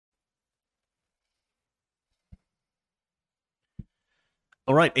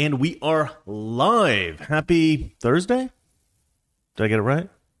All right, and we are live. Happy Thursday? Did I get it right?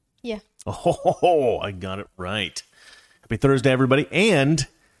 Yeah. Oh, I got it right. Happy Thursday, everybody. And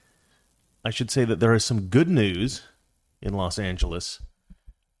I should say that there is some good news in Los Angeles.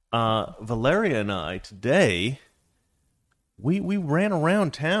 Valeria and I today, we ran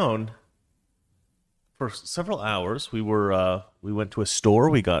around town for several hours. We went to a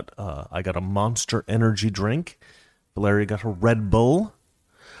store. I got a Monster Energy drink. Valeria got a Red Bull.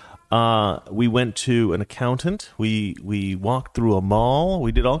 We went to an accountant. We walked through a mall.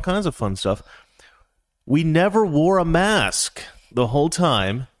 We did all kinds of fun stuff. We never wore a mask the whole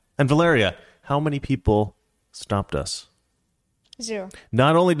time. And Valeria, how many people stopped us? 0.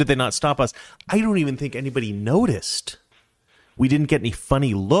 Not only did they not stop us, I don't even think anybody noticed. We didn't get any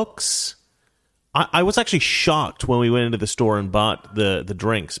funny looks. I was actually shocked when we went into the store and bought the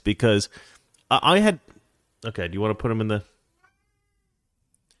drinks because I had... Okay, do you want to put them in the...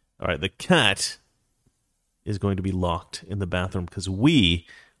 All right, the cat is going to be locked in the bathroom because we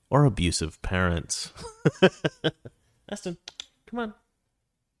are abusive parents. Aston, come on.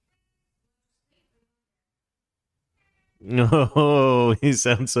 No, he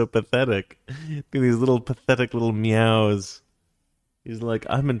sounds so pathetic. These little pathetic little meows. He's like,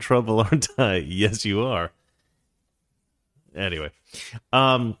 I'm in trouble, aren't I? Yes, you are. Anyway.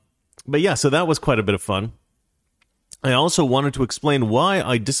 But yeah, so that was quite a bit of fun. I also wanted to explain why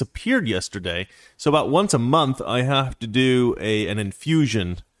I disappeared yesterday. So about once a month, I have to do an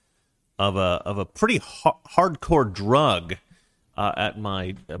infusion of a pretty hardcore drug at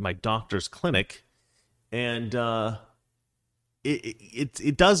my doctor's clinic, and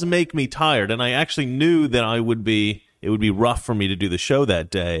it does make me tired. And I actually knew that it would be rough for me to do the show that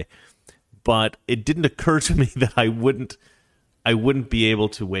day, but it didn't occur to me that I wouldn't be able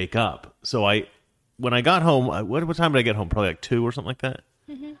to wake up. So when I got home, what time did I get home? Probably like 2 or something like that.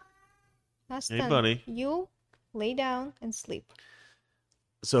 Mm-hmm. Hey, buddy. You lay down and sleep.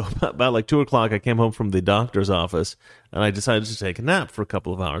 So about like 2 o'clock, I came home from the doctor's office, and I decided to take a nap for a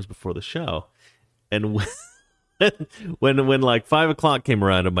couple of hours before the show. And when like 5 o'clock came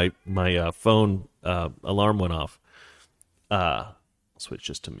around and my phone alarm went off, I'll switch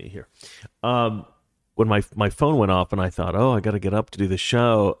just to me here. When my phone went off, and I thought, oh, I got to get up to do the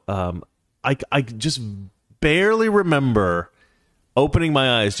show. I just barely remember opening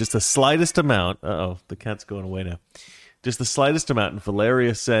my eyes just the slightest amount. Uh-oh, the cat's going away now. Just the slightest amount, and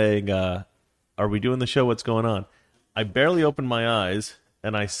Valeria saying, are we doing the show? What's going on? I barely opened my eyes,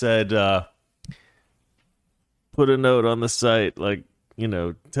 and I said, put a note on the site, like, you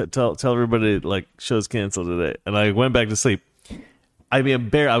know, tell everybody, like, show's canceled today. And I went back to sleep. I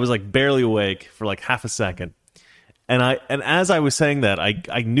mean, I was like barely awake for like half a second. And as I was saying that,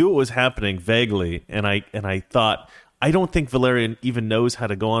 I knew it was happening vaguely, and I thought, I don't think Valerian even knows how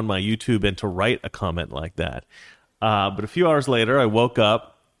to go on my YouTube and to write a comment like that. But a few hours later, I woke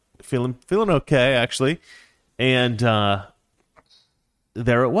up feeling okay, actually, and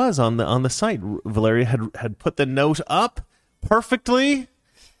there it was on the site. Valeria had put the note up perfectly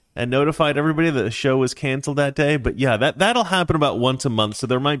and notified everybody that the show was canceled that day. But yeah, that'll happen about once a month, so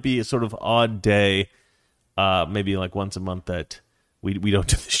there might be a sort of odd day. Maybe like once a month that we don't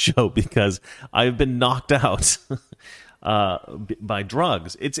do the show because I've been knocked out by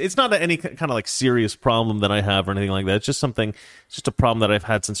drugs. It's not any kind of like serious problem that I have or anything like that. It's just a problem that I've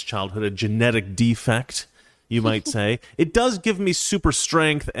had since childhood, a genetic defect, you might say. It does give me super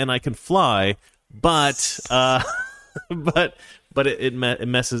strength and I can fly, but it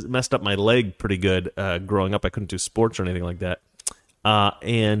messed up my leg pretty good growing up. I couldn't do sports or anything like that.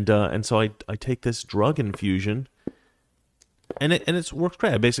 And so I take this drug infusion, and it works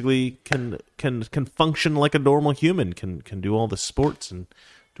great. I basically can function like a normal human, can do all the sports and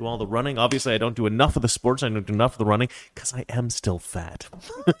do all the running. Obviously, I don't do enough of the sports. I don't do enough of the running because I am still fat.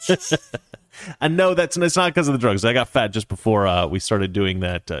 And no, it's not because of the drugs. I got fat just before we started doing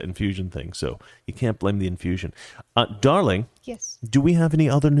that infusion thing, so you can't blame the infusion. Darling, Yes. do we have any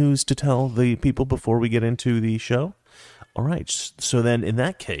other news to tell the people before we get into the show? All right, so then in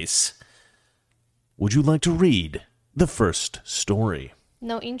that case, would you like to read the first story?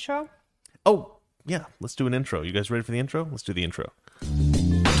 No intro? Oh, yeah, let's do an intro. You guys ready for the intro? Let's do the intro.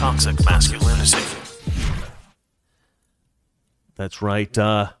 Toxic masculinity. That's right.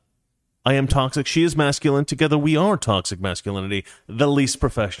 I am toxic. She is masculine. Together we are Toxic Masculinity, the least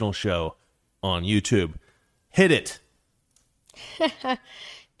professional show on YouTube. Hit it.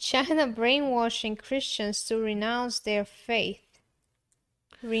 China brainwashing Christians to renounce their faith.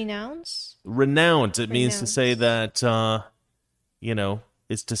 Renounce? Renounce. It means to say that,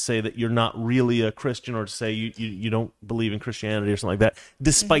 is to say that you're not really a Christian, or to say you don't believe in Christianity or something like that,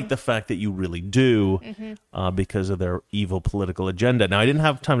 despite the fact that you really do, because of their evil political agenda. Now, I didn't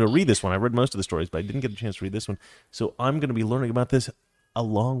have time to read this one. I read most of the stories, but I didn't get a chance to read this one. So I'm going to be learning about this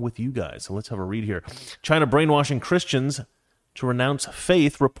along with you guys. So let's have a read here. China brainwashing Christians to renounce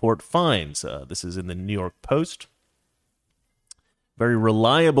faith, report finds. This is in the New York Post. Very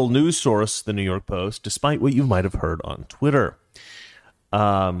reliable news source, the New York Post, despite what you might have heard on Twitter.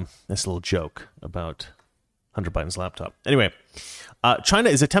 This little joke about Hunter Biden's laptop. Anyway, China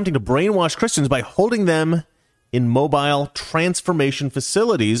is attempting to brainwash Christians by holding them in mobile transformation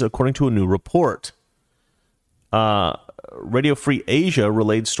facilities, according to a new report. Radio Free Asia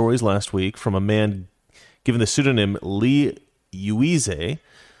relayed stories last week from a man given the pseudonym Li Yuize, I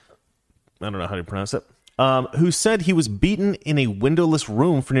don't know how to pronounce it, who said he was beaten in a windowless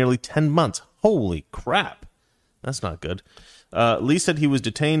room for nearly 10 months. Holy crap. That's not good. Lee said he was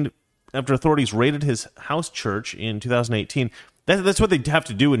detained after authorities raided his house church in 2018. That's what they have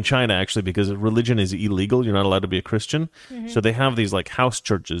to do in China, actually, because religion is illegal. You're not allowed to be a Christian. So they have these like house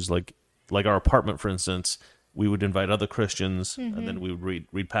churches, like our apartment, for instance. We would invite other Christians, and then we would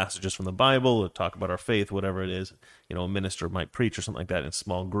read passages from the Bible, or talk about our faith, whatever it is. You know, a minister might preach or something like that in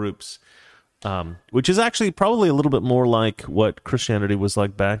small groups, which is actually probably a little bit more like what Christianity was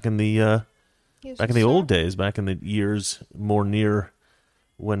like back in the old days, back in the years more near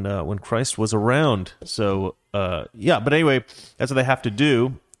when Christ was around. So yeah, but anyway, that's what they have to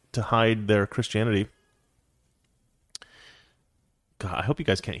do to hide their Christianity. God, I hope you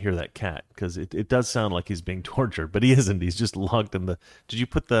guys can't hear that cat, because it does sound like he's being tortured, but he isn't. He's just locked in the... Did you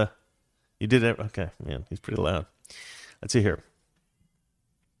put the... You did it? Okay, man, he's pretty loud. Let's see here.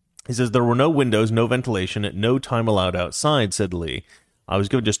 He says, there were no windows, no ventilation, no time allowed outside, said Lee. I was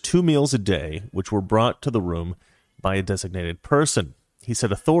given just 2 meals a day, which were brought to the room by a designated person. He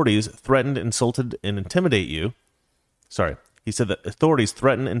said authorities threatened, insulted, and intimidate you. Sorry. He said that authorities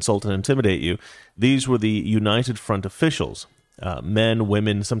threatened, insulted, and intimidate you. These were the United Front officials. Men,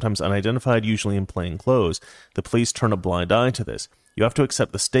 women, sometimes unidentified, usually in plain clothes. The police turn a blind eye to this. You have to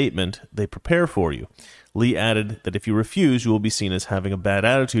accept the statement they prepare for you. Lee added that if you refuse, you will be seen as having a bad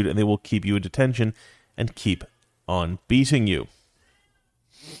attitude, and they will keep you in detention and keep on beating you.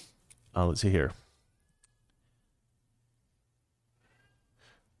 Let's see here.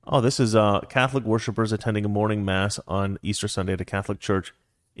 Oh, this is Catholic worshippers attending a morning mass on Easter Sunday at a Catholic church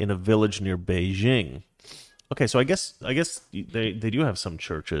in a village near Beijing. Okay, so I guess they do have some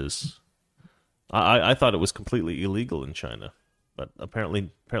churches. I thought it was completely illegal in China, but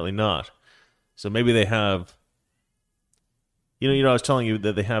apparently not. So maybe they have. I was telling you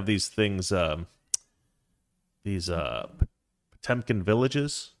that they have these things, these Potemkin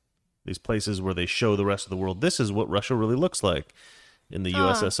villages, these places where they show the rest of the world. This is what Russia really looks like in the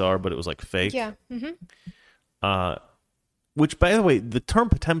USSR, but it was like fake. Yeah. Which, by the way, the term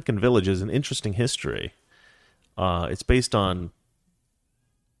Potemkin village is an interesting history. It's based on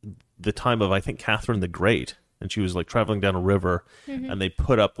the time of, I think, Catherine the Great, and she was like traveling down a river, and they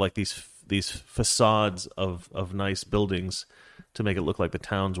put up like these facades of nice buildings to make it look like the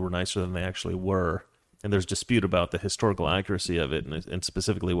towns were nicer than they actually were. And there's dispute about the historical accuracy of it, and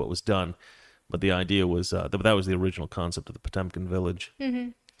specifically what was done. But the idea was that was the original concept of the Potemkin village.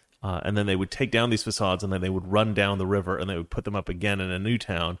 And then they would take down these facades, and then they would run down the river, and they would put them up again in a new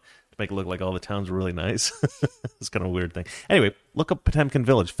town to make it look like all the towns were really nice. It's kind of a weird thing. Anyway, look up Potemkin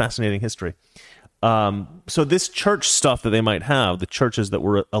Village. Fascinating history. So this church stuff that they might have, the churches that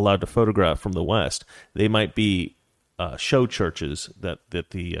were allowed to photograph from the West, they might be show churches that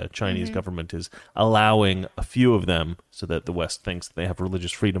the Chinese government is allowing a few of them so that the West thinks they have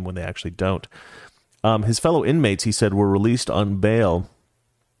religious freedom when they actually don't. His fellow inmates, he said, were released on bail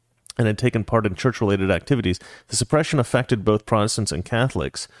and had taken part in church-related activities. The suppression affected both Protestants and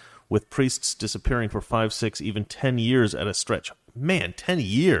Catholics, with priests disappearing for 5, 6, even 10 years at a stretch. Man, 10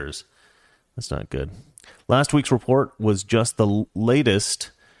 years? That's not good. Last week's report was just the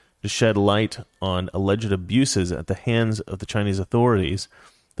latest to shed light on alleged abuses at the hands of the Chinese authorities.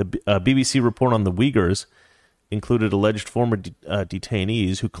 The BBC report on the Uyghurs included alleged former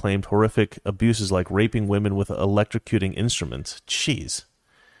detainees who claimed horrific abuses like raping women with electrocuting instruments. Jeez.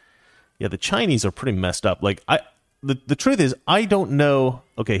 Yeah, the Chinese are pretty messed up. Like, the truth is, I don't know.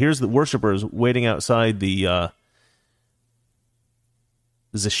 Okay, here's the worshippers waiting outside the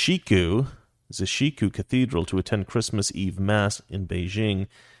Zhishiku Cathedral to attend Christmas Eve Mass in Beijing,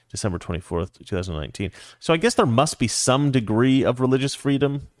 December 24th, 2019. So I guess there must be some degree of religious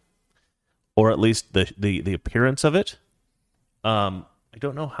freedom, or at least the appearance of it. I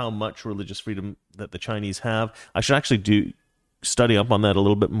don't know how much religious freedom that the Chinese have. I should actually study up on that a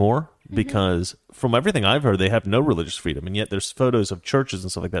little bit more, because from everything I've heard, they have no religious freedom, and yet there's photos of churches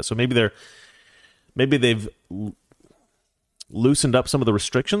and stuff like that. So maybe they've loosened up some of the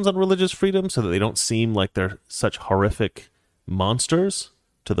restrictions on religious freedom so that they don't seem like they're such horrific monsters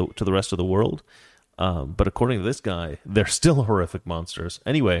to the rest of the world. But according to this guy, they're still horrific monsters.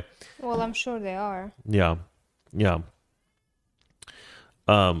 Anyway. Well, I'm sure they are. Yeah. You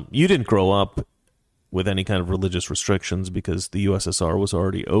didn't grow up with any kind of religious restrictions because the USSR was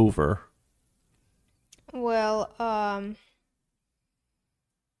already over. Well,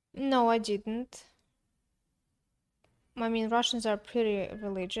 no, I didn't. I mean, Russians are pretty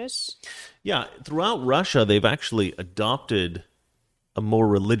religious. Yeah, throughout Russia, they've actually adopted a more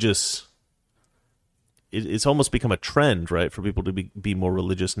religious. It's almost become a trend, right, for people to be more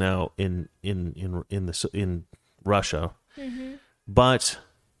religious now in Russia. Mm-hmm. But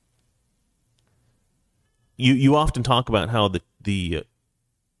you often talk about how the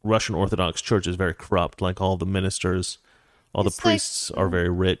Russian Orthodox Church is very corrupt. Like all the ministers, all the priests are very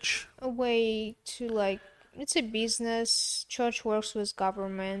rich. A way to it's a business. Church works with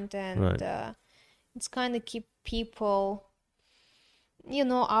government, and it's kind of keep people.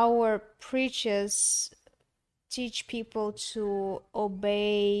 Our preachers teach people to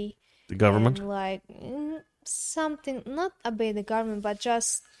obey the government, and something, not obey the government, but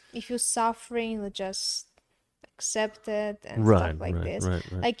just if you're suffering, just accept it and stuff like this.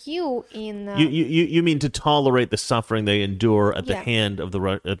 Right. Like you in you mean to tolerate the suffering they endure at the hand of the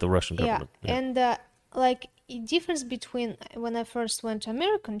Russian government? Yeah. And a difference between when I first went to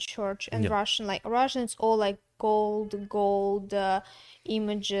American church and Russian, Russian, it's all gold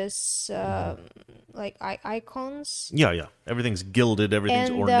images, icons. Yeah. Everything's gilded, everything's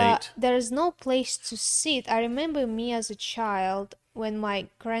ornate. There is no place to sit. I remember me as a child when my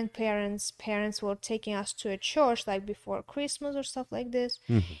grandparents' parents were taking us to a church, before Christmas or stuff like this,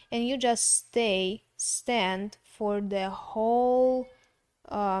 and you just stand for the whole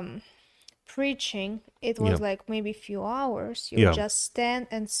preaching. It was maybe a few hours. You would just stand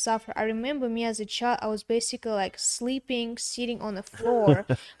and suffer. I remember me as a child, I was basically sleeping, sitting on the floor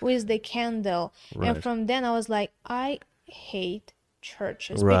with the candle. Right. And from then I was like, I hate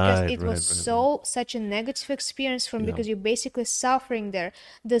churches, because it was such a negative experience for me, because you're basically suffering there.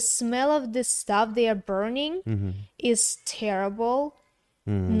 The smell of the stuff they are burning is terrible.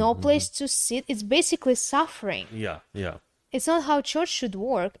 No place to sit. It's basically suffering. Yeah. It's not how church should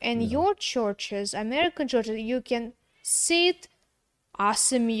work. And your churches, American churches, you can sit,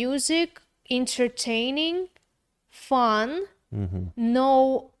 awesome music, entertaining, fun,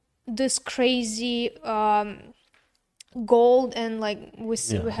 no this crazy gold and we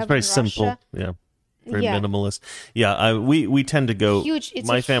have very in simple. Russia. Yeah. Very minimalist. Yeah, we tend to go.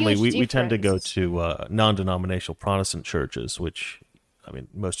 My family, we tend to go to non-denominational Protestant churches, which, I mean,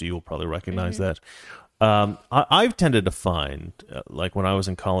 most of you will probably recognize that. I've tended to find, when I was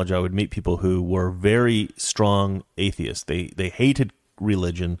in college, I would meet people who were very strong atheists. They hated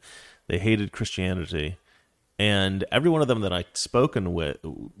religion, they hated Christianity, and every one of them that I spoke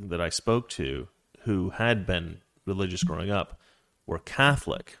to, who had been religious growing up, were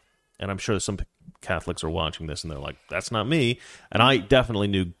Catholic. And I'm sure some Catholics are watching this and they're like, "That's not me." And I definitely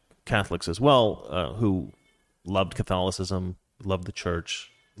knew Catholics as well, who loved Catholicism, loved the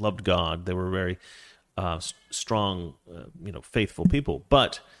church, loved God. They were very strong, faithful people.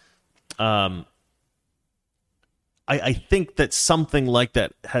 But I think that something like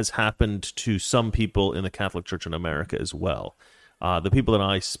that has happened to some people in the Catholic Church in America as well. The people that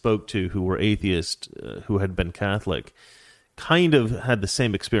I spoke to who were atheists, who had been Catholic, kind of had the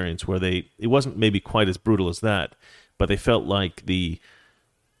same experience where it wasn't maybe quite as brutal as that, but they felt like the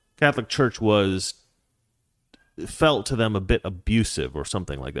Catholic Church felt to them a bit abusive or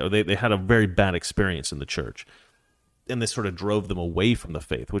something like that. Or they had a very bad experience in the church, and this sort of drove them away from the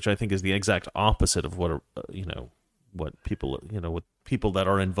faith, which I think is the exact opposite of what people that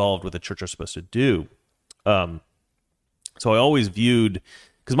are involved with the church are supposed to do. So I always viewed,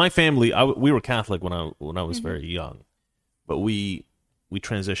 because my family, we were Catholic when I was very young, but we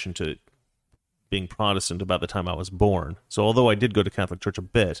transitioned to being Protestant about the time I was born. So although I did go to Catholic church a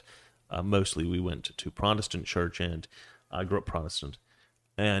bit, mostly we went to Protestant church, and I grew up Protestant.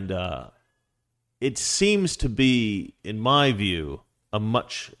 And it seems to be, in my view, a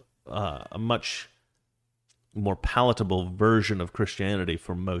much more palatable version of Christianity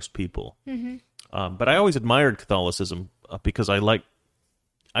for most people. But I always admired Catholicism because I like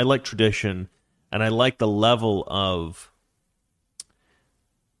tradition, and I like the level of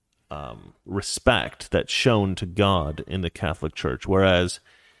respect that's shown to God in the Catholic Church. Whereas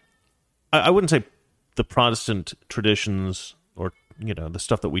I wouldn't say the Protestant traditions the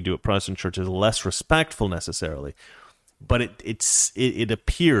stuff that we do at Protestant church is less respectful necessarily, but it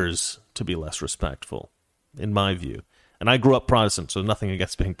appears to be less respectful, in my view. And I grew up Protestant, so nothing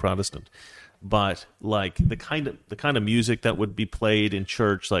against being Protestant, but like the kind of music that would be played in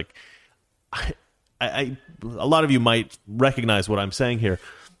church, like a lot of you might recognize what I'm saying here.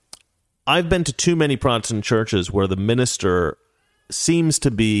 I've been to too many Protestant churches where the minister seems to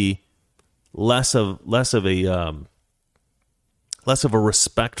be less of a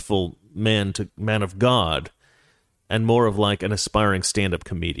respectful man of God, and more of like an aspiring stand-up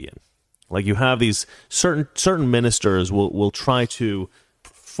comedian. Like you have these certain ministers will try to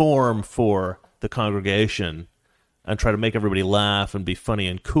perform for the congregation and try to make everybody laugh and be funny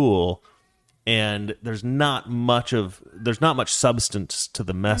and cool, and there's not much substance to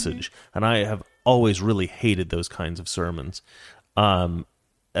the message. And I have always really hated those kinds of sermons. And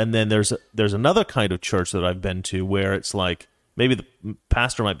then there's another kind of church that I've been to where it's like maybe the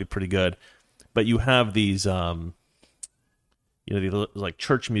pastor might be pretty good, but you have these these like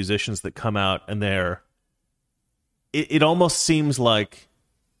church musicians that come out, and it almost seems like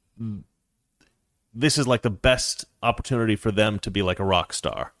this is like the best opportunity for them to be like a rock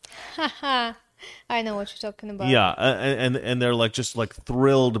star. I know what you're talking about. Yeah, and they're like just like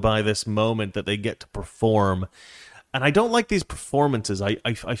thrilled by this moment that they get to perform. And I don't like these performances.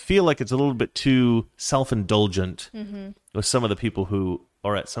 I feel like it's a little bit too self-indulgent with some of the people who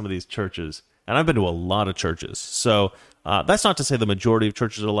are at some of these churches. And I've been to a lot of churches. So that's not to say the majority of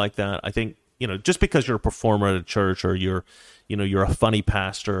churches are like that. I think, just because you're a performer at a church, or you're a funny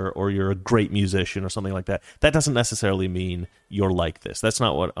pastor, or you're a great musician or something like that, that doesn't necessarily mean you're like this. That's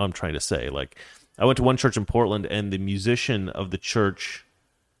not what I'm trying to say. Like, I went to one church in Portland, and the musician of the church,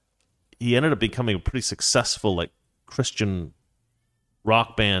 he ended up becoming a pretty successful, like, Christian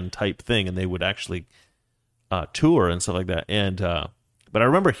rock band type thing, and they would actually tour and stuff like that. And but I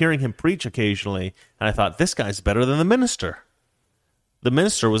remember hearing him preach occasionally, and I thought, this guy's better than the minister. The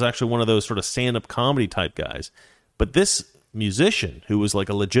minister was actually one of those sort of stand-up comedy type guys. But this musician, who was like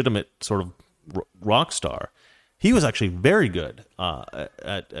a legitimate sort of rock star, he was actually very good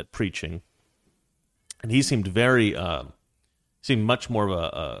at preaching. And he seemed much more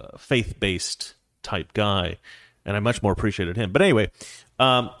of a faith-based type guy, and I much more appreciated him. But anyway,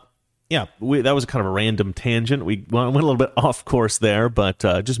 that was kind of a random tangent. We went a little bit off course there, but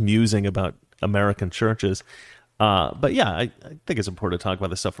just musing about American churches. But yeah, I think it's important to talk about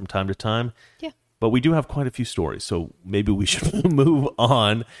this stuff from time to time. Yeah. But we do have quite a few stories, so maybe we should move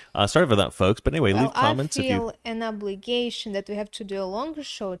on. Sorry for that, folks. But anyway, leave comments. I feel an obligation that we have to do a longer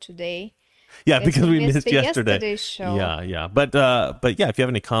show today. Yeah, because we missed yesterday's show. Yeah. But yeah, if you have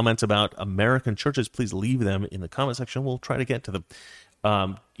any comments about American churches, please leave them in the comment section. We'll try to get to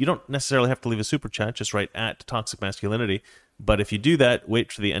them. You don't necessarily have to leave a super chat. Just write @Toxic Masculinity. But if you do that,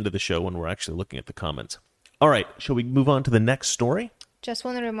 wait for the end of the show when we're actually looking at the comments. All right, shall we move on to the next story? Just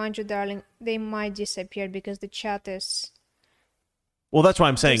want to remind you, darling, they might disappear because the chat is... Well, that's why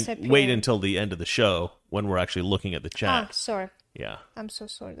I'm saying wait until the end of the show when we're actually looking at the chat. Ah, sorry. Yeah. I'm so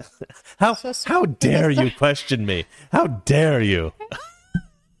sorry. How dare you question me? How dare you?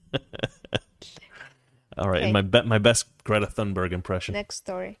 All right, okay. My best Greta Thunberg impression. Next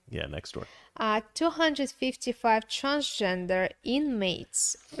story. Yeah, next story. 255 transgender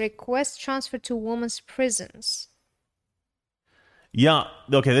inmates request transfer to women's prisons. Yeah,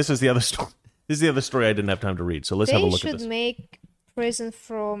 okay, this is the other story. This is the other story I didn't have time to read, so let's have a look at this. They should make prison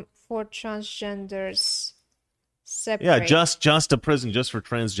for transgenders separate. Yeah, just a prison just for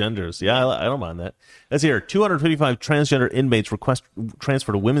transgenders. Yeah, I don't mind that. Let's hear 255 transgender inmates request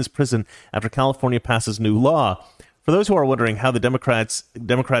transfer to women's prison after California passes new law. For those who are wondering how the Democrats'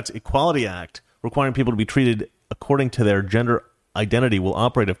 Equality Act, requiring people to be treated according to their gender identity, will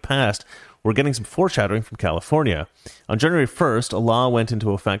operate if passed, we're getting some foreshadowing from California. On January 1st, a law went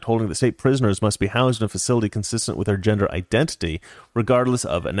into effect holding that state prisoners must be housed in a facility consistent with their gender identity, regardless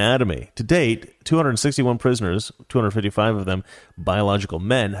of anatomy. To date, 261 prisoners, 255 of them biological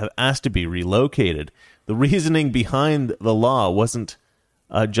men, have asked to be relocated. The reasoning behind the law wasn't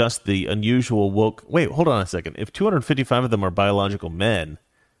just the unusual woke... Wait, hold on a second. If 255 of them are biological men,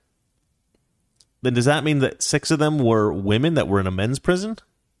 then does that mean that 6 of them were women that were in a men's prison?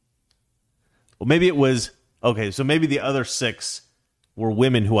 Well, maybe it was... Okay, so maybe the other 6 were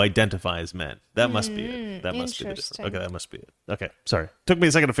women who identify as men. That must be it. That must be the difference. Okay, that must be it. Okay, sorry. Took me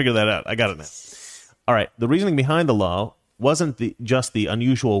a second to figure that out. I got it now. All right, the reasoning behind the law wasn't just the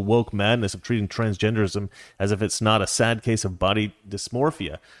unusual woke madness of treating transgenderism as if it's not a sad case of body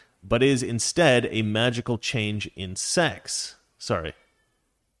dysmorphia, but is instead a magical change in sex. Sorry.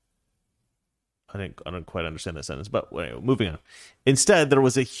 I don't quite understand that sentence, but anyway, moving on. Instead, there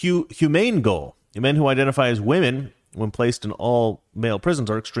was a humane goal. Men who identify as women, when placed in all male prisons,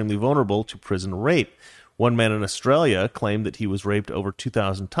 are extremely vulnerable to prison rape. One man in Australia claimed that he was raped over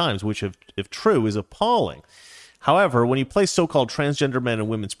 2,000 times, which, if true, is appalling. However, when you place so-called transgender men in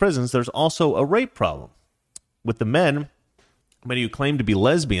women's prisons, there's also a rape problem. With the men, many who claim to be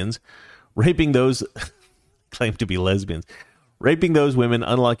lesbians, raping those women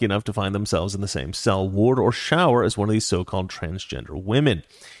unlucky enough to find themselves in the same cell, ward, or shower as one of these so-called transgender women.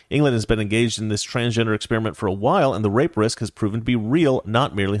 England has been engaged in this transgender experiment for a while, and the rape risk has proven to be real,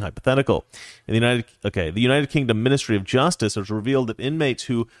 not merely hypothetical. In the United Kingdom Ministry of Justice has revealed that inmates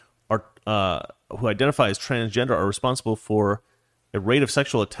who identify as transgender are responsible for a rate of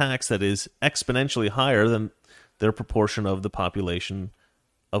sexual attacks that is exponentially higher than their proportion of the population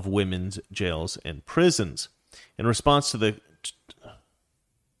of women's jails and prisons. In response to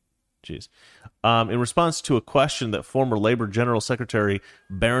a question that former Labour General Secretary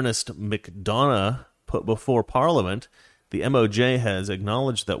Baroness McDonough put before Parliament, the MOJ has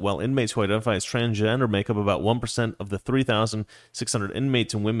acknowledged that while inmates who identify as transgender make up about 1% of the 3,600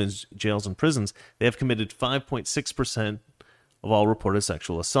 inmates in women's jails and prisons, they have committed 5.6% of all reported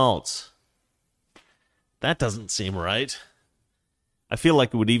sexual assaults. That doesn't seem right. I feel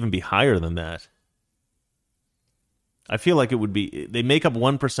like it would even be higher than that. I feel like it would be, they make up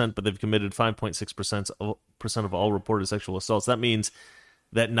 1%, but they've committed 5.6% of all reported sexual assaults. That means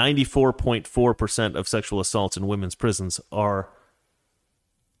that 94.4% of sexual assaults in women's prisons are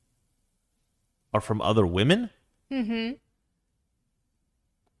from other women? Mm-hmm.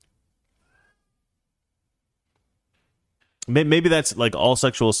 Maybe that's like all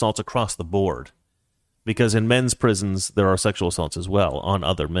sexual assaults across the board. Because in men's prisons, there are sexual assaults as well on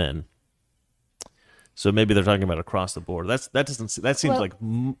other men. So maybe they're talking about across the board. That seems like...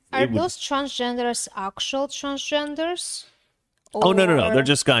 Are those transgenders actual transgenders? Oh, no. They're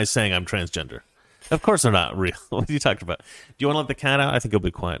just guys saying I'm transgender. Of course they're not real. What are you talking about? Do you want to let the cat out? I think he'll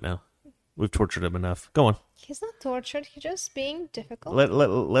be quiet now. We've tortured him enough. Go on. He's not tortured. He's just being difficult. Let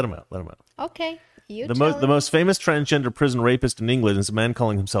him out. Let him out. Okay. The most famous transgender prison rapist in England is a man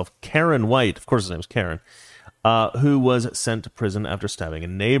calling himself Karen White. Of course his name is Karen. Who was sent to prison after stabbing a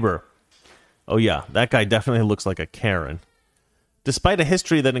neighbor. Oh yeah, that guy definitely looks like a Karen. Despite a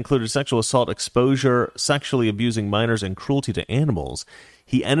history that included sexual assault, exposure, sexually abusing minors, and cruelty to animals,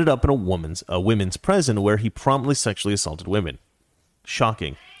 he ended up in a women's prison where he promptly sexually assaulted women.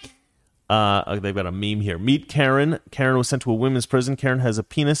 Shocking. They've got a meme here. Meet Karen. Karen was sent to a women's prison. Karen has a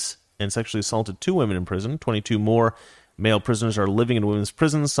penis and sexually assaulted 2 women in prison. 22 more male prisoners are living in women's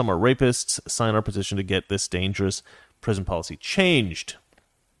prisons. Some are rapists. Sign our petition to get this dangerous prison policy changed.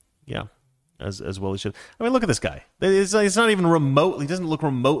 Yeah. As well he should. I mean, look at this guy. He's not even remotely, he doesn't look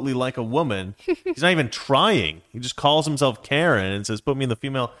remotely like a woman. He's not even trying. He just calls himself Karen and says, put me in the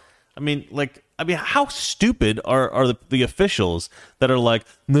female. I mean, how stupid are the officials that are like,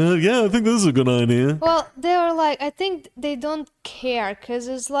 no, yeah, I think this is a good idea. Well, they're like, I think they don't care, because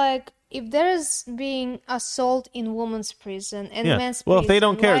it's like, if there is being assault in women's prison and men's prison. Well, if they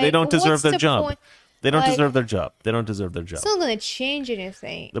don't care, like, they don't deserve their job. Point? They don't deserve their job. They don't deserve their job. It's not going to change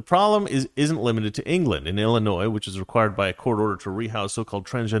anything. The problem isn't limited to England. In Illinois, which is required by a court order to rehouse so-called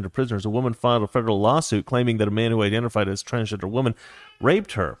transgender prisoners, a woman filed a federal lawsuit claiming that a man who identified as a transgender woman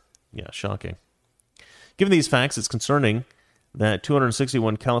raped her. Yeah, shocking. Given these facts, it's concerning that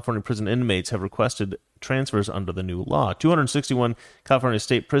 261 California prison inmates have requested transfers under the new law. 261 California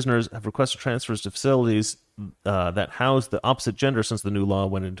state prisoners have requested transfers to facilities that house the opposite gender since the new law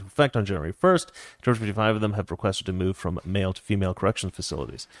went into effect on January 1st. 255 of them have requested to move from male to female corrections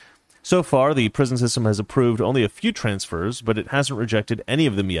facilities. So far, the prison system has approved only a few transfers, but it hasn't rejected any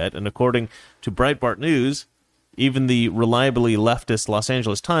of them yet. And according to Breitbart News, even the reliably leftist Los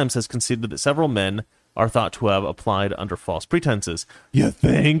Angeles Times has conceded that several men are thought to have applied under false pretenses. You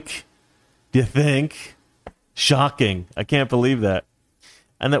think? Shocking. I can't believe that.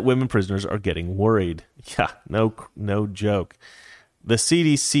 And that women prisoners are getting worried. Yeah, no joke. The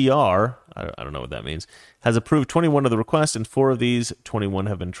CDCR, I don't know what that means, has approved 21 of the requests, and 4 of these 21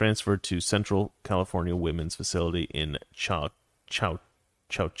 have been transferred to Central California Women's Facility in Chowchilla.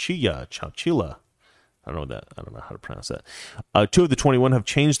 I don't know how to pronounce that. 2 of the 21 have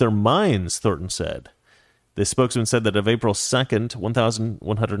changed their minds, Thornton said. The spokesman said that of April 2nd,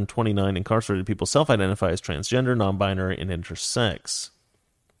 1,129 incarcerated people self-identify as transgender, non-binary, and intersex.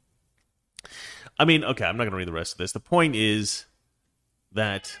 I mean, okay, I'm not going to read the rest of this. The point is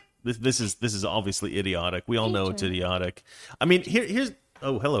that this is obviously idiotic. We all know it's idiotic. I mean, here's...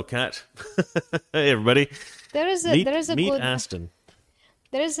 Oh, hello, Kat. Hey, everybody. There is a meet good... Aston.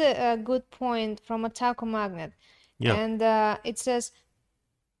 there is a good point from Otaku Magnet. Yeah. And it says,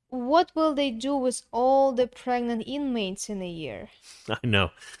 what will they do with all the pregnant inmates in a year? I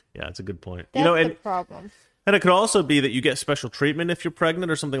know. Yeah, it's a good point. That's the problem. And it could also be that you get special treatment if you're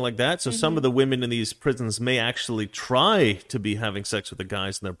pregnant or something like that. So some of the women in these prisons may actually try to be having sex with the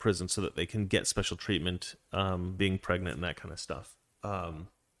guys in their prison so that they can get special treatment, being pregnant and that kind of stuff.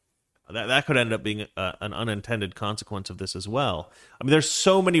 That could end up being an unintended consequence of this as well. I mean, there's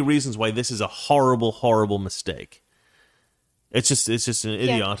so many reasons why this is a horrible, horrible mistake. It's just an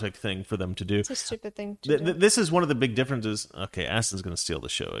idiotic thing for them to do. It's a stupid thing to do. This is one of the big differences. Okay, Aston's going to steal the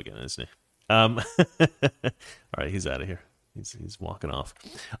show again, isn't he? All right, he's out of here. He's walking off.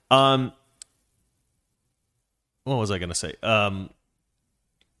 What was I going to say?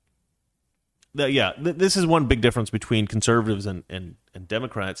 This is one big difference between conservatives and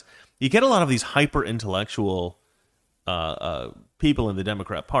Democrats. You get a lot of these hyper intellectual people in the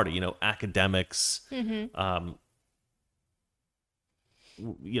Democrat Party. Academics.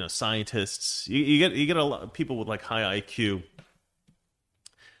 Scientists. You get a lot of people with like high IQ.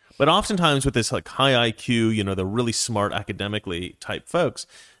 But oftentimes with this like high IQ, the really smart academically type folks,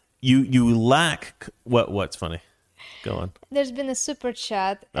 you lack what's funny. Go on. There's been a super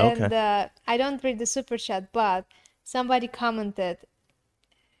chat, and I don't read the super chat, but somebody commented,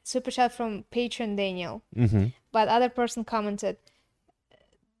 super chat from patron Daniel, but other person commented,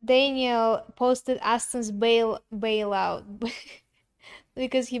 Daniel posted Aston's bailout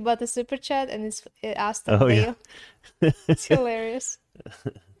because he bought a super chat and it's Aston bail. Yeah. It's hilarious.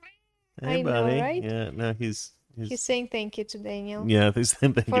 Hey, I buddy. know, right? Yeah, no, he's saying thank you to Daniel. Yeah, he's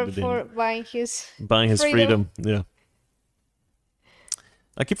saying thank you to Daniel for buying his freedom. Yeah.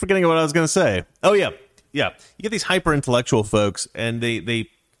 I keep forgetting what I was going to say. Oh yeah. You get these hyper intellectual folks, and they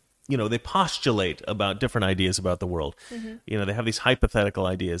postulate about different ideas about the world. They have these hypothetical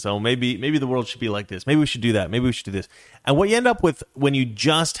ideas. Oh, maybe the world should be like this. Maybe we should do that. Maybe we should do this. And what you end up with when you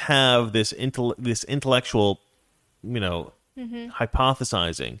just have this intellectual,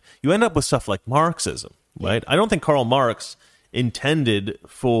 hypothesizing, you end up with stuff like Marxism, right? I don't think Karl Marx intended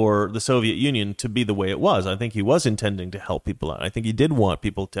for the Soviet Union to be the way it was. I think he was intending to help people out. I think he did want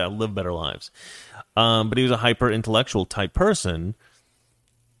people to live better lives. But he was a hyper intellectual type person,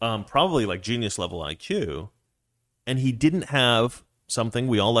 probably like genius level IQ, and he didn't have something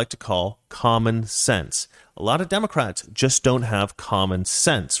we all like to call common sense. A lot of Democrats just don't have common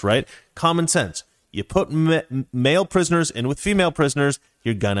sense, right? Common sense. You put male prisoners in with female prisoners,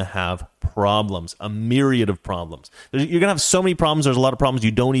 you're going to have problems, a myriad of problems. You're going to have so many problems. There's a lot of problems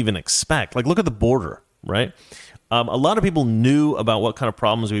you don't even expect. Like, look at the border, right? A lot of people knew about what kind of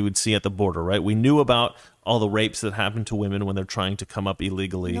problems we would see at the border, right? We knew about all the rapes that happen to women when they're trying to come up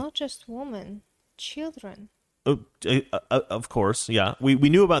illegally. Not just women, children. Of course, yeah. We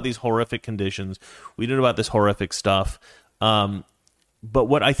knew about these horrific conditions. We knew about this horrific stuff. But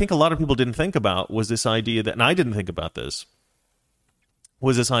what I think a lot of people didn't think about was this idea that, and I didn't think about this,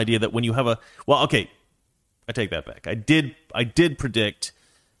 was this idea that when you have I take that back. I did predict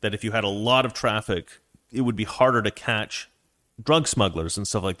that if you had a lot of traffic, it would be harder to catch drug smugglers and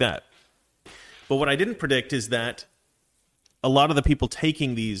stuff like that. But what I didn't predict is that a lot of the people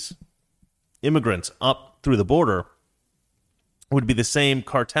taking these immigrants up through the border would be the same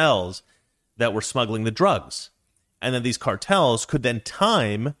cartels that were smuggling the drugs. And then these cartels could then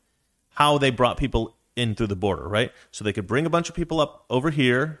time how they brought people in through the border, right? So they could bring a bunch of people up over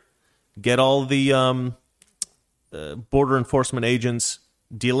here, get all the border enforcement agents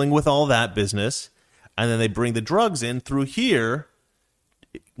dealing with all that business, and then they bring the drugs in through here,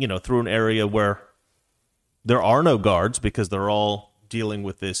 through an area where there are no guards because they're all dealing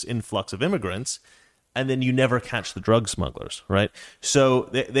with this influx of immigrants, and then you never catch the drug smugglers, right? So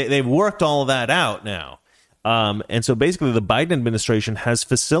they've worked all that out now. And so basically the Biden administration has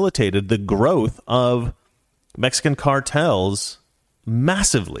facilitated the growth of Mexican cartels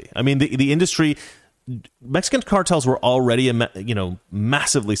massively. I mean, the industry, Mexican cartels were already,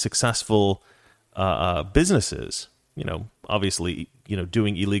 massively successful businesses, obviously,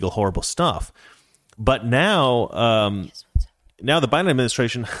 doing illegal, horrible stuff. But now the Biden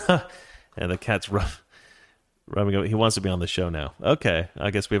administration, and the cat's rubbing up. He wants to be on the show now. Okay,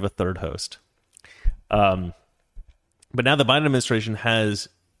 I guess we have a third host. But now the Biden administration has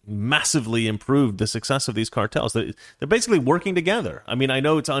massively improved the success of these cartels. They're basically working together. I mean, I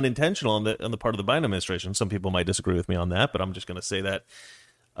know it's unintentional on the part of the Biden administration. Some people might disagree with me on that, but I'm just going to say that,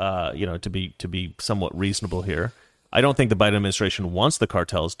 to be somewhat reasonable here. I don't think the Biden administration wants the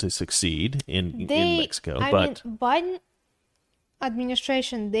cartels to succeed in Mexico. Biden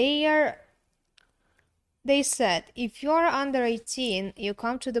administration, they are They said, if you're under 18, you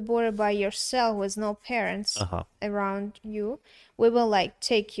come to the border by yourself with no parents around you, we will like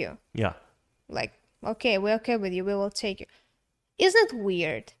take you. Yeah. Like, okay, we're okay with you. We will take you. Isn't it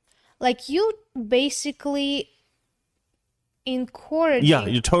weird? Like, you basically encouraging. Yeah,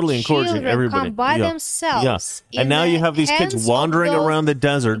 you're totally encouraging everybody come by themselves. Yeah. And now you have these kids wandering around the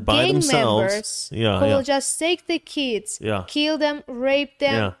desert by themselves. Who will just take the kids, kill them, rape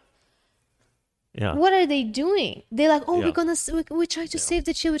them. Yeah. Yeah. What are they doing? They're like, oh, we're trying to save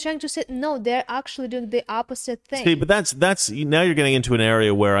the children. We're trying to save. No, they're actually doing the opposite thing. See, but that's now you're getting into an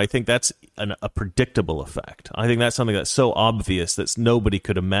area where I think that's a predictable effect. I think that's something that's so obvious that nobody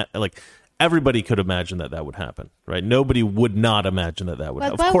could imagine. Like, everybody could imagine that would happen, right? Nobody would not imagine that would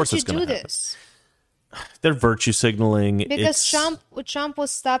happen. Of course, it's going to happen. This? They're virtue signaling. Because Trump was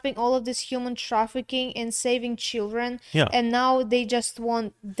stopping all of this human trafficking and saving children, and now they just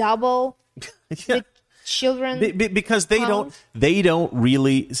want double. The children because they don't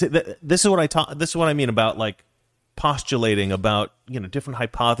really this is what I mean about like postulating about different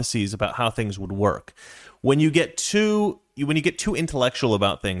hypotheses about how things would work. When you get too intellectual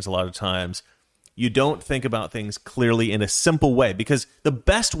about things, a lot of times you don't think about things clearly in a simple way, because the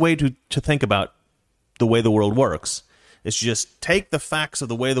best way to think about the way the world works is to just take the facts of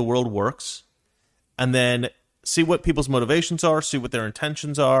the way the world works and then see what people's motivations are, see what their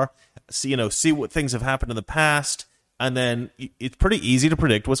intentions are, see what things have happened in the past, and then it's pretty easy to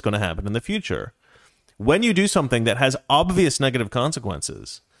predict what's going to happen in the future. When you do something that has obvious negative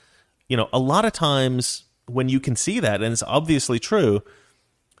consequences, a lot of times when you can see that, and it's obviously true,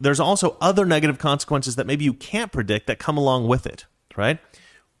 there's also other negative consequences that maybe you can't predict that come along with it, right?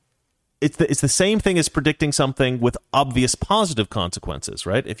 It's the same thing as predicting something with obvious positive consequences,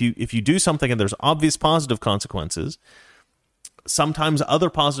 right? If you do something and there's obvious positive consequences, sometimes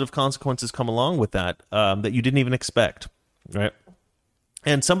other positive consequences come along with that that you didn't even expect, right?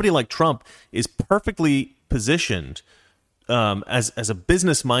 And somebody like Trump is perfectly positioned as a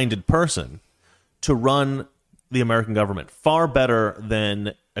business-minded person to run the American government far better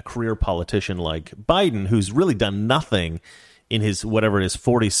than a career politician like Biden, who's really done nothing in his, whatever it is,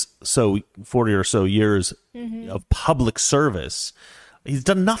 40 or so years of public service. He's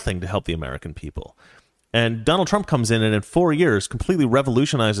done nothing to help the American people. And Donald Trump comes in and in 4 years completely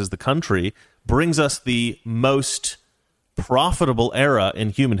revolutionizes the country, brings us the most profitable era in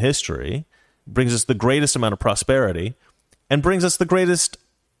human history, brings us the greatest amount of prosperity, and brings us the greatest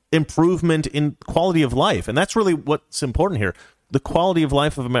improvement in quality of life. And that's really what's important here. The quality of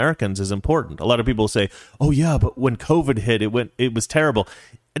life of Americans is important. A lot of people say, "Oh yeah, but when COVID hit, it was terrible."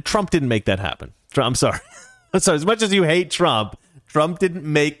 Trump didn't make that happen. I'm sorry. As much as you hate Trump didn't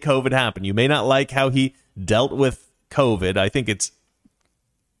make COVID happen. You may not like how he dealt with COVID. I think it's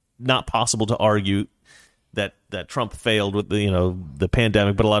not possible to argue that Trump failed with the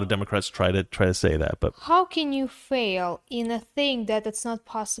pandemic, but a lot of Democrats try to say that. But how can you fail in a thing that it's not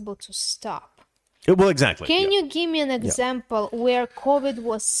possible to stop? Well, exactly. Can you give me an example where COVID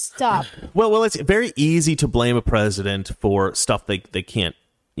was stopped? Well, it's very easy to blame a president for stuff they can't,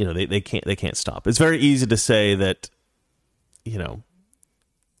 they can't stop. It's very easy to say that,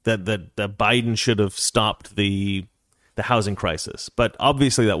 that Biden should have stopped the housing crisis, but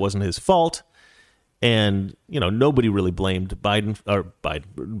obviously that wasn't his fault. And, nobody really blamed blamed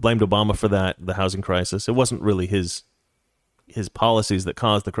Obama for the housing crisis. It wasn't really his policies that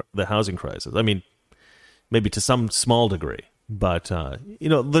caused the housing crisis. I mean, maybe to some small degree, but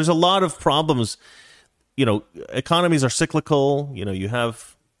there's a lot of problems. Economies are cyclical. You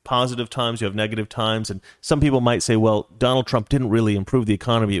have positive times, you have negative times, and some people might say, well, Donald Trump didn't really improve the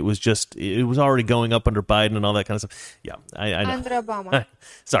economy. It was already going up under Biden and all that kind of stuff. Yeah, I know. Under Obama.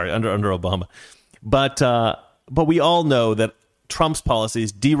 Sorry, under Obama. But we all know that Trump's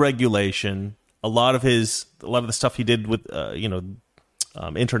policies, deregulation, a lot of the stuff he did with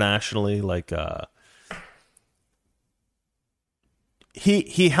internationally, like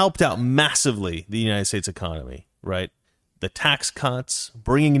he helped out massively the United States economy, right? The tax cuts,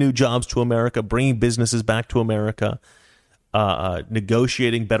 bringing new jobs to America, bringing businesses back to America,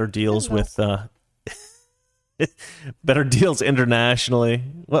 negotiating better deals with better deals internationally.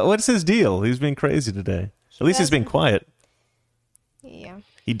 What's his deal? He's being crazy today. At least he's being quiet. Yeah.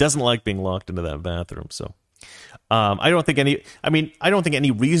 He doesn't like being locked into that bathroom, so I don't think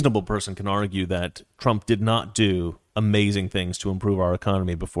any reasonable person can argue that Trump did not do amazing things to improve our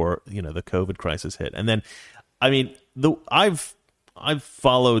economy before the COVID crisis hit. And then, I've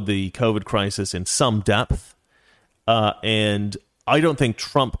followed the COVID crisis in some depth, and I don't think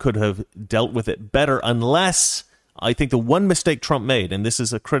Trump could have dealt with it better, unless I think the one mistake Trump made, and this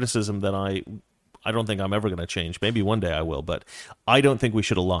is a criticism that I don't think I'm ever going to change. Maybe one day I will, but I don't think we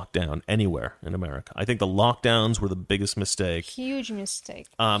should have locked down anywhere in America. I think the lockdowns were the biggest mistake. Huge mistake.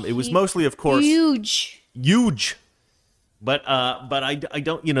 It was mostly, of course, huge. But I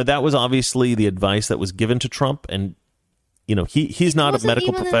don't. That was obviously the advice that was given to Trump, and he's not a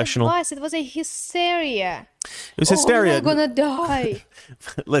medical professional. Advice. It was a hysteria. It was hysteria. We're gonna die.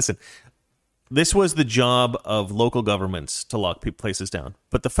 Listen. This was the job of local governments to lock places down.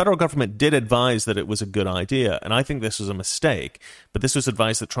 But the federal government did advise that it was a good idea, and I think this was a mistake. But this was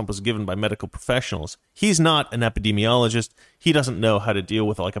advice that Trump was given by medical professionals. He's not an epidemiologist. He doesn't know how to deal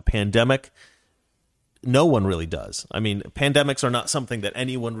with like a pandemic. No one really does. I mean, pandemics are not something that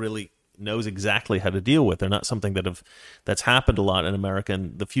anyone really knows exactly how to deal with. They're not something that's happened a lot in America,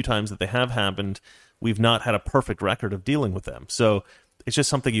 and the few times that they have happened, we've not had a perfect record of dealing with them. So it's just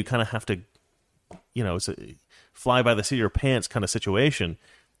something you kind of have to it's a fly by the seat of your pants kind of situation.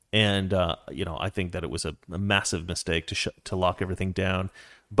 And, I think that it was a massive mistake to lock everything down,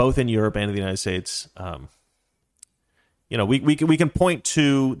 both in Europe and in the United States. We can point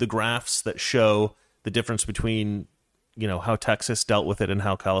to the graphs that show the difference between, how Texas dealt with it and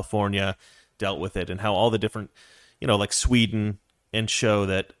how California dealt with it, and how all the different, like Sweden, and show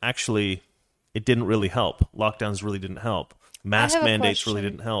that actually it didn't really help. Lockdowns really didn't help. Mask mandates really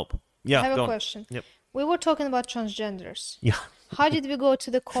didn't help. Yeah, I have a question. Yep. We were talking about transgenders. Yeah. How did we go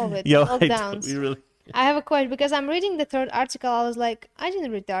to the COVID lockdowns? I have a question because I'm reading the third article. I was like, I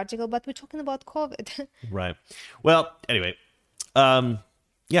didn't read the article, but we're talking about COVID. Right. Well, anyway, I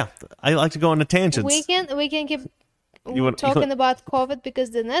like to go on tangents. We can keep talking about COVID because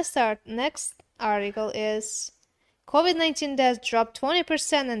the next article is COVID-19 deaths dropped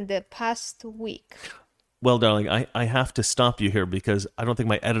 20% in the past week. Well, darling, I have to stop you here because I don't think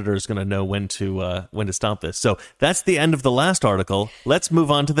my editor is going to know when to stop this. So that's the end of the last article. Let's move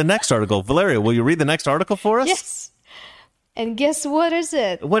on to the next article. Valeria, will you read the next article for us? Yes. And guess what is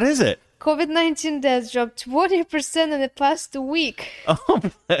it? What is it? COVID-19 deaths dropped 20% in the past week. Oh,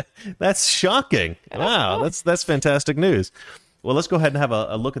 that's shocking. Wow, that's fantastic news. Well, let's go ahead and have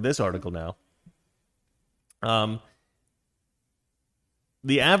a look at this article now.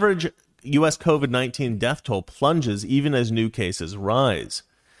 The average U.S. COVID-19 death toll plunges even as new cases rise.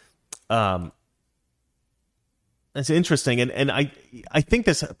 That's interesting, and I think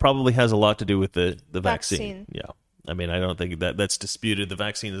this probably has a lot to do with the vaccine. Yeah, I mean, I don't think that's disputed. The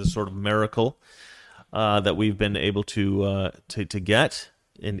vaccine is a sort of miracle that we've been able to get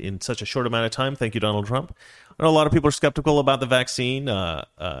in such a short amount of time. Thank you, Donald Trump. I know a lot of people are skeptical about the vaccine.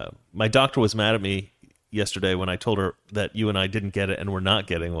 My doctor was mad at me yesterday when I told her that you and I didn't get it and we're not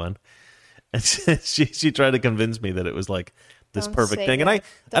getting one. And she tried to convince me that it was like this perfect thing. That.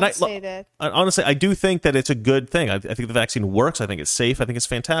 And I honestly, I do think that it's a good thing. I think the vaccine works. I think it's safe. I think it's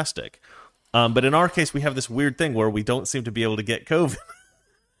fantastic. But in our case, we have this weird thing where we don't seem to be able to get COVID.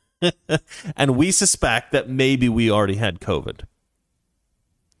 And we suspect that maybe we already had COVID.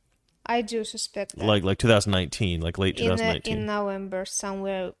 I do suspect that. Like 2019, like late 2019. In November,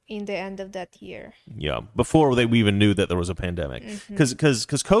 somewhere in the end of that year. Yeah, before we even knew that there was a pandemic. Because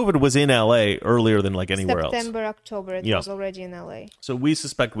COVID was in LA earlier than like anywhere else. September, October, it was already in LA. So we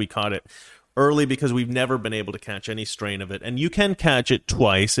suspect we caught it early because we've never been able to catch any strain of it. And you can catch it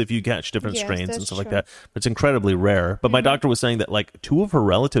twice if you catch different strains and stuff like that. But it's incredibly rare. But my doctor was saying that like 2 of her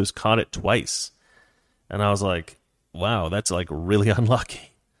relatives caught it twice. And I was like, wow, that's like really unlucky.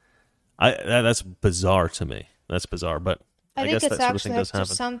 That's bizarre to me. That's bizarre, but I guess that sort of thing does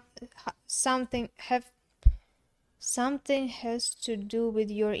happen. Something has to do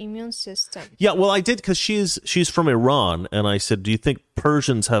with your immune system. Yeah, well, I did because she's from Iran, and I said, "Do you think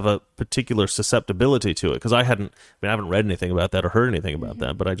Persians have a particular susceptibility to it?" Because I haven't read anything about that or heard anything about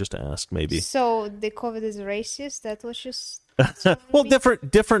that, but I just asked maybe. So the COVID is racist. That was just. Well,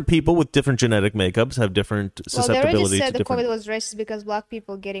 different people with different genetic makeups have different susceptibility. Well, they already said the COVID was racist because black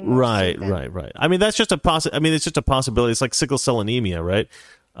people getting more right. I mean, that's just it's just a possibility. It's like sickle cell anemia, right?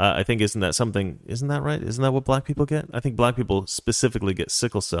 I think isn't that right? Isn't that what black people get? I think black people specifically get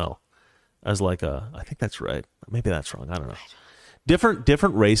sickle cell as like I think that's right. Maybe that's wrong. I don't know.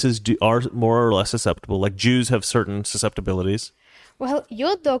 Different races are more or less susceptible. Like Jews have certain susceptibilities. Well,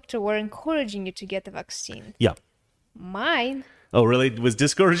 your doctor were encouraging you to get the vaccine. Yeah. Mine. Oh, really? Was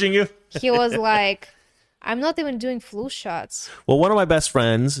discouraging you? He was like, I'm not even doing flu shots. Well, one of my best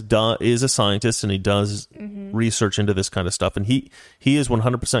friends is a scientist, and he does research into this kind of stuff, and he is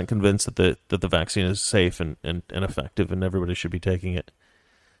 100% convinced that the vaccine is safe and effective, and everybody should be taking it.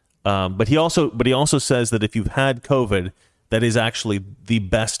 But he also says that if you've had COVID, that is actually the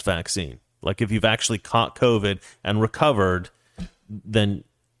best vaccine. Like if you've actually caught COVID and recovered, then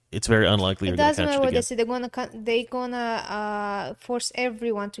it's very unlikely you're going to catch it again. It doesn't matter what they say. They're gonna force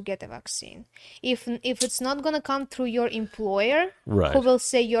everyone to get a vaccine. If it's not gonna come through your employer, right, who will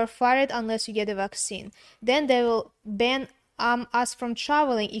say you're fired unless you get a vaccine, then they will ban us from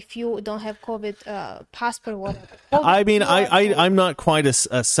traveling if you don't have COVID passport. Whatever. I mean, I'm not quite as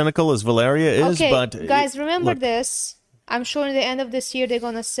cynical as Valeria is, okay, but guys, remember this. I'm sure at the end of this year they're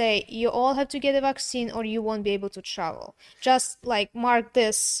gonna say you all have to get a vaccine or you won't be able to travel. Just like mark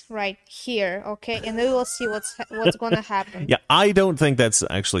this right here, okay? And then we'll see what's gonna happen. Yeah, I don't think that's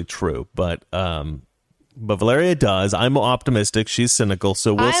actually true, but Valeria does. I'm optimistic. She's cynical,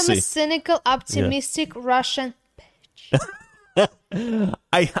 so we'll see. I'm a cynical, optimistic Russian bitch.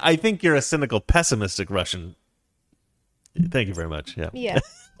 I think you're a cynical, pessimistic Russian. Thank you very much. Yeah. Yeah.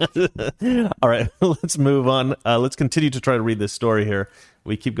 All right, let's move on. Let's continue to try to read this story here.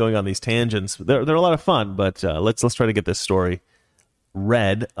 We keep going on these tangents. They're a lot of fun, but let's try to get this story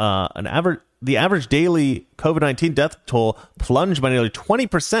read. The average daily COVID-19 death toll plunged by nearly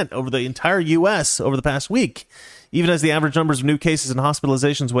 20% over the entire U.S. over the past week, even as the average numbers of new cases and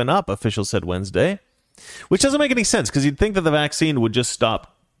hospitalizations went up, officials said Wednesday, which doesn't make any sense because you'd think that the vaccine would just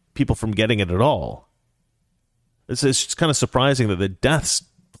stop people from getting it at all. It's just kind of surprising that the deaths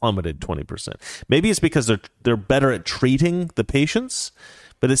plummeted 20%. Maybe it's because they're better at treating the patients,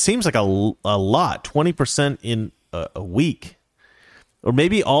 but it seems like a lot, 20% in a week. Or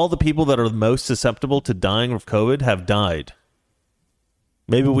maybe all the people that are most susceptible to dying of COVID have died.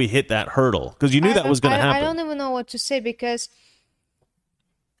 Maybe we hit that hurdle because you knew that was going to happen. I don't even know what to say because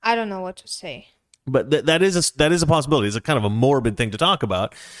I don't know what to say. But that is a possibility. It's a kind of a morbid thing to talk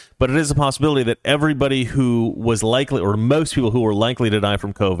about, but it is a possibility that everybody who was likely, or most people who were likely to die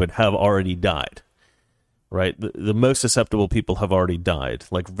from COVID, have already died. Right? The most susceptible people have already died.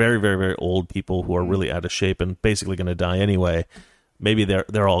 Like very, very, very old people who are really out of shape and basically going to die anyway. Maybe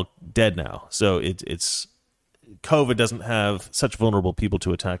they're all dead now. So it's COVID doesn't have such vulnerable people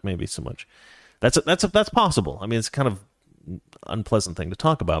to attack maybe so much. That's possible. I mean, it's kind of unpleasant thing to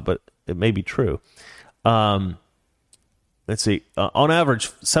talk about, but it may be true. Let's see. On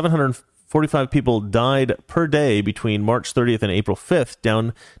average, 745 people died per day between March 30th and April 5th,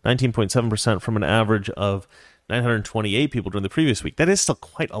 down 19.7% from an average of 928 people during the previous week. That is still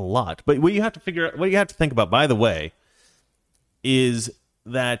quite a lot. But what you have to think about, by the way, is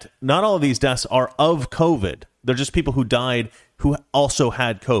that not all of these deaths are of COVID. They're just people who died who also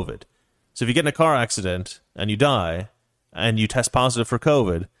had COVID. So if you get in a car accident and you die and you test positive for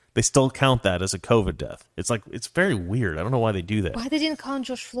COVID, they still count that as a COVID death. It's very weird. I don't know why they do that. Why they didn't count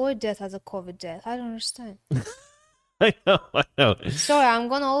George Floyd death as a COVID death? I don't understand. I know. Sorry, I'm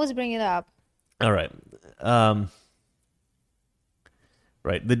going to always bring it up. All right.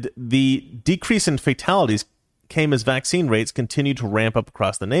 Right. The decrease in fatalities came as vaccine rates continued to ramp up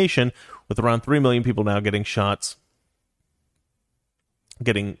across the nation, with around 3 million people now getting shots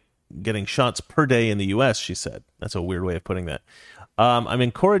per day in the U.S., she said. That's a weird way of putting that. I'm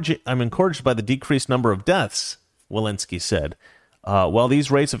encouraged by the decreased number of deaths, Walensky said. While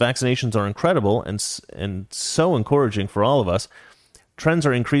these rates of vaccinations are incredible and so encouraging for all of us, trends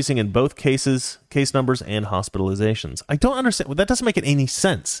are increasing in both case numbers and hospitalizations. I don't understand. That doesn't make any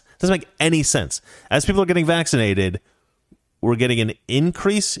sense. It doesn't make any sense. As people are getting vaccinated, we're getting an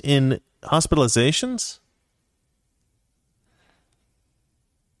increase in hospitalizations?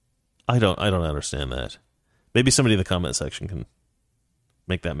 I don't understand that. Maybe somebody in the comment section can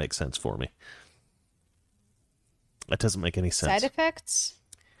make that make sense for me. That doesn't make any sense. Side effects?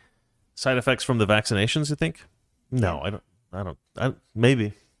 Side effects from the vaccinations, you think? No, I don't.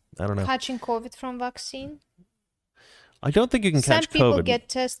 Maybe. I don't know. Catching COVID from vaccine? I don't think you can catch COVID. Some people get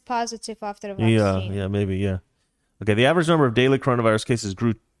test positive after a vaccine. Yeah, maybe, yeah. Okay, the average number of daily coronavirus cases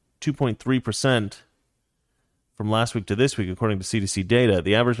grew 2.3% from last week to this week, according to CDC data.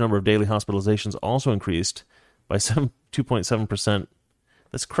 The average number of daily hospitalizations also increased by 2.7%.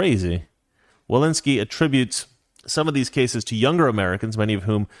 That's crazy. Walensky attributes some of these cases to younger Americans, many of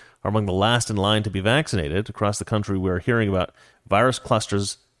whom are among the last in line to be vaccinated. Across the country, we are hearing about virus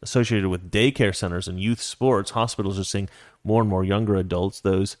clusters associated with daycare centers and youth sports. Hospitals are seeing more and more younger adults,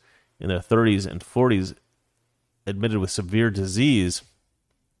 those in their 30s and 40s, admitted with severe disease.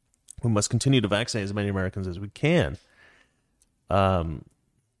 We must continue to vaccinate as many Americans as we can.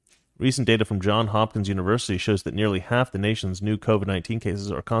 Recent data from Johns Hopkins University shows that nearly half the nation's new COVID-19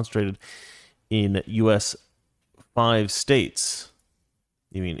 cases are concentrated in U.S. 5 states.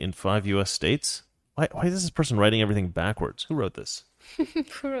 You mean in 5 U.S. states? Why is this person writing everything backwards? Who wrote this?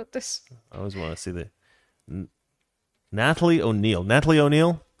 Who wrote this? I always want to see the... Natalie O'Neill. Natalie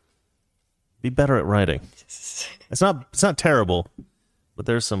O'Neill? Be better at writing. It's not terrible, but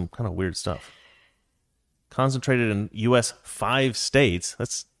there's some kind of weird stuff. Concentrated in U.S. 5 states.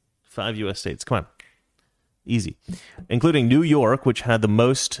 That's 5 U.S. states. Come on. Easy. Including New York, which had the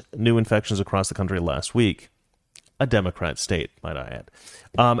most new infections across the country last week. A Democrat state, might I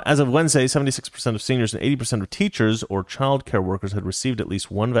add. As of Wednesday, 76% of seniors and 80% of teachers or child care workers had received at least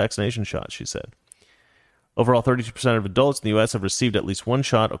one vaccination shot, she said. Overall, 32% of adults in the U.S. have received at least one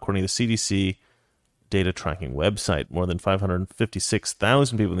shot, according to the CDC data tracking website. More than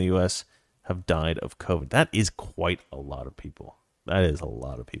 556,000 people in the U.S. have died of COVID. That is quite a lot of people. That is a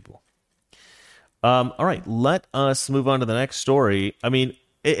lot of people. All right, let us move on to the next story. I mean,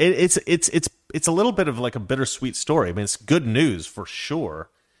 it's a little bit of like a bittersweet story. I mean, it's good news for sure,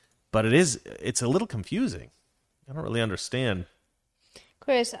 but it's a little confusing. I don't really understand.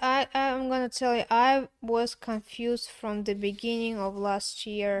 Chris, I'm gonna tell you, I was confused from the beginning of last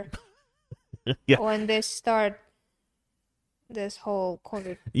year. Yeah. When they start this whole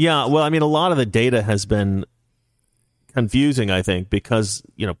COVID. Yeah, well, I mean, a lot of the data has been confusing, I think, because,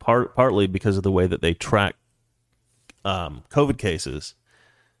 partly because of the way that they track COVID cases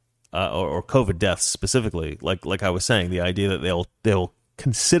or COVID deaths specifically. Like I was saying, the idea that they'll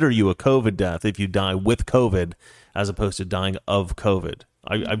consider you a COVID death if you die with COVID as opposed to dying of COVID.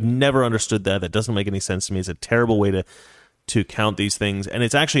 I've never understood that. That doesn't make any sense to me. It's a terrible way to count these things, and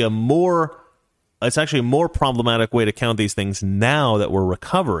it's actually a more problematic way to count these things now that we're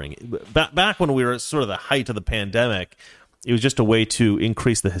recovering. Back when we were at sort of the height of the pandemic, it was just a way to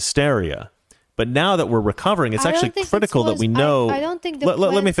increase the hysteria. But now that we're recovering, it's actually critical that we know. I don't think.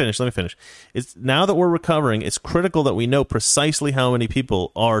 Let me finish. It's now that we're recovering, it's critical that we know precisely how many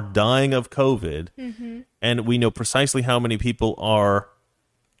people are dying of COVID, and we know precisely how many people are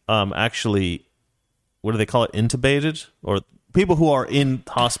actually, what do they call it, intubated, or people who are in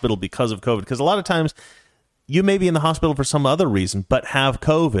hospital because of COVID. Because a lot of times you may be in the hospital for some other reason, but have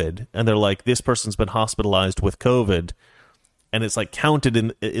COVID, and they're like, this person's been hospitalized with COVID, and it's like counted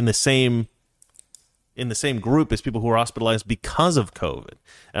in the same group as people who are hospitalized because of COVID.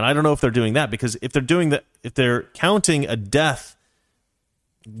 And I don't know if they're doing that, because if they're counting a death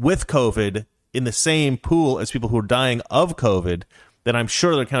with COVID in the same pool as people who are dying of COVID, then I'm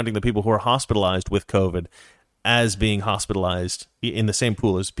sure they're counting the people who are hospitalized with COVID as being hospitalized in the same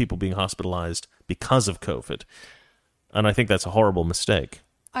pool as people being hospitalized because of COVID. And I think that's a horrible mistake.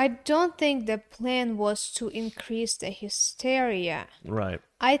 I don't think the plan was to increase the hysteria. Right.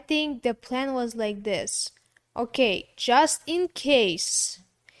 I think the plan was like this. Okay, just in case,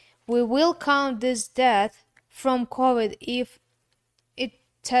 we will count this death from COVID if it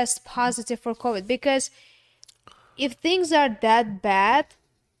tests positive for COVID. Because if things are that bad,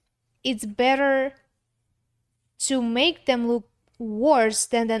 it's better to make them look worse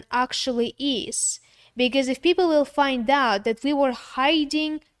than actually is. Because if people will find out that we were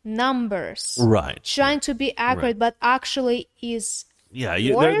hiding numbers, right, trying to be accurate, but actually is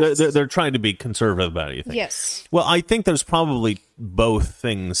they're trying to be conservative about it, you think? Yes. Well, I think there's probably both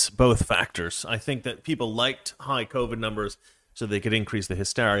factors. I think that people liked high COVID numbers so they could increase the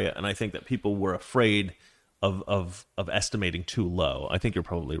hysteria, and I think that people were afraid of estimating too low. I think you're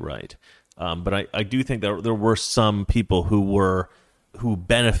probably right. But I do think that there were some people who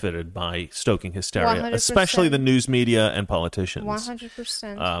benefited by stoking hysteria, 100%. Especially the news media and politicians.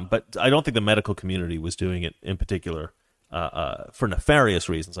 100%. But I don't think the medical community was doing it in particular for nefarious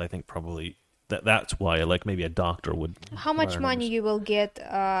reasons. I think probably that's why, like, maybe a doctor would. How much money you will get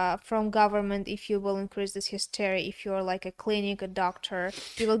from government if you will increase this hysteria? If you're like a clinic, a doctor,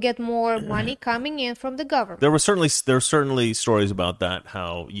 you will get more money coming in from the government. There were certainly stories about that,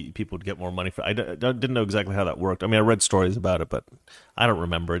 how people would get more money for. I didn't know exactly how that worked. I mean, I read stories about it, but I don't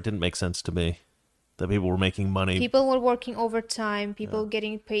remember. It didn't make sense to me that people were making money. People were working overtime. People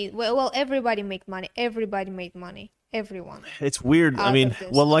getting paid. Well, everybody made money. Everybody made money. Everyone. It's weird. I mean,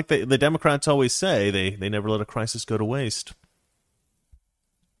 well, like the Democrats always say, they never let a crisis go to waste.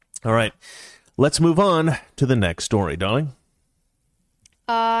 All right. Let's move on to the next story, darling.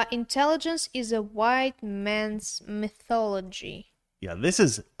 Intelligence is a white man's mythology. Yeah, this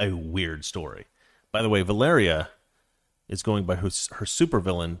is a weird story. By the way, Valeria is going by her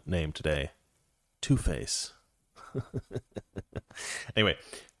supervillain name today, Two-Face. Anyway.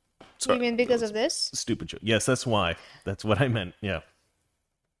 Sorry. You mean because of this? Stupid joke. Yes, that's why. That's what I meant. Yeah.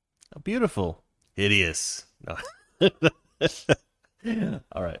 Oh, beautiful. Hideous. No.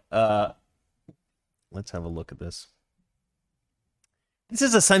 All right. Let's have a look at this. This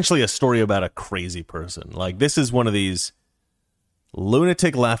is essentially a story about a crazy person. Like, this is one of these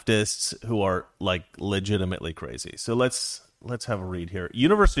lunatic leftists who are, like, legitimately crazy. So let's have a read here.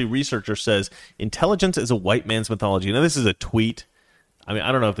 University researcher says intelligence is a white man's mythology. Now, this is a tweet. I mean,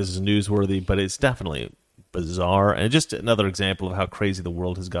 I don't know if this is newsworthy, but it's definitely bizarre, and just another example of how crazy the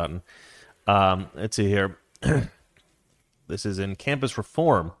world has gotten. Let's see here. This is in Campus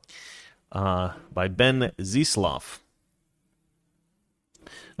Reform by Ben Zisloff.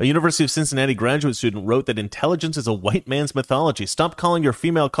 A University of Cincinnati graduate student wrote that intelligence is a white man's mythology. Stop calling your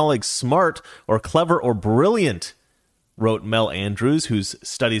female colleagues smart or clever or brilliant, wrote Mel Andrews, who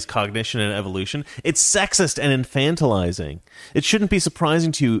studies cognition and evolution. It's sexist and infantilizing. It shouldn't be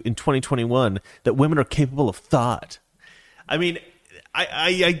surprising to you in 2021 that women are capable of thought. I mean,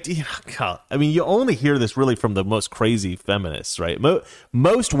 I mean, you only hear this really from the most crazy feminists, right?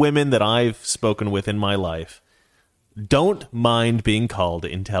 Most women that I've spoken with in my life don't mind being called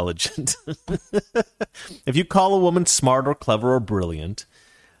intelligent. If you call a woman smart or clever or brilliant,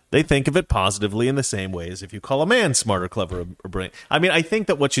 they think of it positively in the same way as if you call a man smart or clever or brilliant. I mean, I think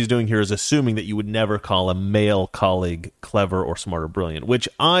that what she's doing here is assuming that you would never call a male colleague clever or smart or brilliant, which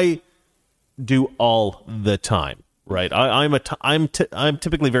I do all the time, right? I'm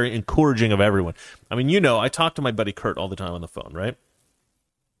typically very encouraging of everyone. I mean, I talk to my buddy Kurt all the time on the phone, right?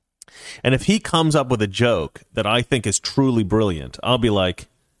 And if he comes up with a joke that I think is truly brilliant, I'll be like,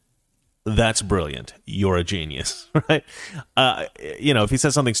 that's brilliant. You're a genius, right? If he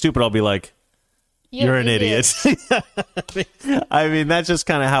says something stupid, I'll be like, you're an idiot. I mean, that's just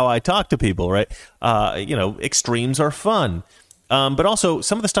kind of how I talk to people, right? Extremes are fun. But also,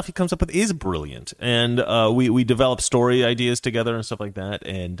 some of the stuff he comes up with is brilliant. And we develop story ideas together and stuff like that.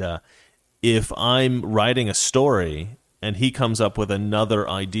 And if I'm writing a story and he comes up with another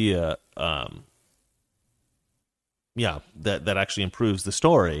idea, that actually improves the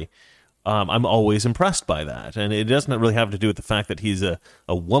story, I'm always impressed by that. And it doesn't really have to do with the fact that he's a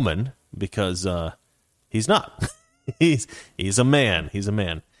woman, because he's not. he's a man. He's a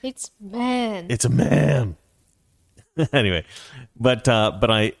man. It's man. It's a man. Anyway, but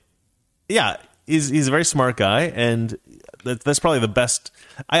he's a very smart guy, and that's probably the best.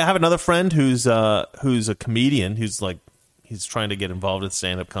 I have another friend who's a comedian who's trying to get involved in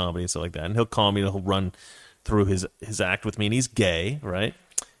stand-up comedy and stuff like that, and he'll call me and he'll run through his act with me, and he's gay, right?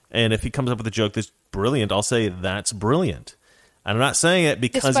 And if he comes up with a joke that's brilliant, I'll say that's brilliant. And I'm not saying it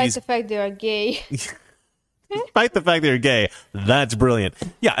because despite the fact they are gay. Despite the fact they're gay, that's brilliant.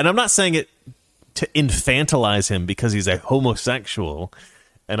 Yeah, and I'm not saying it to infantilize him because he's a homosexual,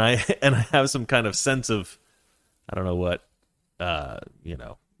 and I have some kind of sense of, I don't know what, I'm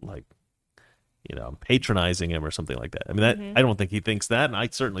patronizing him or something like that. I mean, I don't think he thinks that, and I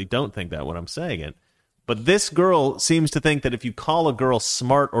certainly don't think that when I'm saying it. But this girl seems to think that if you call a girl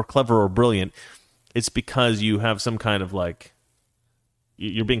smart or clever or brilliant, it's because you have some kind of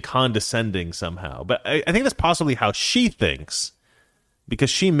you're being condescending somehow. But I think that's possibly how she thinks, because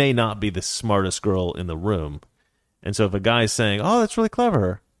she may not be the smartest girl in the room. And so if a guy's saying, oh, that's really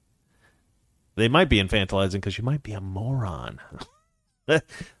clever, they might be infantilizing because you might be a moron.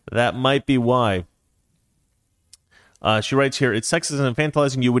 That might be why. She writes here, it's sexist and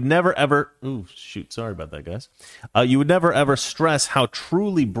infantilizing. You would never, ever... Ooh, shoot. Sorry about that, guys. You would never, ever stress how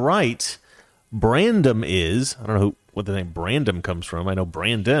truly bright Brandon is. I don't know what the name Brandon comes from. I know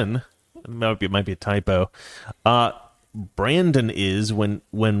Brandon. It might be a typo. Brandon is when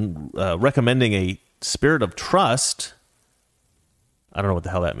recommending a spirit of trust. I don't know what the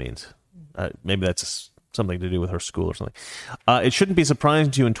hell that means. Maybe that's something to do with her school or something. It shouldn't be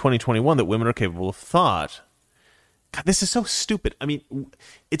surprising to you in 2021 that women are capable of thought. God, this is so stupid. I mean,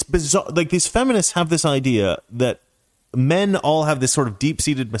 it's bizarre. These feminists have this idea that men all have this sort of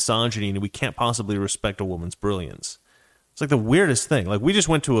deep-seated misogyny and we can't possibly respect a woman's brilliance. It's the weirdest thing. We just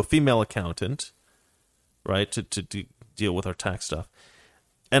went to a female accountant, right, to deal with our tax stuff.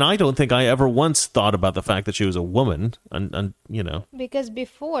 And I don't think I ever once thought about the fact that she was a woman, and because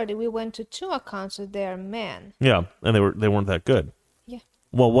before we went to two accountants, they are men. Yeah, and they weren't that good. Yeah.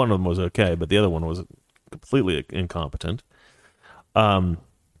 Well, one of them was okay, but the other one was completely incompetent. But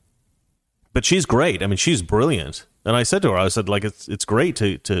she's great. I mean, she's brilliant. And I said to her, it's great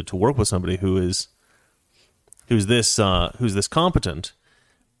to work with somebody who's this competent.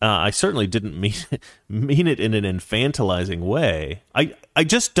 I certainly didn't mean it in an infantilizing way. I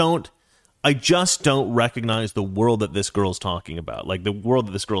just don't recognize the world that this girl's talking about, the world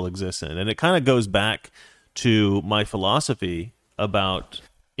that this girl exists in. And it kind of goes back to my philosophy about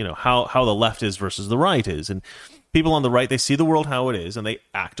how the left is versus the right is. And people on the right, they see the world how it is and they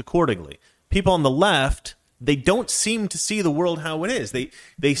act accordingly. People on the left, they don't seem to see the world how it is.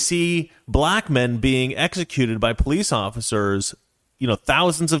 They see black men being executed by police officers,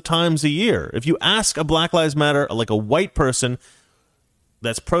 thousands of times a year. If you ask a Black Lives Matter, a white person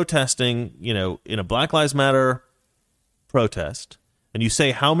that's protesting, in a Black Lives Matter protest, and you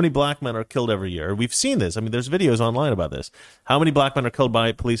say how many black men are killed every year, we've seen this. I mean, there's videos online about this. How many black men are killed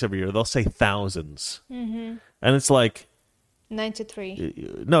by police every year? They'll say thousands. Mm-hmm. And it's like...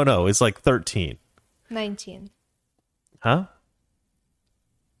 93. No, it's like 13. 19. Huh?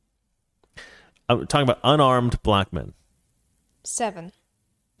 I'm talking about unarmed black men. 7.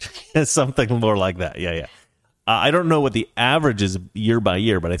 Something more like that. Yeah. I don't know what the average is year by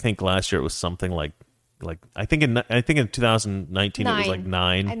year, but I think last year it was something like I think in 2019 it was like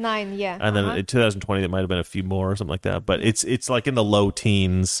 9. 9, yeah. And then in 2020 it might have been a few more or something like that. But it's like in the low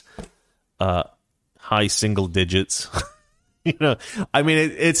teens, high single digits. I mean,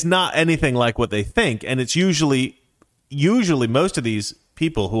 it's not anything like what they think, and it's usually most of these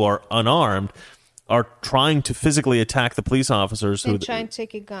people who are unarmed are trying to physically attack the police officers. They're trying to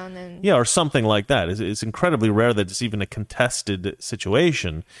take a gun and... Yeah, or something like that. It's incredibly rare that it's even a contested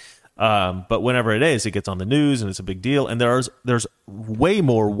situation. But whenever it is, it gets on the news and it's a big deal. And there's way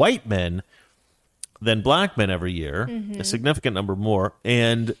more white men than black men every year, a significant number more.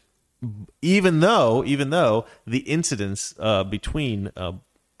 And even though the incidence between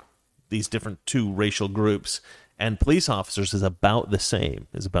these different two racial groups and police officers is about the same.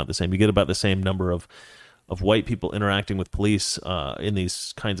 You get about the same number of white people interacting with police in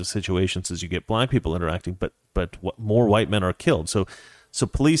these kinds of situations as you get black people interacting, but more white men are killed. So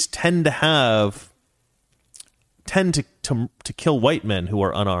police tend to kill white men who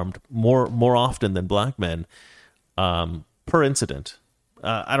are unarmed more often than black men per incident.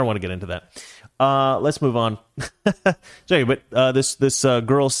 I don't want to get into that. Let's move on. This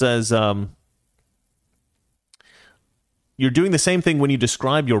girl says, you're doing the same thing when you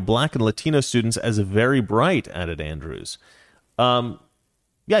describe your black and Latino students as very bright, added Andrews. Yeah,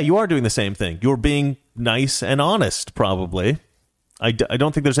 you are doing the same thing. You're being nice and honest, probably. I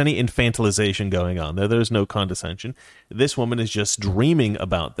don't think there's any infantilization going on there. There's no condescension. This woman is just dreaming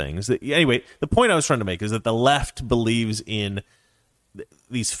about things. Anyway, the point I was trying to make is that the left believes in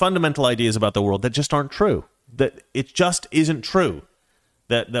these fundamental ideas about the world that just aren't true. That it just isn't true.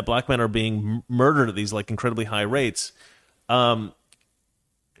 That black men are being murdered at these like incredibly high rates. I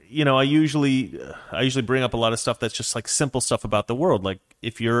usually bring up a lot of stuff that's just like simple stuff about the world. Like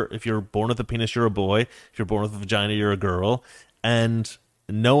if you're born with a penis, you're a boy. If you're born with a vagina, you're a girl. And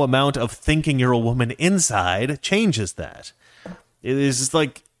no amount of thinking you're a woman inside changes that. It is just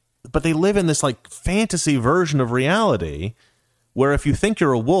like, but they live in this like fantasy version of reality where if you think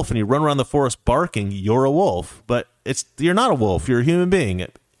you're a wolf and you run around the forest barking, you're a wolf. But you're not a wolf. You're a human being.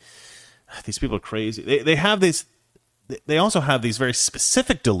 These people are crazy. They have this. They also have these very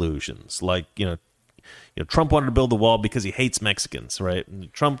specific delusions, like Trump wanted to build the wall because he hates Mexicans, right?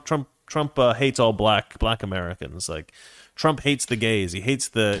 And Trump hates all black Americans. Like Trump hates the gays, he hates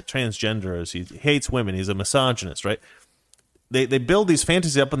the transgenders, he hates women, he's a misogynist, right? They build these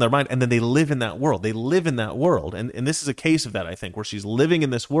fantasies up in their mind, and then they live in that world. And this is a case of that, I think, where she's living in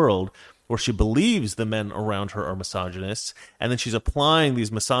this world where she believes the men around her are misogynists, and then she's applying these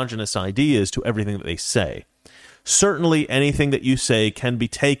misogynist ideas to everything that they say. Certainly anything that you say can be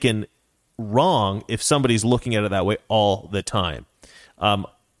taken wrong if somebody's looking at it that way all the time.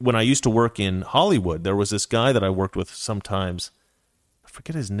 When I used to work in Hollywood, there was this guy that I worked with sometimes. I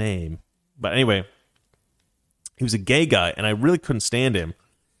forget his name. But anyway, he was a gay guy, and I really couldn't stand him.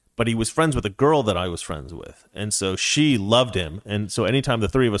 But he was friends with a girl that I was friends with. And so she loved him. And so anytime the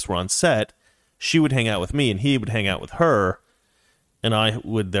three of us were on set, she would hang out with me, and he would hang out with her. And I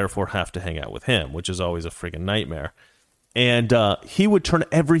would therefore have to hang out with him, which is always a friggin' nightmare. And he would turn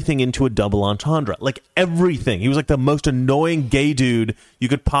everything into a double entendre. Like everything. He was like the most annoying gay dude you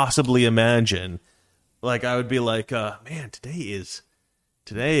could possibly imagine. Like I would be like, man, today is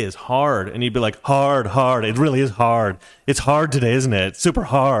hard. And he'd be like, hard. It really is hard. It's hard today, isn't it? Super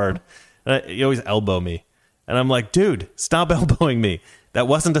hard. And he always elbow me. And I'm like, dude, stop elbowing me. That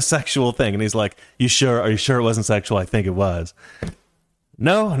wasn't a sexual thing. And he's like, you sure? Are you sure it wasn't sexual? I think it was.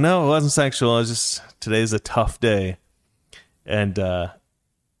 No, it wasn't sexual. It was just, today's a tough day. And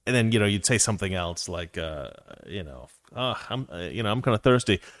then, you'd say something else like, I'm kind of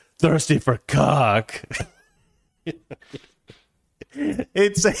thirsty for cock.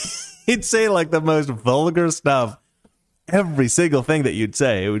 He'd say like the most vulgar stuff. Every single thing that you'd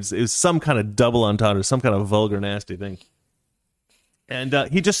say, it was some kind of double entendre, some kind of vulgar, nasty thing. And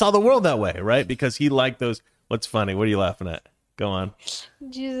he just saw the world that way, right? Because he liked those. What's funny? What are you laughing at? Go on.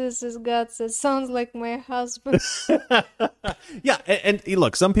 Jesus is God says, sounds like my husband. Yeah, and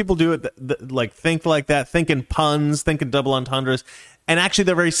look, some people do it, like think like that, thinking puns, thinking double entendres, and actually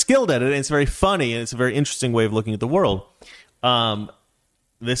they're very skilled at it, and it's very funny, and it's a very interesting way of looking at the world.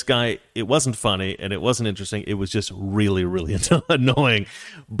 this guy, it wasn't funny and it wasn't interesting. It was just really, really annoying.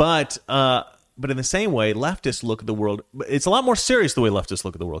 But in the same way, leftists look at the world. It's a lot more serious the way leftists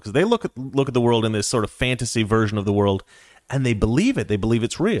look at the world, because they look at the world in this sort of fantasy version of the world, and they believe it. They believe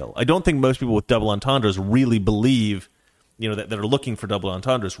it's real. I don't think most people with double entendres really believe, that are looking for double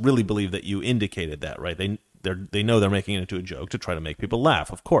entendres really believe that you indicated that, right? They know they're making it into a joke to try to make people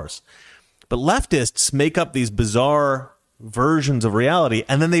laugh, of course. But leftists make up these bizarre versions of reality,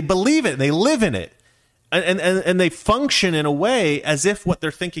 and then they believe it and they live in it. And they function in a way as if what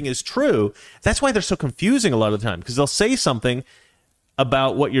they're thinking is true. That's why they're so confusing a lot of the time, because they'll say something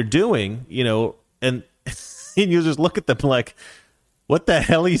about what you're doing, and you just look at them like, what the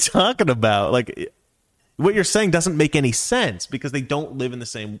hell are you talking about? Like, what you're saying doesn't make any sense, because they don't live in the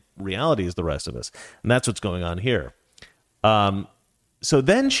same reality as the rest of us. And that's what's going on here. So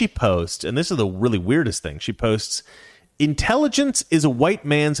then she posts, and this is the really weirdest thing. She posts, "Intelligence is a white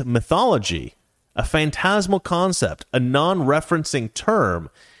man's mythology, a phantasmal concept, a non-referencing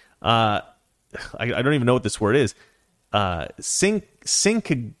term." I don't even know what this word is.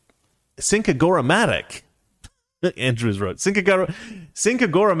 Syncagoramatic. Andrews wrote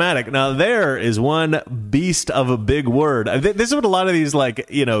syncagoramatic. Now there is one beast of a big word. This is what a lot of these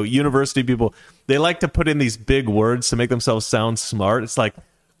university people, they like to put in these big words to make themselves sound smart. It's like,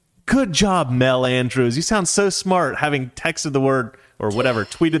 good job, Mel Andrews. You sound so smart having texted the word or whatever,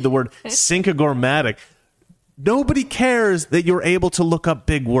 tweeted the word syncagoramatic. Nobody cares that you're able to look up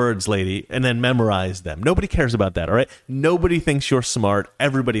big words, lady, and then memorize them. Nobody cares about that, all right? Nobody thinks you're smart.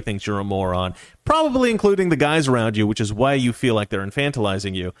 Everybody thinks you're a moron, probably including the guys around you, which is why you feel like they're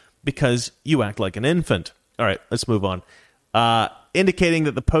infantilizing you, because you act like an infant. All right, let's move on. Indicating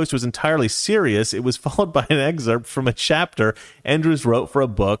that the post was entirely serious, it was followed by an excerpt from a chapter Andrews wrote for a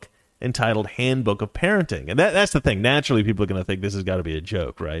book entitled Handbook of Parenting. And that's the thing. Naturally, people are going to think this has got to be a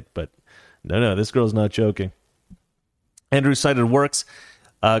joke, right? But no, this girl's not joking. Andrews cited works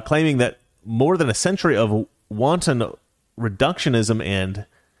claiming that more than a century of wanton reductionism and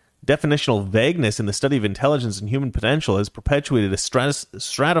definitional vagueness in the study of intelligence and human potential has perpetuated a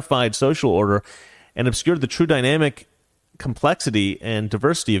stratified social order and obscured the true dynamic complexity and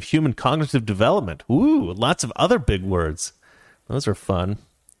diversity of human cognitive development. Ooh, lots of other big words. Those are fun.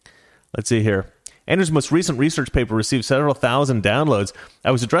 Let's see here. Andrews' most recent research paper received several thousand downloads. I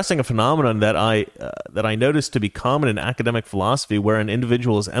was addressing a phenomenon that I noticed to be common in academic philosophy, wherein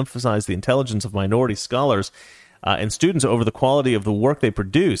individuals emphasize the intelligence of minority scholars and students over the quality of the work they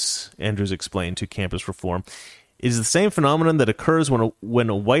produce, Andrews explained to Campus Reform. It is the same phenomenon that occurs when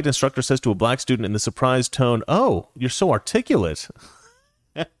a white instructor says to a black student in the surprised tone, "Oh, you're so articulate."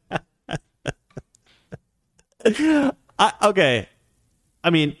 Okay. I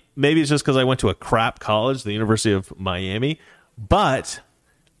mean, maybe it's just because I went to a crap college, the University of Miami, but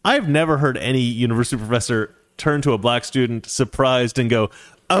I've never heard any university professor turn to a black student surprised and go,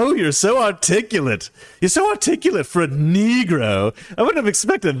 "Oh, you're so articulate. You're so articulate for a Negro. I wouldn't have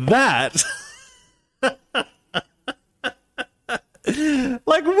expected that."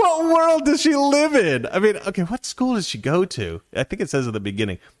 Like, what world does she live in? I mean, okay, what school does she go to? I think it says at the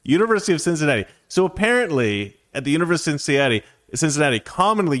beginning, University of Cincinnati. So apparently, at the University of Cincinnati,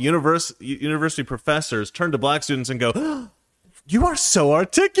 commonly university professors turn to black students and go, "Oh, you are so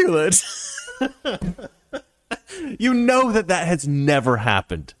articulate." You know that has never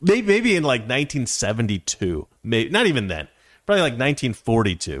happened. Maybe in like 1972. Maybe not even then. Probably like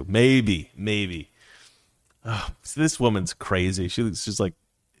 1942. Maybe. Oh, this woman's crazy. She's just like,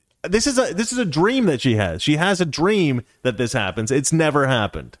 this is a dream that she has. She has a dream that this happens. It's never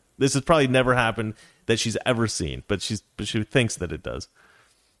happened. This has probably never happened that she's ever seen, but she thinks that it does.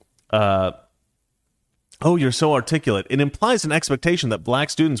 Oh, you're so articulate. It implies an expectation that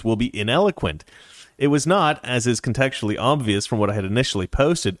black students will be ineloquent. It was not, as is contextually obvious from what I had initially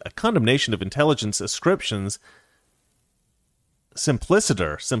posted, a condemnation of intelligence ascriptions.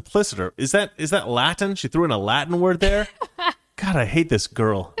 Simpliciter. Is that Latin? She threw in a Latin word there. God, I hate this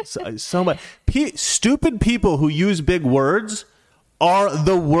girl so much. Stupid people who use big words are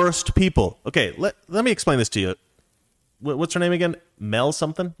the worst people. Okay, let me explain this to you. What's her name again? Mel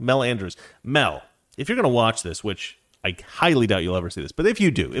something? Mel Andrews. Mel, if you're going to watch this, which I highly doubt you'll ever see this, but if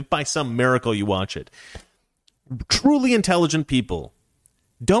you do, if by some miracle you watch it, truly intelligent people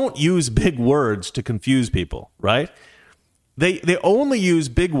don't use big words to confuse people, right? They only use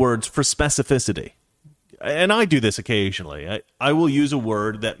big words for specificity. And I do this occasionally. I will use a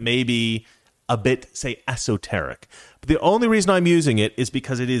word that may be a bit, say, esoteric. But the only reason I'm using it is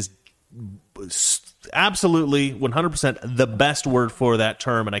because it is absolutely 100% the best word for that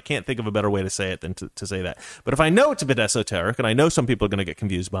term, and I can't think of a better way to say it than to say that. But if I know it's a bit esoteric, and I know some people are going to get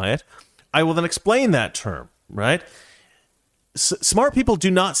confused by it, I will then explain that term, right? Smart people do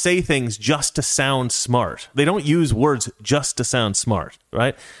not say things just to sound smart. They don't use words just to sound smart,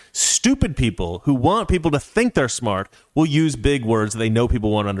 right? Stupid people who want people to think they're smart will use big words that they know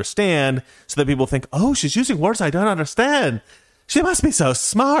people won't understand, so that people think, oh, she's using words I don't understand. She must be so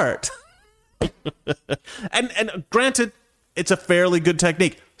smart. and granted, it's a fairly good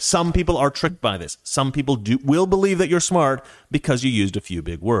technique. Some people are tricked by this. Some people will believe that you're smart because you used a few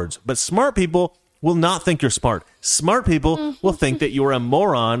big words. But smart people will not think you're smart. Smart people will think that you're a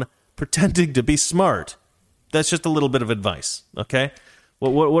moron pretending to be smart. That's just a little bit of advice, okay?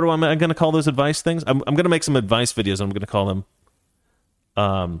 What am I going to call those advice things? I'm going to make some advice videos, and I'm going to call them...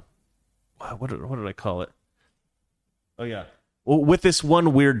 what did I call it? Oh, yeah. Well, with this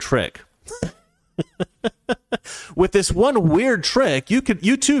one weird trick. With this one weird trick, you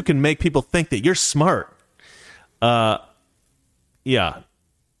too can make people think that you're smart. Yeah.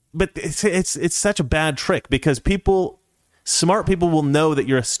 But it's such a bad trick because smart people will know that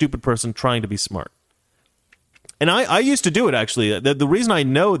you're a stupid person trying to be smart. And I used to do it, actually. The reason I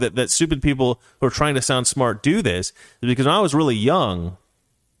know that stupid people who are trying to sound smart do this is because when I was really young,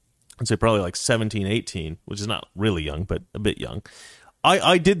 I'd say probably like 17, 18, which is not really young, but a bit young,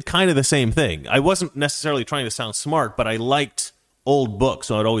 I did kind of the same thing. I wasn't necessarily trying to sound smart, but I liked old books,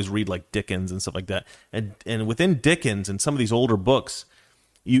 so I'd always read like Dickens and stuff like that. And within Dickens and some of these older books,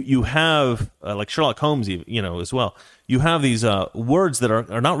 you have like Sherlock Holmes, as well. You have these words that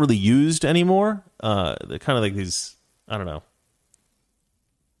are not really used anymore. They're kind of like these, I don't know,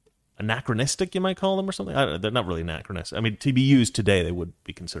 anachronistic, you might call them, or something. They're not really anachronistic. I mean, to be used today, they would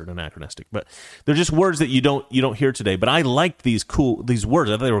be considered anachronistic. But they're just words that you don't hear today. But I liked these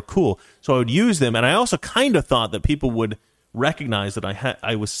words. I thought they were cool, so I would use them. And I also kind of thought that people would recognize that I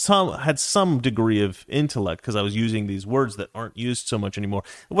had some degree of intellect because I was using these words that aren't used so much anymore.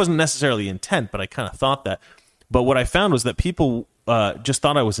 It wasn't necessarily intent, but I kind of thought that. But what I found was that people just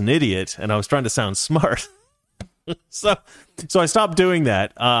thought I was an idiot and I was trying to sound smart. So I stopped doing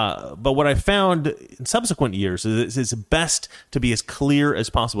that. But what I found in subsequent years is it's best to be as clear as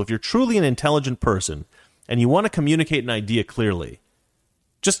possible. If you're truly an intelligent person and you want to communicate an idea clearly,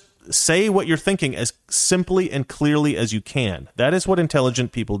 just say what you're thinking as simply and clearly as you can. That is what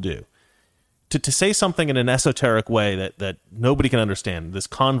intelligent people do. To say something in an esoteric way that nobody can understand, this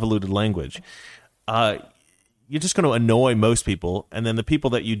convoluted language, you're just going to annoy most people, and then the people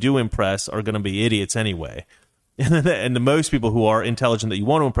that you do impress are going to be idiots anyway. And the most people who are intelligent that you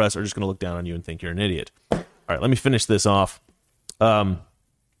want to impress are just going to look down on you and think you're an idiot. All right, let me finish this off.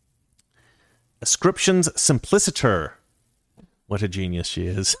 Ascriptions Simpliciter. What a genius she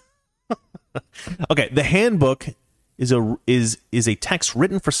is. Okay, the handbook is a text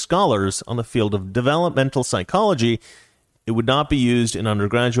written for scholars on the field of developmental psychology. It would not be used in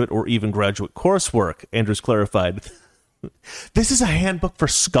undergraduate or even graduate coursework, Andrews clarified. This is a handbook for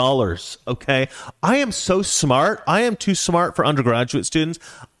scholars, okay? I am so smart. I am too smart for undergraduate students.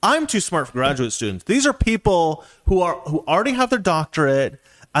 I'm too smart for graduate students. These are people who already have their doctorate,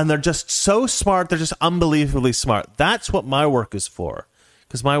 and they're just so smart. They're just unbelievably smart. That's what my work is for.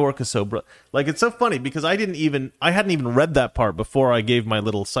 Because my work is so like, it's so funny because I hadn't even read that part before I gave my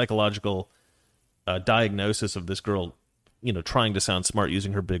little psychological diagnosis of this girl, trying to sound smart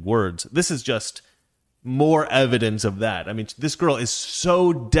using her big words. This is just more evidence of that. I mean, this girl is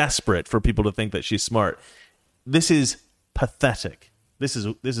so desperate for people to think that she's smart. This is pathetic. This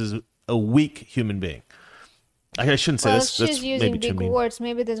is a weak human being. I shouldn't say this. She's using big words.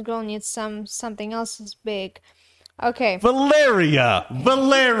 Maybe this girl needs something else is big. Okay. Valeria!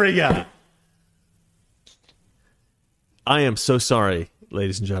 I am so sorry,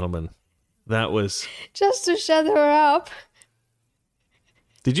 ladies and gentlemen. That was... Just to shut her up.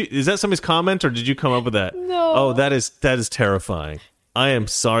 Is that somebody's comment, or did you come up with that? No. Oh, that is terrifying. I am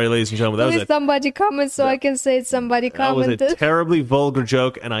sorry, ladies and gentlemen. Please somebody comment so I can say somebody commented. That was a terribly vulgar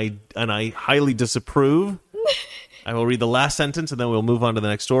joke, and I highly disapprove. I will read the last sentence, and then we'll move on to the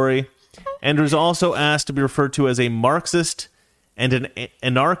next story. Andrews also asked to be referred to as a Marxist and an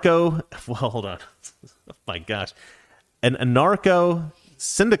anarcho... Well, hold on. Oh, my gosh. An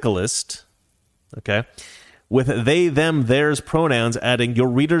anarcho-syndicalist, okay, with they, them, theirs pronouns, adding, your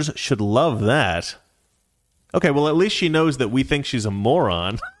readers should love that. Okay, well, at least she knows that we think she's a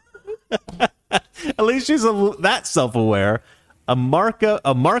moron. At least she's that self-aware. A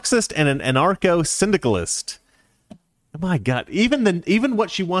Marxist and an anarcho-syndicalist. Oh my God, even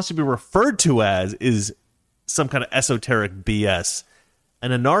what she wants to be referred to as is some kind of esoteric BS.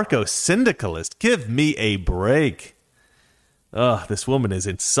 an anarcho-syndicalist. Give me a break. Ugh, this woman is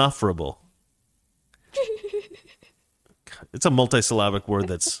insufferable. It's a multisyllabic word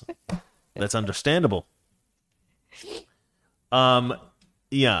that's understandable.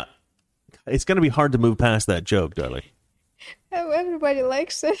 Yeah. It's going to be hard to move past that joke, darling. Everybody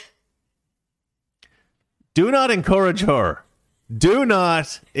likes it. Do not encourage her. Do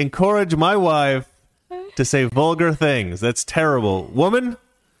not encourage my wife to say vulgar things. That's terrible. Woman?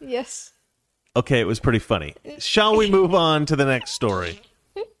 Yes. Okay, it was pretty funny. Shall we move on to the next story?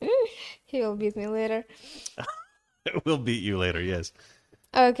 He will beat me later. We'll beat you later, yes.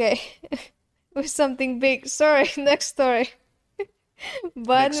 Okay. With something big. Sorry, next story.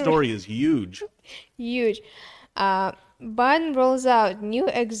 Next story is huge. Huge. Biden rolls out new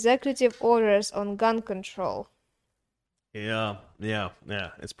executive orders on gun control. Yeah.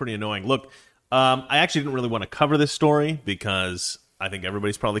 It's pretty annoying. Look, I actually didn't really want to cover this story because I think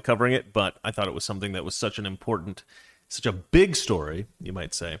everybody's probably covering it, but I thought it was something that was such a big story, you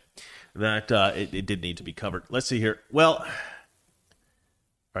might say, that it did need to be covered. Let's see here. Well, all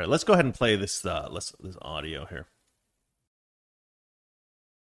right, let's go ahead and play this audio here.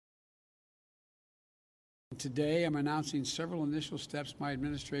 Today, I'm announcing several initial steps my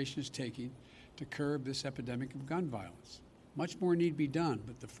administration is taking to curb this epidemic of gun violence. Much more need be done,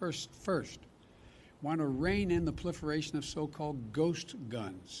 but the first, want to rein in the proliferation of so-called ghost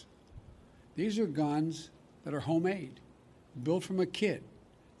guns. These are guns that are homemade, built from a kit,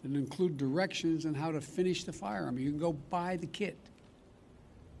 that include directions on how to finish the firearm. You can go buy the kit.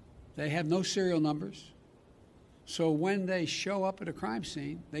 They have no serial numbers, so when they show up at a crime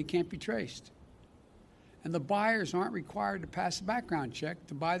scene, they can't be traced. And the buyers aren't required to pass a background check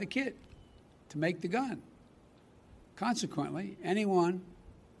to buy the kit, to make the gun. Consequently, anyone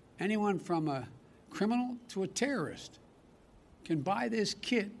from a criminal to a terrorist can buy this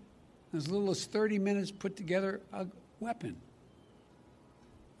kit in as little as 30 minutes, put together a weapon.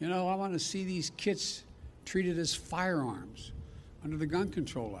 You know, I want to see these kits treated as firearms under the Gun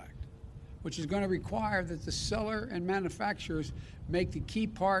Control Act, which is going to require that the seller and manufacturers make the key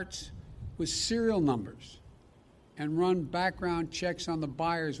parts with serial numbers and run background checks on the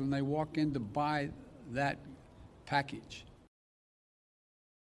buyers when they walk in to buy that package.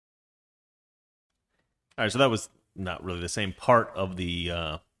 All right, so that was not really the same part of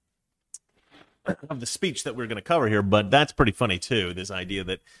the speech that we're going to cover here, but that's pretty funny too. This idea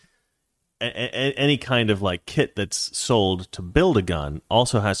that any kind of like kit that's sold to build a gun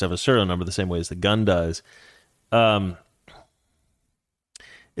also has to have a serial number the same way as the gun does.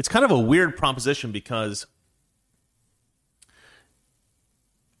 It's kind of a weird proposition because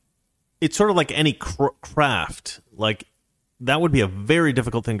it's sort of like any craft. Like, that would be a very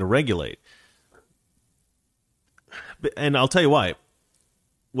difficult thing to regulate. And I'll tell you why.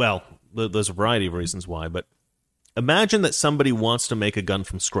 Well, there's a variety of reasons why, but imagine that somebody wants to make a gun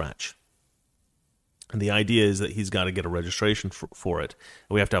from scratch. And the idea is that he's got to get a registration for it.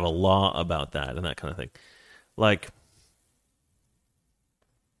 And we have to have a law about that and that kind of thing. Like,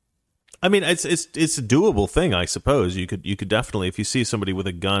 I mean, it's a doable thing, I suppose. You could definitely, if you see somebody with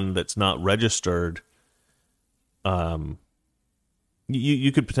a gun that's not registered, you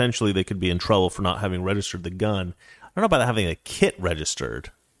could potentially, they could be in trouble for not having registered the gun. I don't know about having a kit registered.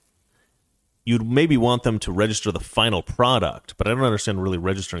 You'd maybe want them to register the final product, but I don't understand really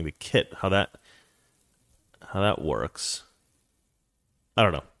registering the kit, how that works. I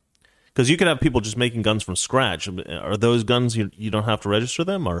don't know. Because you could have people just making guns from scratch. Are those guns, you don't have to register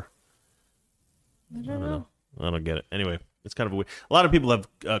them, or? I don't know. I don't get it. Anyway, it's kind of weird. A lot of people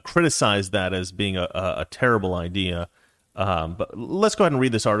have criticized that as being a terrible idea. But let's go ahead and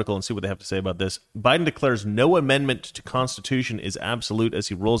read this article and see what they have to say about this. Biden declares no amendment to Constitution is absolute as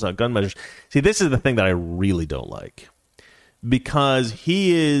he rolls out gun measures. See, this is the thing that I really don't like, because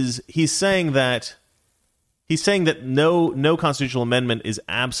he's saying that no constitutional amendment is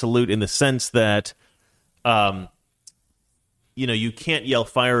absolute in the sense that you can't yell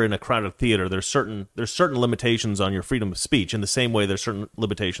fire in a crowded theater. There's certain limitations on your freedom of speech. In the same way, there's certain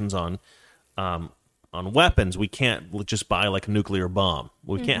limitations on weapons. We can't just buy like a nuclear bomb.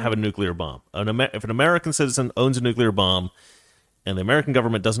 We can't have a nuclear bomb. If an American citizen owns a nuclear bomb and the American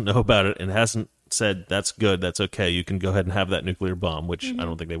government doesn't know about it and hasn't said that's good, that's okay, you can go ahead and have that nuclear bomb, which I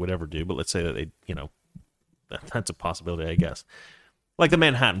don't think they would ever do. But let's say that they, that's a possibility, I guess. Like the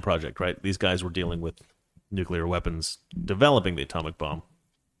Manhattan Project, right? These guys were dealing with nuclear weapons, developing the atomic bomb.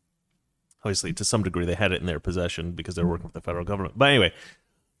 Obviously, to some degree, they had it in their possession because they were working with the federal government. But anyway,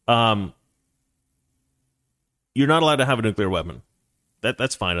 you're not allowed to have a nuclear weapon.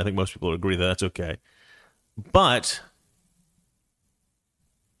 That's fine. I think most people would agree that that's okay. But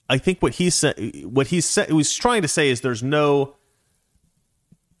I think what he's trying to say is there's no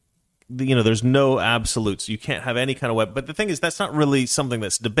absolutes. You can't have any kind of weapon. But the thing is, that's not really something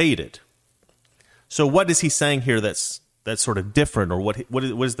that's debated. So what is he saying here that's sort of different, or what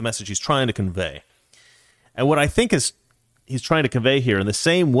is the message he's trying to convey? And what I think is he's trying to convey here, in the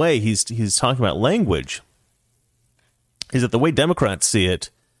same way he's talking about language, is that the way Democrats see it,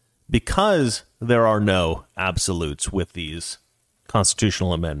 because there are no absolutes with these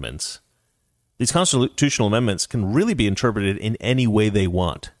constitutional amendments, these constitutional amendments can really be interpreted in any way they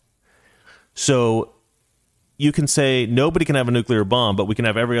want. So you can say nobody can have a nuclear bomb, but we can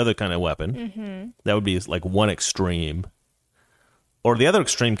have every other kind of weapon. Mm-hmm. That would be like one extreme. Or the other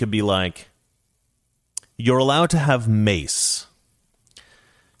extreme could be like, you're allowed to have mace.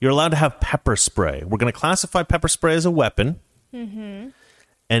 You're allowed to have pepper spray. We're going to classify pepper spray as a weapon. Mm-hmm.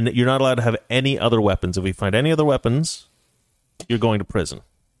 And you're not allowed to have any other weapons. If we find any other weapons, you're going to prison.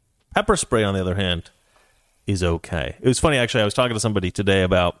 Pepper spray, on the other hand, is okay. It was funny, actually. I was talking to somebody today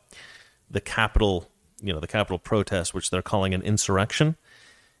about the Capitol protest, which they're calling an insurrection.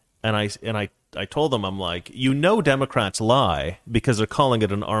 And I told them, I'm like, Democrats lie because they're calling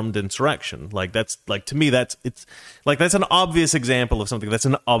it an armed insurrection. Like, that's like, to me, that's an obvious example of something that's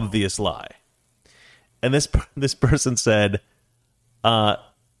an obvious lie. And this person said, what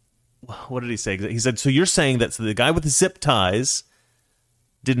did he say? He said, so you're saying that the guy with the zip ties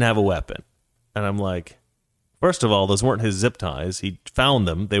didn't have a weapon? And I'm like, first of all, those weren't his zip ties. He found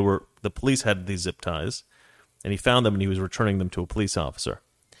them. The police had these zip ties, and he found them, and he was returning them to a police officer.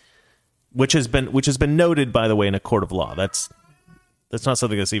 Which has been noted, by the way, in a court of law. That's not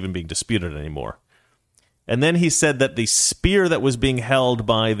something that's even being disputed anymore. And then he said that the spear that was being held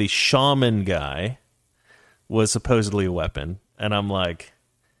by the shaman guy was supposedly a weapon. And I'm like,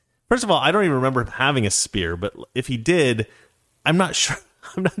 first of all, I don't even remember him having a spear, but if he did, I'm not sure.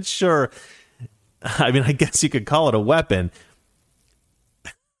 I'm not sure. I mean, I guess you could call it a weapon.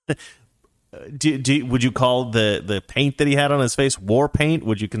 Would you call the paint that he had on his face war paint?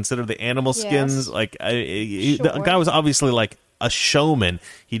 Would you consider the animal skins? Yes. The guy was obviously like a showman.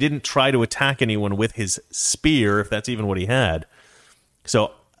 He didn't try to attack anyone with his spear, if that's even what he had.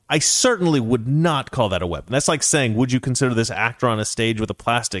 So I certainly would not call that a weapon. That's like saying, would you consider this actor on a stage with a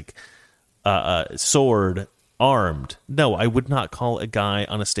plastic sword armed? No, I would not call a guy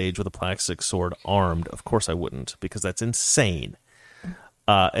on a stage with a plastic sword armed. Of course I wouldn't, because that's insane.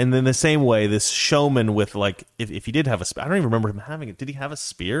 And then the same way, this showman with, like, if he did have a spear, I don't even remember him having it. Did he have a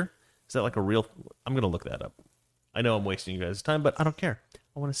spear? Is that like a real? I'm going to look that up. I know I'm wasting you guys' time, but I don't care.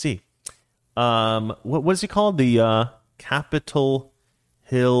 I want to see. What is he called? The Capitol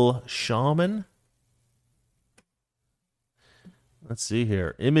Hill Shaman? Let's see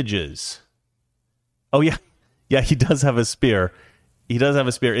here. Images. Oh, yeah. Yeah, he does have a spear. He does have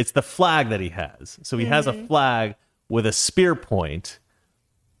a spear. It's the flag that he has. So he has a flag with a spear point.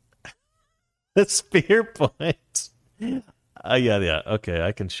 A spear point. Yeah. Okay,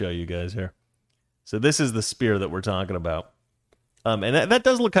 I can show you guys here. So this is the spear that we're talking about. And that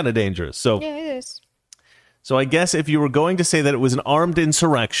does look kind of dangerous. So yeah, it is. So I guess if you were going to say that it was an armed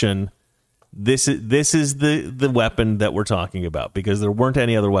insurrection, this is the weapon that we're talking about, because there weren't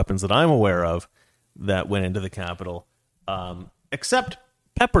any other weapons that I'm aware of that went into the Capitol, except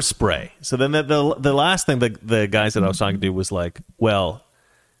pepper spray. So then the last thing the guys that I was talking to was like, well,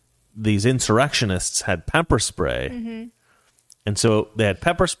 these insurrectionists had pepper spray. Mm-hmm. And so they had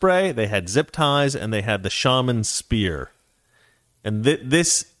pepper spray, they had zip ties, and they had the shaman spear. And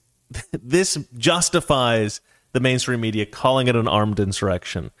this justifies the mainstream media calling it an armed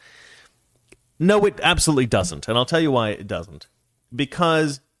insurrection. No, it absolutely doesn't. And I'll tell you why it doesn't.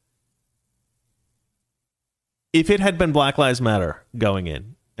 Because if it had been Black Lives Matter going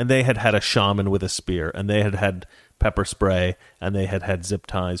in, and they had had a shaman with a spear, and they had had pepper spray, and they had had zip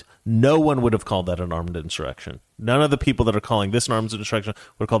ties, no one would have called that an armed insurrection. None of the people that are calling this an armed insurrection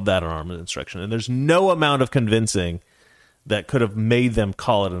would have called that an armed insurrection. And there's no amount of convincing that could have made them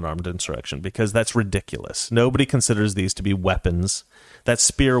call it an armed insurrection, because that's ridiculous. Nobody considers these to be weapons. That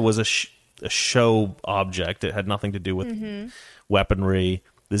spear was a show object. It had nothing to do with weaponry.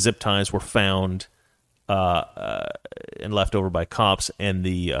 The zip ties were found and left over by cops, and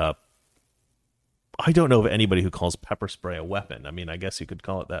I don't know of anybody who calls pepper spray a weapon. I mean, I guess you could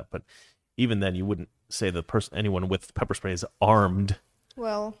call it that, but even then, you wouldn't say anyone with pepper spray is armed.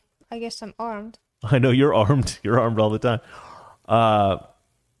 Well, I guess I'm armed. I know you're armed. You're armed all the time. But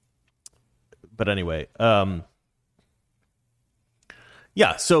anyway,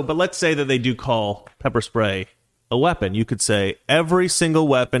 yeah. So, but let's say that they do call pepper spray a weapon. You could say every single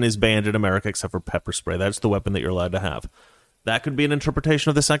weapon is banned in America except for pepper spray. That's the weapon that you're allowed to have. that could be an interpretation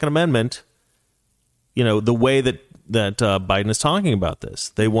of the Second Amendment. The way that Biden is talking about this,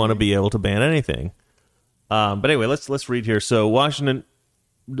 they want to be able to ban anything. But anyway, let's read here. So Washington,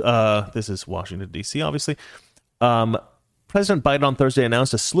 this is Washington D.C. Obviously. President Biden on Thursday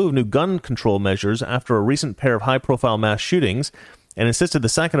announced a slew of new gun control measures after a recent pair of high-profile mass shootings, and insisted the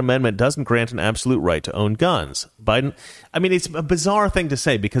Second Amendment doesn't grant an absolute right to own guns. Biden, it's a bizarre thing to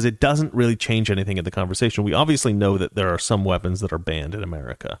say because it doesn't really change anything in the conversation. We obviously know that there are some weapons that are banned in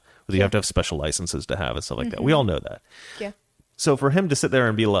America, that you have to have special licenses to have and stuff like that. We all know that. Yeah. So for him to sit there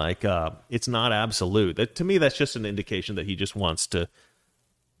and be like, it's not absolute, to me, that's just an indication that he just wants to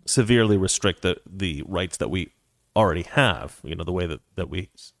severely restrict the rights that we already have, the way that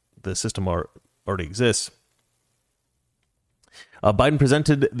the system already exists. Biden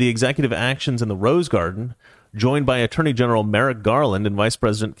presented the executive actions in the Rose Garden, joined by Attorney General Merrick Garland and Vice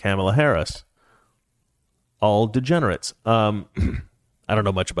President Kamala Harris. All degenerates. I don't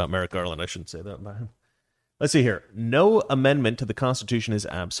know much about Merrick Garland. I shouldn't say that about him. Let's see here. No amendment to the Constitution is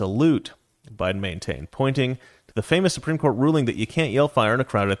absolute, Biden maintained, pointing to the famous Supreme Court ruling that you can't yell fire in a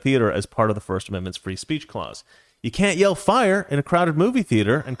crowded theater as part of the First Amendment's free speech clause. You can't yell fire in a crowded movie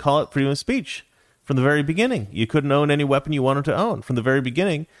theater and call it freedom of speech. From the very beginning, you couldn't own any weapon you wanted to own. From the very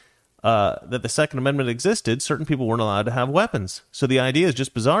beginning that the Second Amendment existed, certain people weren't allowed to have weapons. So the idea is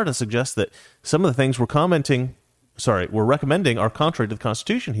just bizarre to suggest that some of the things we're recommending are contrary to the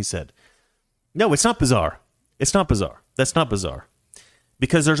Constitution, he said. No, it's not bizarre. It's not bizarre. That's not bizarre.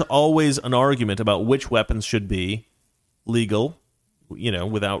 Because there's always an argument about which weapons should be legal,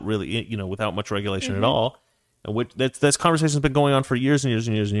 without really, without much regulation at all. And this conversation has been going on for years and years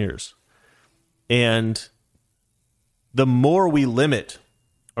and years and years. And the more we limit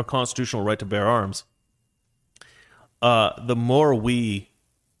our constitutional right to bear arms, the more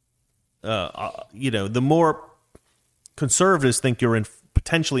the more conservatives think you're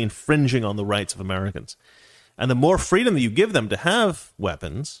potentially infringing on the rights of Americans. And the more freedom that you give them to have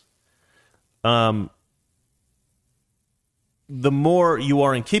weapons, the more you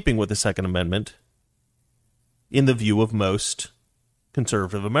are in keeping with the Second Amendment in the view of most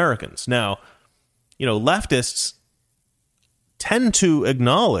conservative Americans. Now, leftists tend to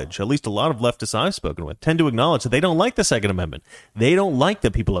acknowledge, at least a lot of leftists I've spoken with, tend to acknowledge that they don't like the Second Amendment. They don't like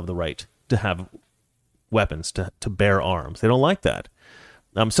that people have the right to have weapons, to bear arms. They don't like that.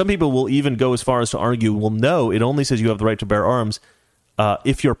 Some people will even go as far as to argue, well, no, it only says you have the right to bear arms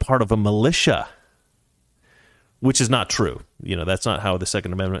if you're part of a militia, which is not true. That's not how the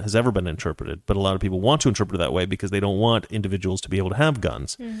Second Amendment has ever been interpreted, but a lot of people want to interpret it that way because they don't want individuals to be able to have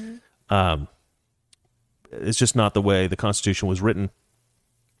guns. Mm-hmm. It's just not the way the Constitution was written.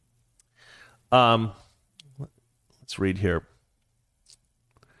 Let's read here.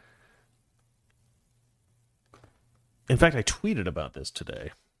 In fact, I tweeted about this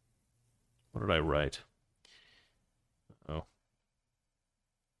today. What did I write? Oh.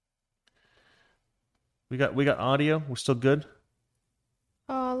 We got audio? We're still good?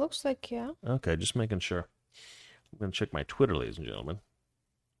 Looks like, yeah. Okay, just making sure. I'm going to check my Twitter, ladies and gentlemen.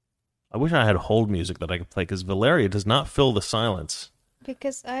 I wish I had hold music that I could play, because Valeria does not fill the silence.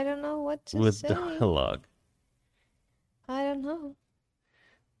 Because I don't know what to with say. Dialogue. I don't know.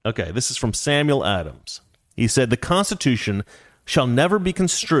 Okay, this is from Samuel Adams. He said, the Constitution shall never be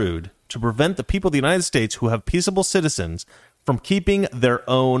construed to prevent the people of the United States who have peaceable citizens from keeping their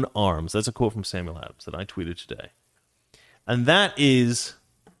own arms. That's a quote from Samuel Adams that I tweeted today. And that's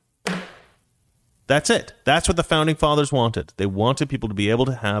it. That's what the Founding Fathers wanted. They wanted people to be able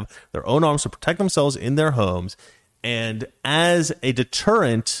to have their own arms to protect themselves in their homes and as a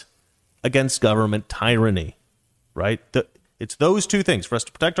deterrent against government tyranny, right? It's those two things, for us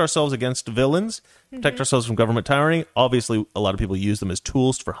to protect ourselves against villains, protect ourselves from government tyranny. Obviously, a lot of people use them as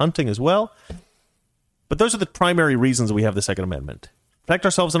tools for hunting as well. But those are the primary reasons we have the Second Amendment. Protect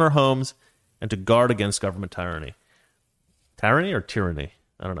ourselves in our homes and to guard against government tyranny. Tyranny or tyranny?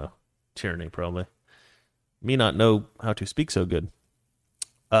 I don't know. Tyranny, probably. Me not know how to speak so good.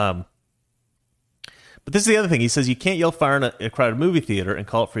 But this is the other thing. He says you can't yell fire in a crowded movie theater and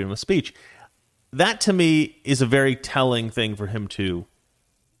call it freedom of speech. That, to me, is a very telling thing for him to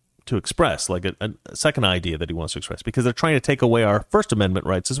express, like a second idea that he wants to express, because they're trying to take away our First Amendment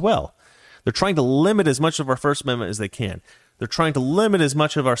rights as well. They're trying to limit as much of our First Amendment as they can. They're trying to limit as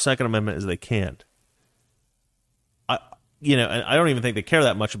much of our Second Amendment as they can. And I don't even think they care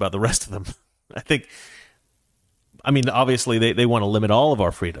that much about the rest of them. Obviously, they want to limit all of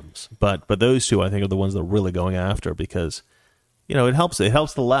our freedoms, but those two, I think, are the ones they're really going after because, it helps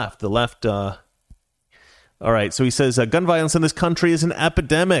the left. The left... All right, so he says, gun violence in this country is an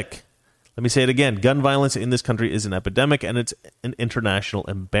epidemic. Let Let me say it again. Gun violence in this country is an epidemic, and it's an international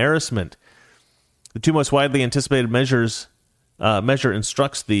embarrassment. The two most widely anticipated measure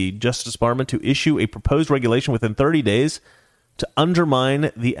instructs the Justice Department to issue a proposed regulation within 30 days to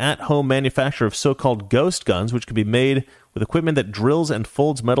undermine the at-home manufacture of so-called ghost guns, which can be made with equipment that drills and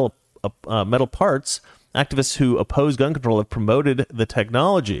folds metal parts. Activists who oppose gun control have promoted the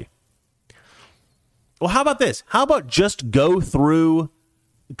technology. Well, how about this? How about just go through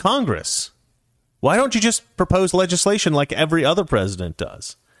Congress? Why don't you just propose legislation like every other president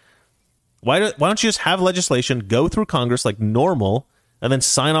does? Why don't you just have legislation go through Congress like normal and then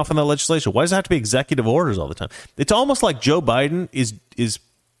sign off on that legislation? Why does it have to be executive orders all the time? It's almost like Joe Biden is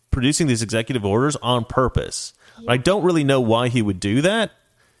producing these executive orders on purpose. Yeah. I don't really know why he would do that.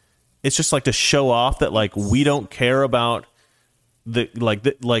 It's just like to show off that like we don't care about the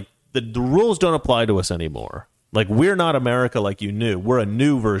rules don't apply to us anymore. Like we're not America like you knew. We're a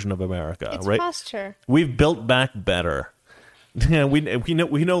new version of America, it's right? Faster. We've built back better. Yeah, we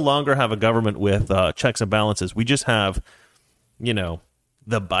no longer have a government with checks and balances. We just have, the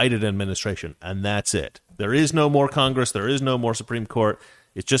Biden administration, and that's it. There is no more Congress. There is no more Supreme Court.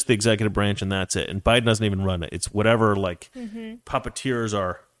 It's just the executive branch, and that's it. And Biden doesn't even run it. It's whatever puppeteers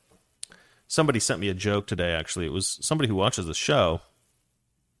are. Somebody sent me a joke today, actually. It was somebody who watches the show.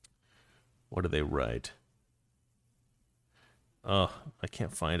 What did they write? Oh, I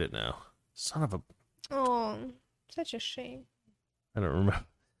can't find it now. Son of a... Oh, such a shame. I don't remember.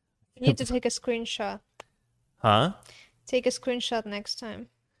 You need to take a screenshot. Huh? Take a screenshot next time.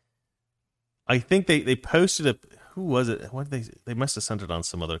 I think they posted a... Who was it? What did they must have sent it on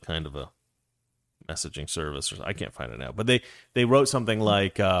some other kind of a messaging service. I can't find it now. But they wrote something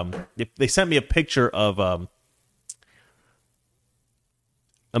like... they sent me a picture of a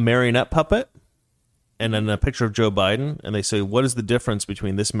marionette puppet and then a picture of Joe Biden. And they say, what is the difference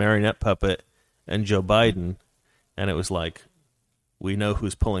between this marionette puppet and Joe Biden? And it was like, we know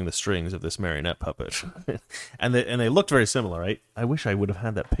who's pulling the strings of this marionette puppet. and they looked very similar, right? I wish I would have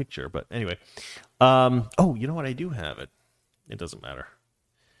had that picture, but anyway. Oh, you know what? I do have it. It doesn't matter.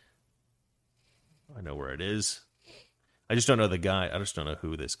 I know where it is. I just don't know the guy. I just don't know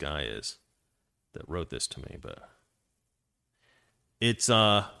who this guy is that wrote this to me, but it's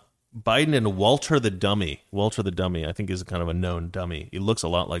Biden and Walter the Dummy. Walter the Dummy, I think, is kind of a known dummy. He looks a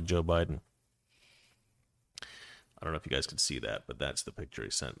lot like Joe Biden. I don't know if you guys can see that, but that's the picture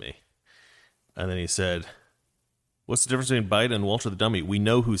he sent me. And then he said, what's the difference between Biden and Walter the Dummy? We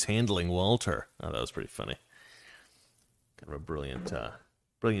know who's handling Walter. Oh, that was pretty funny. Kind of a brilliant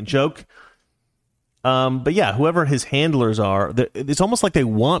joke. But yeah, whoever his handlers are, it's almost like they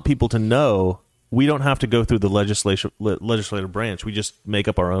want people to know we don't have to go through the legislative branch. We just make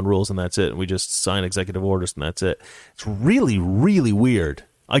up our own rules and that's it. And we just sign executive orders and that's it. It's really, really weird.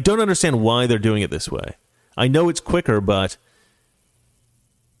 I don't understand why they're doing it this way. I know it's quicker, but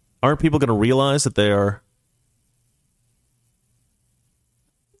aren't people going to realize that that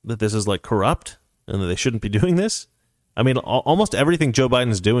this is like corrupt and that they shouldn't be doing this? I mean, almost everything Joe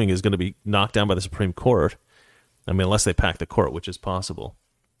Biden is doing is going to be knocked down by the Supreme Court. I mean, unless they pack the court, which is possible.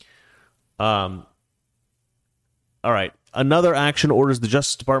 All right. Another action orders the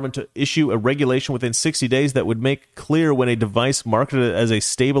Justice Department to issue a regulation within 60 days that would make clear when a device marketed as a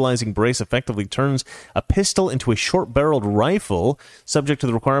stabilizing brace effectively turns a pistol into a short-barreled rifle, subject to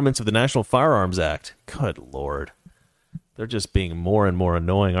the requirements of the National Firearms Act. Good Lord. They're just being more and more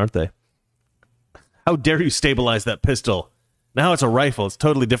annoying, aren't they? How dare you stabilize that pistol? Now it's a rifle. It's a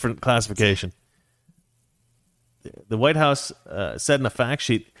totally different classification. The White House said in a fact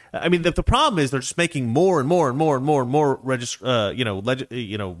sheet. I mean, the problem is they're just making more and more and more and more and more red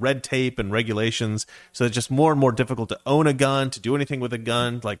tape and regulations. So it's just more and more difficult to own a gun, to do anything with a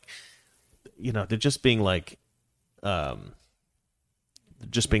gun. Like, they're just being like, Democrats,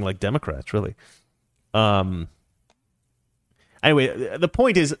 really. Anyway, the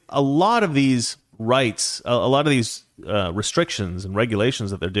point is, a lot of these rights, a lot of these restrictions and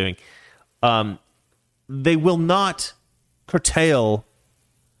regulations that they're doing, they will not curtail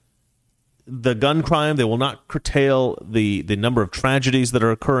the gun crime. They will not curtail the number of tragedies that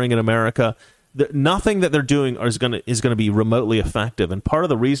are occurring in America. Nothing that they're doing is going to be remotely effective. And part of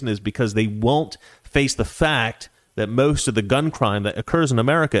the reason is because they won't face the fact that most of the gun crime that occurs in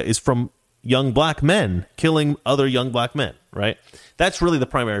America is from young black men killing other young black men, right? That's really the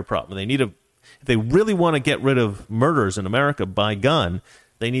primary problem. If they really want to get rid of murders in America by gun,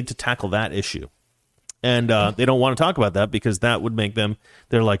 they need to tackle that issue. And they don't want to talk about that because that would make them,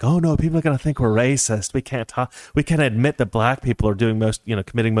 they're like, oh no, people are going to think we're racist. We can't admit that black people are doing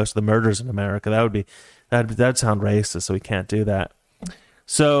committing most of the murders in America. That'd sound racist, so we can't do that.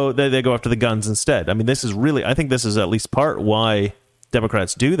 So they go after the guns instead. I mean, I think this is at least part why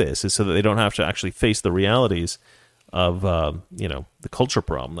Democrats do this, is so that they don't have to actually face the realities of, the culture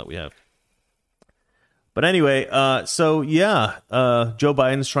problem that we have. But anyway, Joe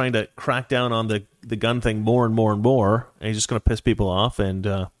Biden's trying to crack down on the gun thing more and more and more, and he's just going to piss people off. And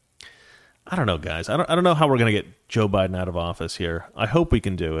I don't know, guys. I don't know how we're going to get Joe Biden out of office here. I hope we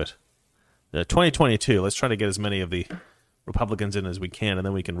can do it. 2022, let's try to get as many of the Republicans in as we can, and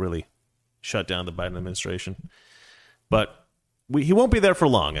then we can really shut down the Biden administration. But he won't be there for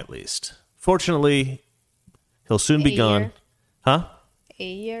long, at least. Fortunately, he'll soon be gone. Huh? A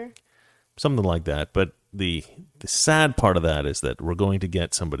year? Something like that. But the sad part of that is that we're going to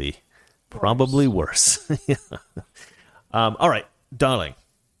get somebody probably worse. Yeah. All right, darling.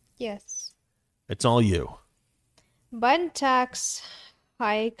 Yes. It's all you. Biden tax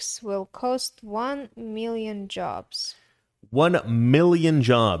hikes will cost 1 million jobs. 1 million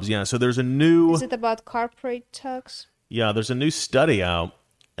jobs. Yeah, so there's a new... Is it about corporate tax? Yeah, there's a new study out,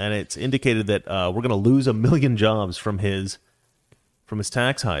 and it's indicated that we're going to lose 1 million jobs from his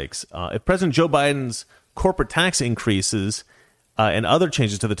tax hikes. If President Joe Biden's corporate tax increases and other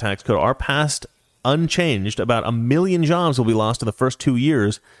changes to the tax code are passed unchanged, about 1 million jobs will be lost in the first 2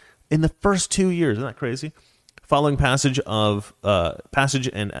 years. In the first 2 years, isn't that crazy? Following passage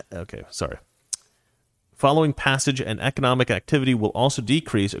and economic activity will also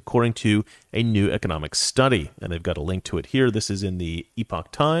decrease, according to a new economic study. And they've got a link to it here. This is in the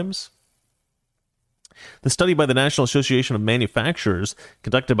Epoch Times. The study by the National Association of Manufacturers,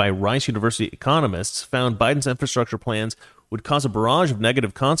 conducted by Rice University economists, found Biden's infrastructure plans would cause a barrage of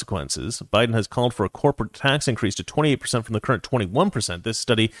negative consequences. Biden has called for a corporate tax increase to 28% from the current 21%. This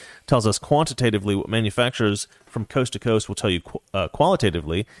study tells us quantitatively what manufacturers from coast to coast will tell you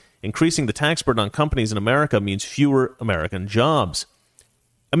qualitatively. Increasing the tax burden on companies in America means fewer American jobs.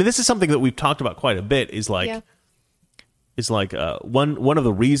 I mean, this is something that we've talked about quite a bit, one of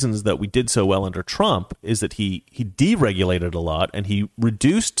the reasons that we did so well under Trump is that he deregulated a lot and he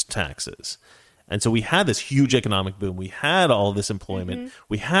reduced taxes. And so we had this huge economic boom. We had all this employment. Mm-hmm.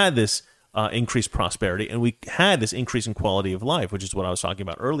 We had this increased prosperity, and we had this increase in quality of life, which is what I was talking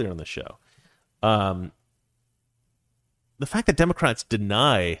about earlier in the show. The fact that Democrats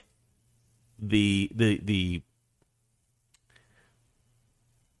deny the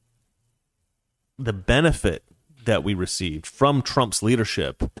benefit that we received from Trump's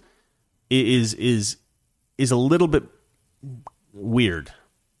leadership is a little bit weird,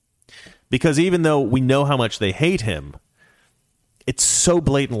 because even though we know how much they hate him, it's so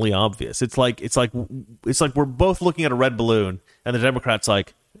blatantly obvious. It's like we're both looking at a red balloon, and the Democrat's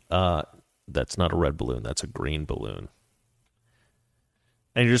like, "That's not a red balloon. That's a green balloon."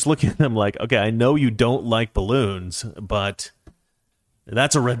 And you're just looking at them like, okay, I know you don't like balloons, but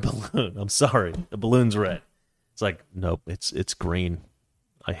that's a red balloon. I'm sorry. The balloon's red. It's like, nope, it's green.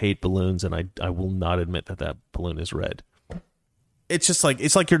 I hate balloons, and I will not admit that balloon is red. It's just like,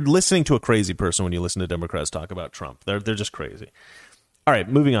 it's like you're listening to a crazy person when you listen to Democrats talk about Trump. They're just crazy. All right,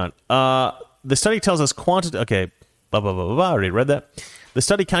 moving on. The study tells us okay, I already read that. The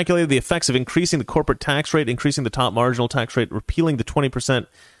study calculated the effects of increasing the corporate tax rate, increasing the top marginal tax rate, repealing the 20%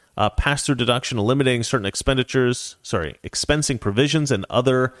 pass-through deduction, eliminating certain expensing provisions, and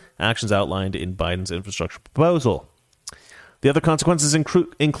other actions outlined in Biden's infrastructure proposal. The other consequences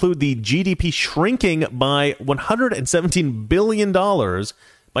include the GDP shrinking by $117 billion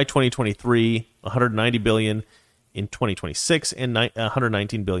by 2023, $190 billion in 2026, and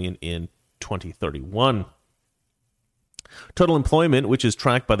 $119 billion in 2031. Total employment, which is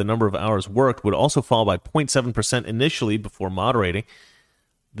tracked by the number of hours worked, would also fall by 0.7% initially before moderating.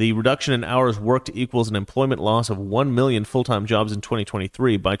 The reduction in hours worked equals an employment loss of 1 million full-time jobs in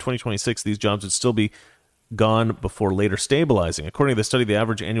 2023. By 2026, these jobs would still be gone before later stabilizing. According to the study, the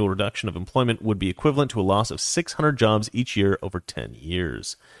average annual reduction of employment would be equivalent to a loss of 600 jobs each year over 10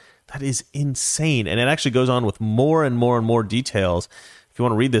 years. That is insane. And it actually goes on with more and more and more details. If you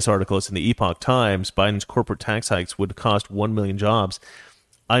want to read this article, it's in the Epoch Times. Biden's corporate tax hikes would cost 1 million jobs.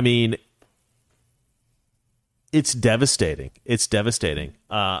 I mean, it's devastating. It's devastating.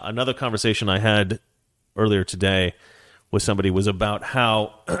 Another conversation I had earlier today with somebody was about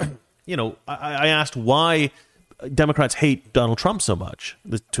how, I asked why Democrats hate Donald Trump so much,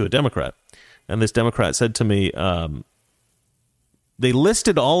 to a Democrat. And this Democrat said to me, they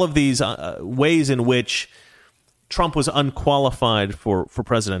listed all of these ways in which Trump was unqualified for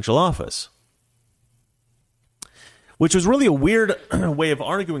presidential office, which was really a weird way of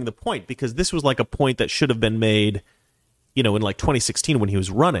arguing the point, because this was like a point that should have been made, in like 2016 when he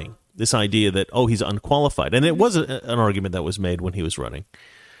was running. this idea that, oh, he's unqualified. And it was an argument that was made when he was running.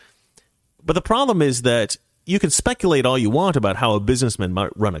 But the problem is that you can speculate all you want about how a businessman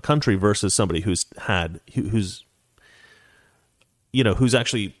might run a country versus somebody who's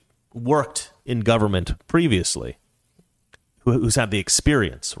actually worked in government previously, who's had the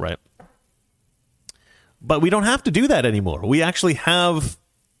experience, right? But we don't have to do that anymore. We actually have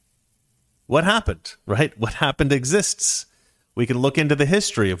what happened, right? What happened exists. We can look into the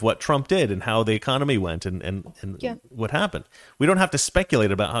history of what Trump did and how the economy went and what happened. We don't have to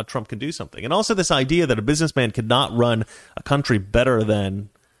speculate about how Trump can do something. And also this idea that a businessman could not run a country better than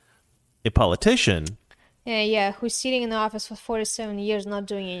a politician. Yeah, who's sitting in the office for 47 years not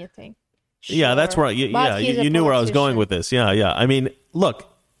doing anything. Sure. Yeah, that's right. You knew where I was going with this. Yeah. I mean, look,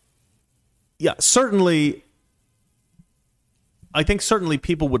 certainly, I think certainly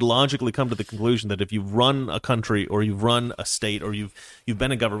people would logically come to the conclusion that if you've run a country or you've run a state or you've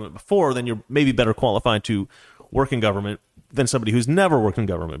been in government before, then you're maybe better qualified to work in government than somebody who's never worked in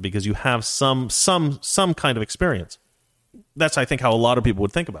government because you have some kind of experience. That's, I think, how a lot of people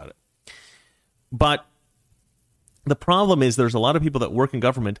would think about it. But the problem is there's a lot of people that work in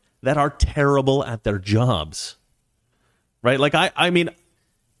government that are terrible at their jobs, right? Like, I mean,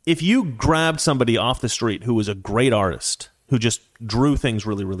 if you grabbed somebody off the street who was a great artist, who just drew things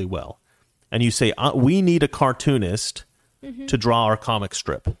really, really well, and you say, we need a cartoonist to draw our comic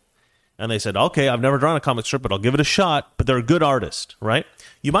strip. And they said, okay, I've never drawn a comic strip, but I'll give it a shot, but they're a good artist, right?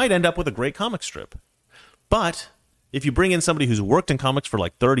 You might end up with a great comic strip. But if you bring in somebody who's worked in comics for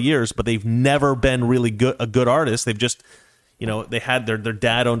like 30 years, but they've never been really a good artist, they've just, they had their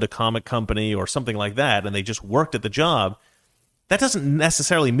dad owned a comic company or something like that, and they just worked at the job, that doesn't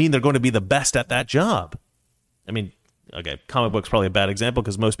necessarily mean they're going to be the best at that job. I mean, okay, comic book's probably a bad example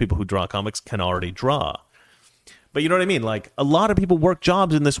because most people who draw comics can already draw. But you know what I mean? Like, a lot of people work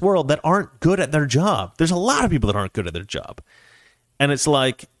jobs in this world that aren't good at their job. There's a lot of people that aren't good at their job. And it's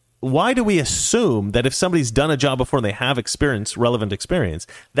like, why do we assume that if somebody's done a job before and they have experience, relevant experience,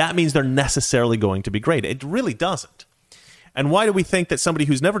 that means they're necessarily going to be great? It really doesn't. And why do we think that somebody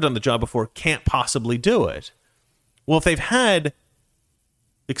who's never done the job before can't possibly do it? Well, if they've had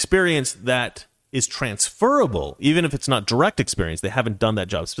experience that is transferable, even if it's not direct experience, they haven't done that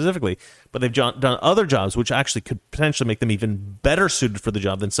job specifically, but they've done other jobs which actually could potentially make them even better suited for the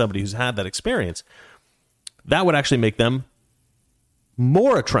job than somebody who's had that experience, that would actually make them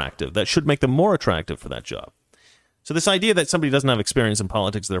more attractive. That should make them more attractive for that job. So this idea that somebody doesn't have experience in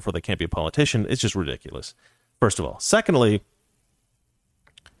politics, therefore they can't be a politician, is just ridiculous, first of all. Secondly,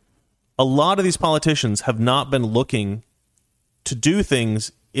 a lot of these politicians have not been looking to do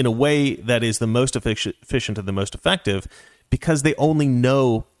things in a way that is the most efficient and the most effective because they only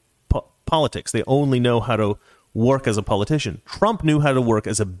know politics. They only know how to work as a politician. Trump knew how to work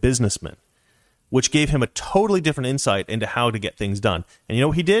as a businessman, which gave him a totally different insight into how to get things done. And you know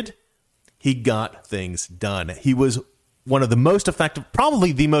what he did? He got things done. He was one of the most effective,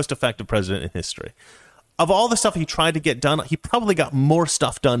 probably the most effective president in history. Of all the stuff he tried to get done, he probably got more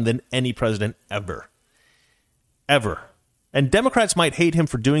stuff done than any president ever. Ever. And Democrats might hate him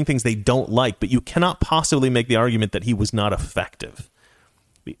for doing things they don't like, but you cannot possibly make the argument that he was not effective.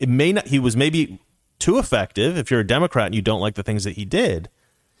 He was maybe too effective if you're a Democrat and you don't like the things that he did.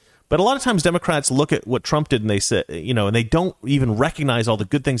 But a lot of times Democrats look at what Trump did and they say, and they don't even recognize all the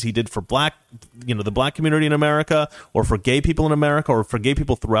good things he did for the black community in America, or for gay people in America, or for gay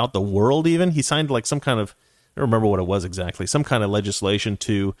people throughout the world even. He signed like some kind of, I don't remember what it was exactly, some kind of legislation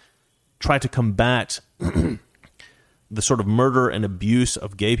to try to combat the sort of murder and abuse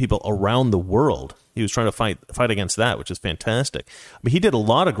of gay people around the world. He was trying to fight against that, which is fantastic. But he did a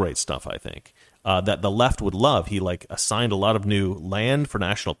lot of great stuff, I think, that the left would love. He assigned a lot of new land for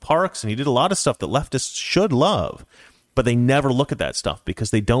national parks, and he did a lot of stuff that leftists should love. But they never look at that stuff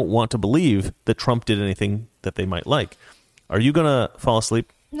because they don't want to believe that Trump did anything that they might like. Are you going to fall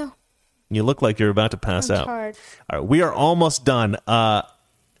asleep? No. You look like you're about to pass out. Tired. All right, we are almost done. Let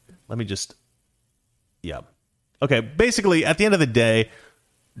me just... Yeah. Okay, basically, at the end of the day,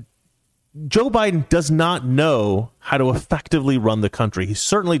 Joe Biden does not know how to effectively run the country. He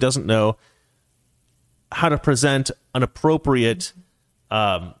certainly doesn't know how to present an appropriate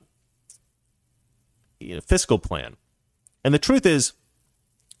fiscal plan. And the truth is,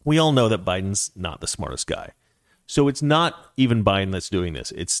 we all know that Biden's not the smartest guy. So it's not even Biden that's doing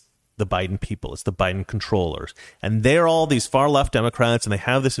this. It's the Biden people. It's the Biden controllers. And they're all these far-left Democrats, and they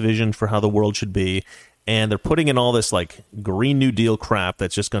have this vision for how the world should be. And they're putting in all this like Green New Deal crap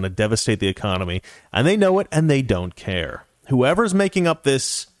that's just going to devastate the economy. And they know it, and they don't care. Whoever's making up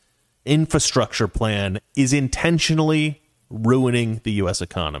this infrastructure plan is intentionally ruining the U.S.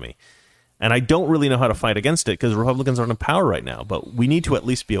 economy. And I don't really know how to fight against it because Republicans aren't in power right now, but we need to at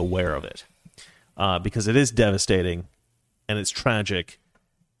least be aware of it because it is devastating and it's tragic.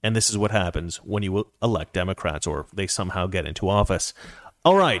 And this is what happens when you elect Democrats or they somehow get into office.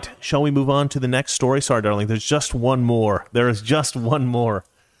 All right, shall we move on to the next story? Sorry, darling, there's just one more. There is just one more.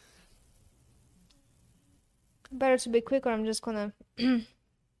 Better to be quick or I'm just gonna...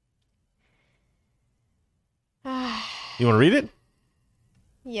 You want to read it?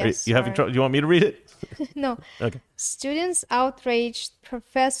 Yes. You having trouble? Do you want me to read it? No. Okay. Students outraged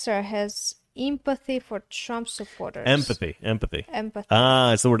professor has empathy for Trump supporters. Empathy. Empathy.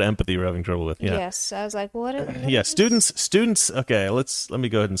 It's the word empathy you're having trouble with. Yeah. Yes. I was like, what? Yeah. Students. Okay. Let me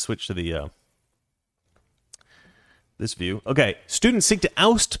go ahead and switch to the this view. Okay. Students seek to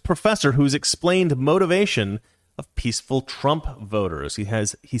oust professor who's explained motivation of peaceful Trump voters.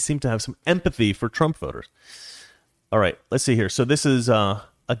 He seemed to have some empathy for Trump voters. All right, let's see here. So this is,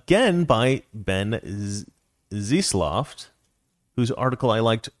 again, by Ben Ziesloft, whose article I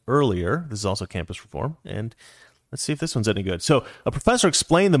liked earlier. This is also Campus Reform, and let's see if this one's any good. So a professor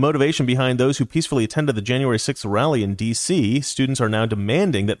explained the motivation behind those who peacefully attended the January 6th rally in D.C. Students are now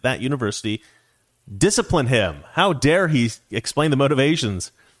demanding that university discipline him. How dare he explain the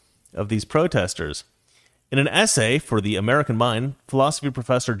motivations of these protesters? In an essay for the American Mind, philosophy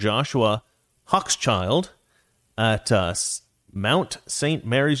professor Joshua Hochschild at Mount St.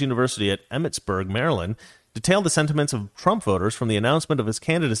 Mary's University at Emmitsburg, Maryland, detailed the sentiments of Trump voters from the announcement of his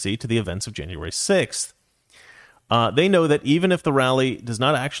candidacy to the events of January 6th. They know that even if the rally does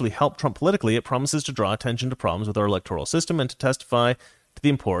not actually help Trump politically, it promises to draw attention to problems with our electoral system and to testify to the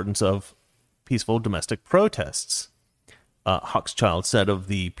importance of peaceful domestic protests. Hochschild said of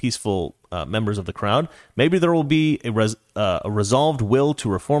the peaceful members of the crowd, maybe there will be a resolved will to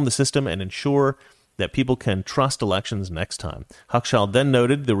reform the system and ensure that people can trust elections next time. Hochschild then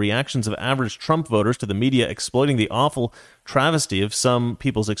noted the reactions of average Trump voters to the media exploiting the awful travesty of some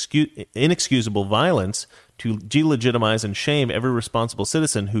people's inexcusable violence to delegitimize and shame every responsible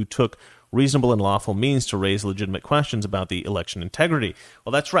citizen who took reasonable and lawful means to raise legitimate questions about the election integrity.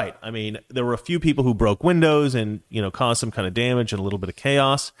 Well, that's right. I mean, there were a few people who broke windows and, caused some kind of damage and a little bit of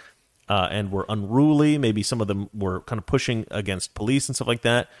chaos and were unruly. Maybe some of them were kind of pushing against police and stuff like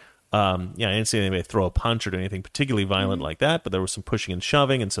that. I didn't see anybody throw a punch or do anything particularly violent like that, but there was some pushing and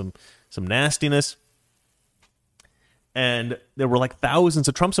shoving and some nastiness. And there were like thousands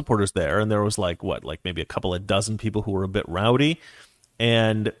of Trump supporters there, and there was maybe a couple of dozen people who were a bit rowdy,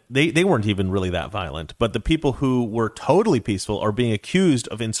 and they weren't even really that violent. But the people who were totally peaceful are being accused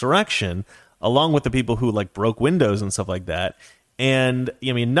of insurrection, along with the people who broke windows and stuff like that. And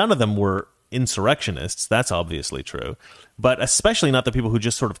none of them were insurrectionists. That's obviously true, but especially not the people who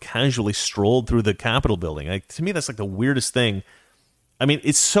just sort of casually strolled through the Capitol building. To me, that's the weirdest thing.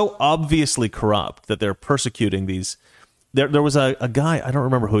 It's so obviously corrupt that they're persecuting these. There was a guy, I don't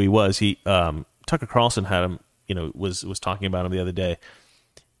remember who he was. Tucker Carlson had him, was talking about him the other day.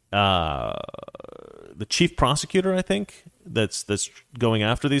 The chief prosecutor, I think, that's going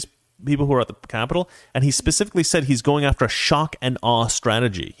after these people who are at the Capitol, and he specifically said he's going after a shock and awe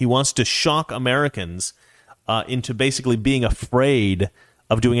strategy. He wants to shock Americans into basically being afraid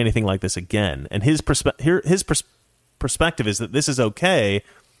of doing anything like this again. And his perspective is that this is okay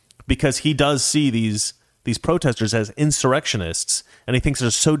because he does see these protesters as insurrectionists, and he thinks they're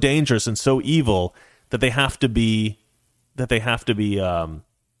so dangerous and so evil that they have to be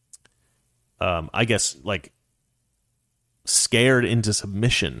I guess scared into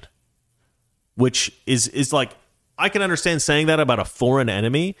submission. Which is I can understand saying that about a foreign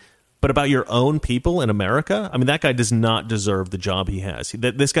enemy, but about your own people in America, that guy does not deserve the job he has.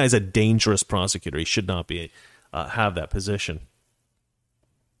 This guy's a dangerous prosecutor. He should not be have that position.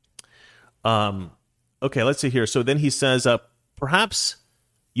 Okay, let's see here. So then he says, perhaps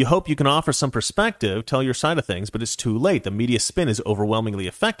you hope you can offer some perspective, tell your side of things, but it's too late. The media spin is overwhelmingly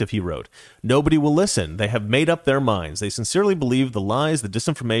effective, he wrote. Nobody will listen. They have made up their minds. They sincerely believe the lies, the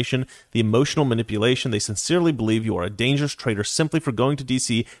disinformation, the emotional manipulation. They sincerely believe you are a dangerous traitor simply for going to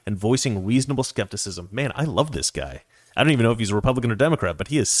D.C. and voicing reasonable skepticism. Man, I love this guy. I don't even know if he's a Republican or Democrat, but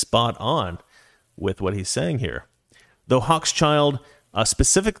he is spot on with what he's saying here. Though Hochschild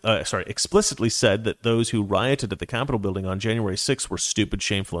explicitly said that those who rioted at the Capitol building on January 6th were stupid,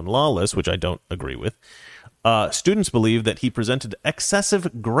 shameful, and lawless, which I don't agree with. Students believe that he presented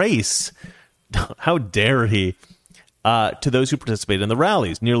excessive grace. How dare he? To those who participated in the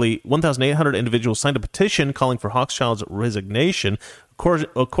rallies. Nearly 1,800 individuals signed a petition calling for Hochschild's resignation.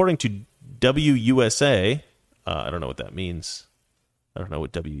 According to WUSA, I don't know what that means. I don't know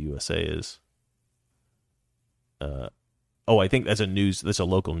what WUSA is. I think that's a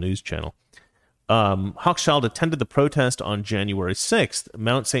local news channel. Hochschild attended the protest on January 6th.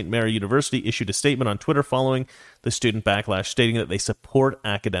 Mount St. Mary University issued a statement on Twitter following the student backlash, stating that they support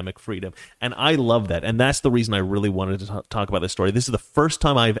academic freedom. And I love that. And that's the reason I really wanted to talk about this story. This is the first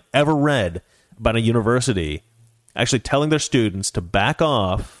time I've ever read about a university actually telling their students to back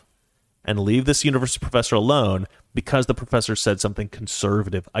off and leave this university professor alone because the professor said something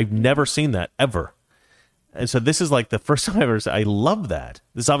conservative. I've never seen that, ever. And so this is like the first time I've ever said, I love that.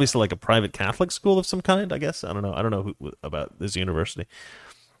 This is obviously like a private Catholic school of some kind, I guess. I don't know about this university.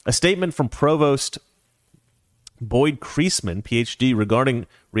 A statement from Provost Boyd Creasman, PhD, regarding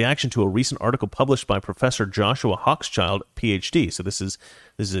reaction to a recent article published by Professor Joshua Hochschild, PhD. So this is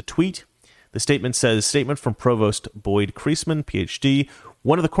a tweet. The statement says, statement from Provost Boyd Creasman, PhD.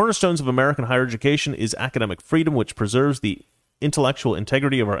 One of the cornerstones of American higher education is academic freedom, which preserves the intellectual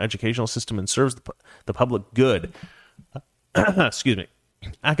integrity of our educational system and serves the public good. Excuse me.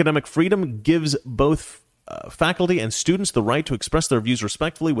 Academic freedom gives both faculty and students the right to express their views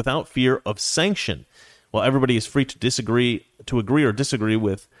respectfully without fear of sanction. While everybody is free to agree or disagree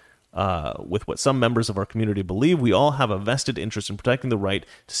with what some members of our community believe, we all have a vested interest in protecting the right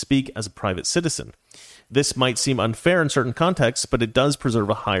to speak as a private citizen. This might seem unfair in certain contexts, but it does preserve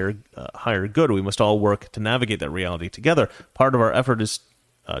a higher good. We must all work to navigate that reality together. Part of our effort is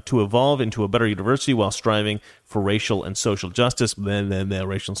to evolve into a better university while striving for racial and social justice. Then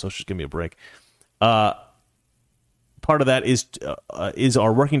racial and social, give me a break. Part of that is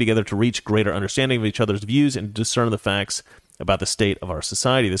our working together to reach greater understanding of each other's views and discern the facts about the state of our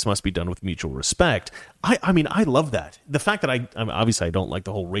society. This must be done with mutual respect. I mean, I love that. The fact that obviously I don't like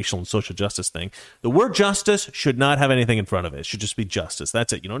the whole racial and social justice thing. The word justice should not have anything in front of it. It should just be justice.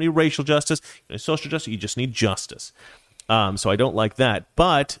 That's it. You don't need racial justice, you need social justice, you just need justice. So I don't like that.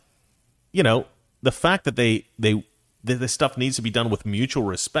 But, the fact that this stuff needs to be done with mutual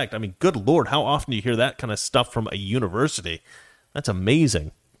respect. I mean, good Lord, how often do you hear that kind of stuff from a university? That's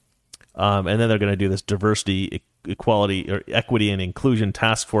amazing. And then they're going to do this diversity, equality, or equity and inclusion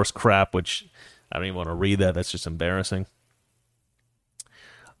task force crap, which I don't even want to read that. That's just embarrassing.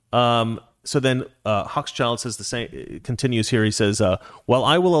 So then Hochschild says the same. Continues here. He says, "While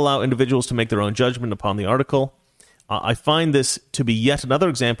I will allow individuals to make their own judgment upon the article, I find this to be yet another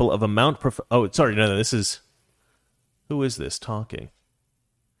example of a Mount. This is who is this talking?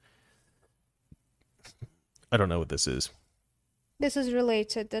 I don't know what this is." This is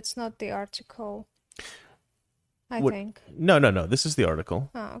related. That's not the article. I think. No. This is the article.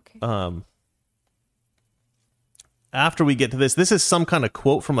 Oh, okay. After we get to this is some kind of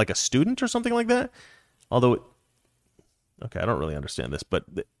quote from like a student or something like that. Although, okay, I don't really understand this, but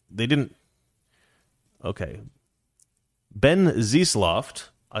they didn't. Okay. Ben Ziesloft,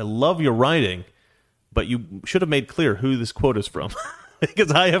 I love your writing, but you should have made clear who this quote is from.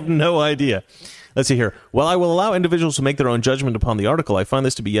 Because I have no idea. Let's see here. While I will allow individuals to make their own judgment upon the article, I find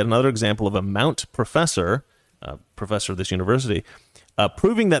this to be yet another example of a Mount professor of this university,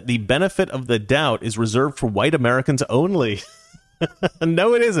 proving that the benefit of the doubt is reserved for white Americans only.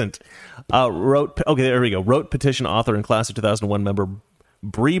 No, it isn't. There we go. Wrote petition author and class of 2001 member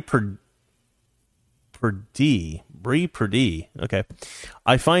Bree Purdie. Okay.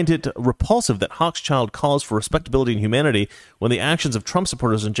 I find it repulsive that Hochschild calls for respectability and humanity when the actions of Trump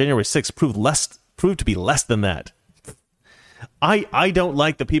supporters on January 6th proved to be less than that. I don't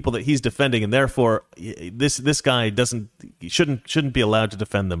like the people that he's defending, and therefore this guy shouldn't be allowed to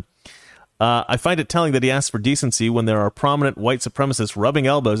defend them. I find it telling that he asks for decency when there are prominent white supremacists rubbing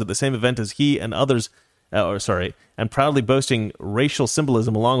elbows at the same event as he and others. And proudly boasting racial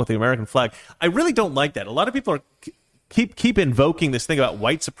symbolism along with the American flag. I really don't like that. A lot of people are keep invoking this thing about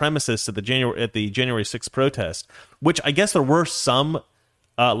white supremacists at the January 6th protest, which I guess there were some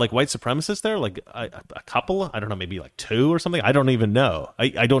like white supremacists there, like a couple. I don't know, maybe like two or something. I don't even know.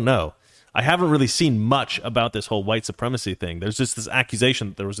 I don't know. I haven't really seen much about this whole white supremacy thing. There's just this accusation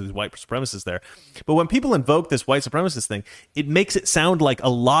that there was these white supremacists there. But when people invoke this white supremacist thing, it makes it sound like a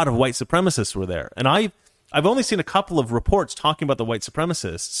lot of white supremacists were there. And I've only seen a couple of reports talking about the white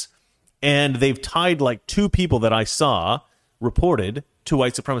supremacists, and they've tied like two people that I saw reported to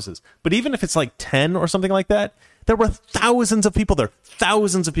white supremacists. But even if it's like 10 or something like that, there were thousands of people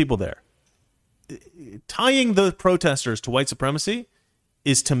there. Tying the protesters to white supremacy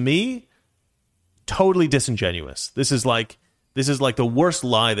is, to me, totally disingenuous. This is like the worst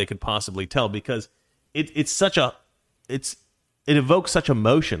lie they could possibly tell, because it evokes such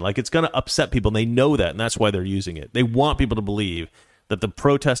emotion. Like, it's going to upset people, and they know that, and that's why they're using it. They want people to believe that the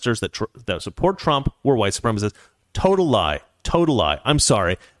protesters that support Trump were white supremacists. Total lie. I'm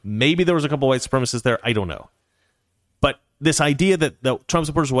sorry. Maybe there was a couple white supremacists there. I don't know. But this idea that the Trump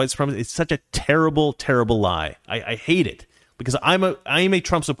supporters are white supremacists is such a terrible, terrible lie. I hate it because I am a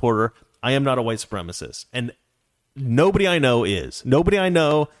Trump supporter. I am not a white supremacist, and nobody I know is. Nobody I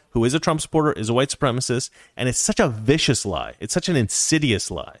know who is a Trump supporter is a white supremacist, and it's such a vicious lie. It's such an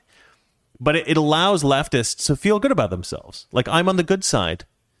insidious lie. But it allows leftists to feel good about themselves. Like, I'm on the good side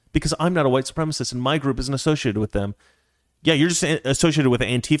because I'm not a white supremacist and my group isn't associated with them. Yeah, you're just associated with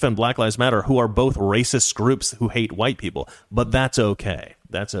Antifa and Black Lives Matter, who are both racist groups who hate white people. But that's okay.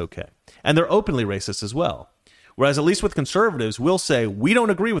 That's okay. And they're openly racist as well. Whereas at least with conservatives, we'll say, we don't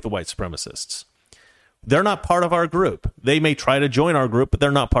agree with the white supremacists. They're not part of our group. They may try to join our group, but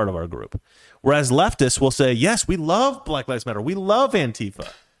they're not part of our group. Whereas leftists will say, yes, we love Black Lives Matter. We love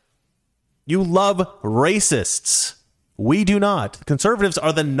Antifa. You love racists. We do not. Conservatives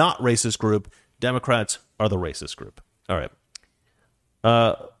are the not racist group. Democrats are the racist group. All right.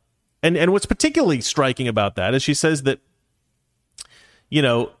 And what's particularly striking about that is she says that, you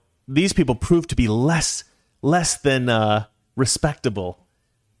know, these people prove to be less than respectable.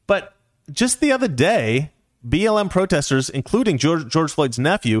 But just the other day, BLM protesters, including George Floyd's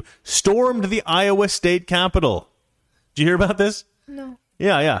nephew, stormed the Iowa state capitol. Did you hear about this? No.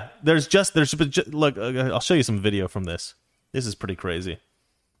 Yeah. There's look, I'll show you some video from this. This is pretty crazy.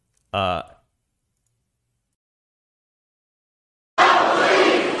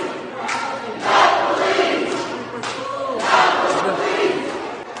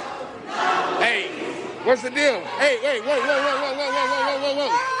 What's the deal? Hey, whoa.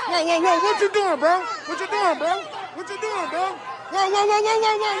 What you doing, bro? What you doing, bro? What you doing, bro? Whoa.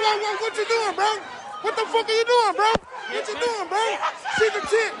 What you doing, bro? What the fuck are you doing, bro? What you doing, bro? See the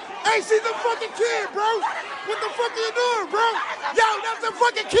kid. Hey, see the fucking kid, bro. What the fuck are you doing, bro? Yo, that's a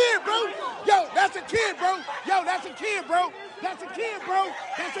fucking kid, bro. Yo, that's a kid, bro. Yo, that's a kid, bro. That's a kid, bro.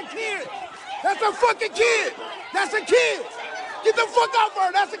 That's a kid. That's a fucking kid. That's a kid. Get the fuck off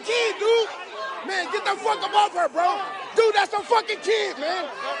her. That's a kid, dude. Man, get the fuck up off her, bro. Dude, that's a fucking kid, man.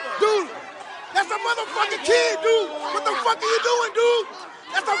 Dude, that's a motherfucking kid, dude. What the fuck are you doing, dude?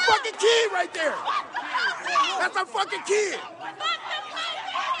 That's a fucking kid right there. That's a fucking kid.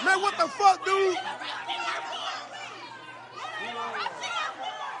 Man, what the fuck, dude?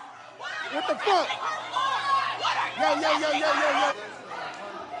 What the fuck? Yo.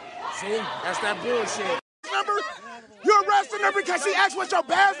 See, that's that bullshit. Number? You arrested her because she asked what's your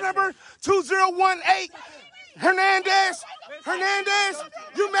badge number? 2018 Hernandez,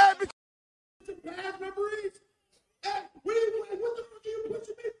 you mad because your badge number is? Hey, what the fuck are you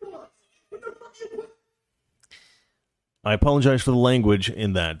pushing me for? What the fuck are you pushing? I apologize for the language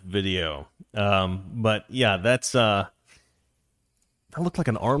in that video. But yeah, that looked like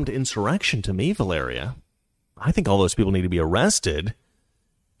an armed insurrection to me, Valeria. I think all those people need to be arrested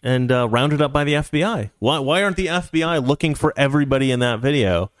and rounded up by the FBI. Why aren't the FBI looking for everybody in that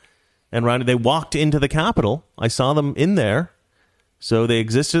video and rounded? They walked into the Capitol. I saw them in there. So they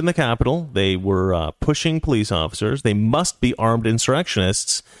existed in the Capitol. They were pushing police officers. They must be armed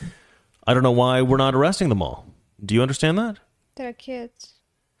insurrectionists. I don't know why we're not arresting them all. Do you understand that? They're kids.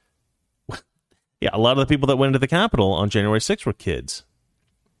 Yeah, a lot of the people that went into the Capitol on January 6th were kids.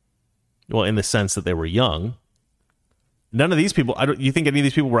 Well, in the sense that they were young. None of these people, you think any of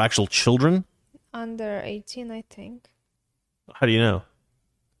these people were actual children? Under 18, I think. How do you know?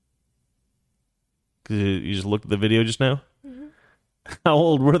 Because you just looked at the video just now? Mm-hmm. How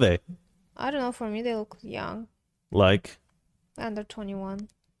old were they? I don't know. For me, they look young. Like? Under 21.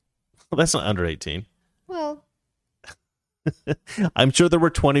 Well, that's not under 18. Well. I'm sure there were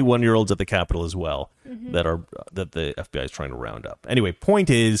 21-year-olds at the Capitol as well mm-hmm. that the FBI is trying to round up. Anyway, point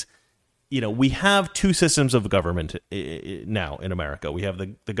is, we have two systems of government now in America. We have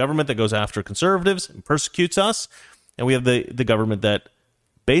the government that goes after conservatives and persecutes us, and we have the government that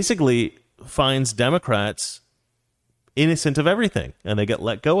basically finds Democrats innocent of everything, and they get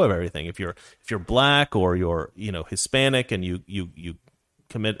let go of everything. If you're black or you're Hispanic and you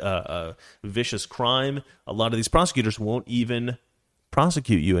commit a vicious crime, a lot of these prosecutors won't even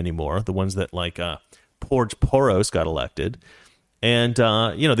prosecute you anymore. The ones that George Poros got elected. And the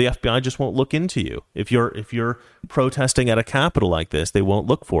FBI just won't look into you. If you're protesting at a Capitol like this, they won't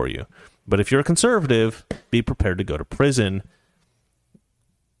look for you. But if you're a conservative, be prepared to go to prison,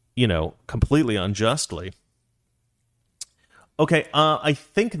 completely unjustly. Okay, I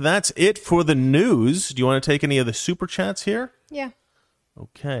think that's it for the news. Do you want to take any of the super chats here? Yeah.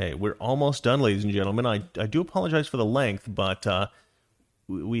 Okay, we're almost done, ladies and gentlemen. I do apologize for the length, but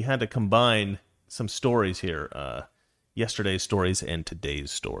we had to combine some stories here. Yesterday's stories and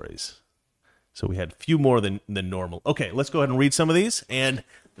today's stories. So we had a few more than normal. Okay, let's go ahead and read some of these, and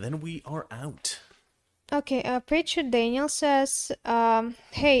then we are out. Okay, Preacher Daniel says,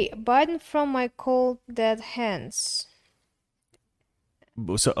 hey, Biden from my cold dead hands.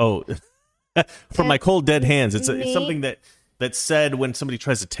 So, from my cold dead hands. It's something that's said when somebody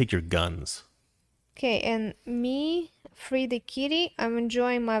tries to take your guns. Okay, and me, Free the Kitty. I'm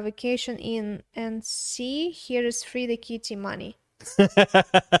enjoying my vacation in NC. Here is Free the Kitty money.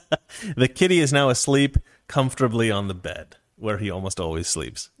 The kitty is now asleep comfortably on the bed where he almost always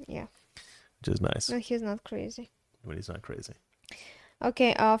sleeps. Yeah. Which is nice. No, he's not crazy. When he's not crazy.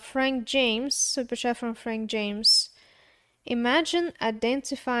 Okay, Frank James, super chat from Frank James. Imagine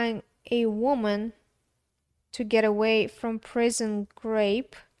identifying a woman to get away from prison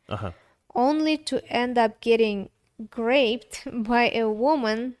grape, only to end up getting graped by a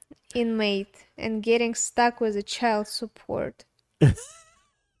woman inmate and getting stuck with a child support.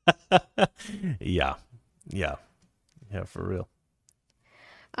 Yeah, for real.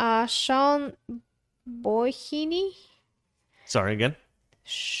 Sean Bohini. Sorry, again?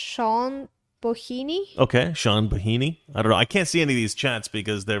 Sean Bohini. Okay, Sean Bohini. I don't know. I can't see any of these chats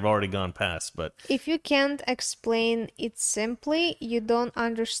because they've already gone past, but... If you can't explain it simply, you don't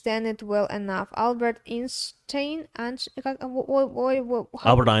understand it well enough. Albert Einstein was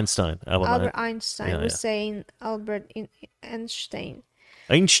saying Albert Einstein.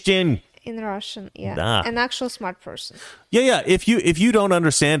 Einstein. In Russian, yeah. An actual smart person. Yeah. If you don't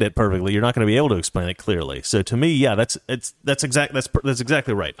understand it perfectly, you're not going to be able to explain it clearly. So to me, yeah, that's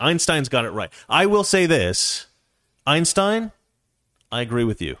exactly right. Einstein's got it right. I will say this, Einstein, I agree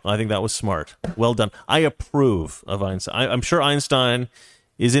with you. I think that was smart. Well done. I approve of Einstein. I'm sure Einstein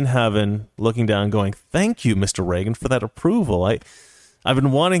is in heaven looking down going, thank you, Mr. Reagan, for that approval. I've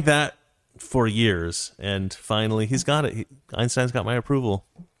been wanting that for years, and finally he's got it. Einstein's got my approval.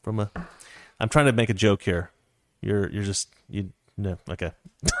 I'm trying to make a joke here. You're just no, okay.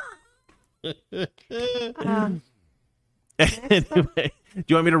 Anyway, do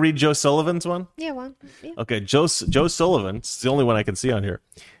you want me to read Joe Sullivan's one? Yeah, one. Yeah. Okay, Joe Sullivan, it's the only one I can see on here,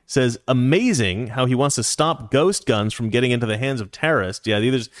 says, amazing how he wants to stop ghost guns from getting into the hands of terrorists. Yeah,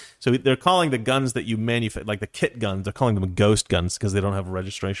 so they're calling the guns that you manufacture, like the kit guns, they're calling them ghost guns because they don't have a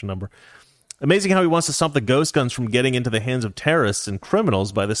registration number. Amazing how he wants to stop the ghost guns from getting into the hands of terrorists and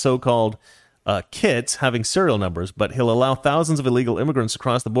criminals by the so-called kits having serial numbers, but he'll allow thousands of illegal immigrants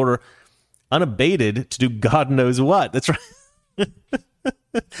across the border unabated to do God knows what. That's right.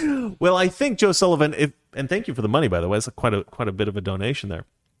 Well, I think, Joe Sullivan, and thank you for the money, by the way. It's quite a bit of a donation there.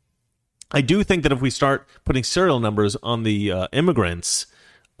 I do think that if we start putting serial numbers on the immigrants,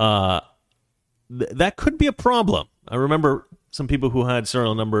 that could be a problem. I remember some people who had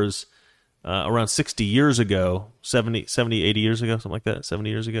serial numbers around 60 years ago, 70, 80 years ago, something like that, 70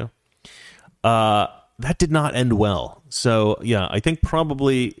 years ago. That did not end well. So, yeah, I think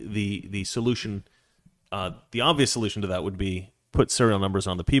probably the solution, the obvious solution to that would be put serial numbers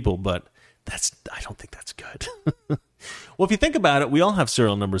on the people, but I don't think that's good. Well, if you think about it, we all have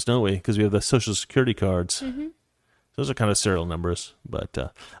serial numbers, don't we? Because we have the Social Security cards. Mm-hmm. Those are kind of serial numbers. But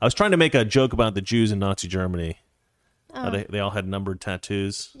I was trying to make a joke about the Jews in Nazi Germany. They all had numbered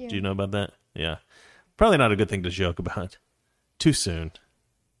tattoos. Yeah. Do you know about that? Yeah. Probably not a good thing to joke about. Too soon.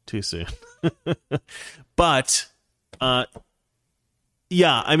 But,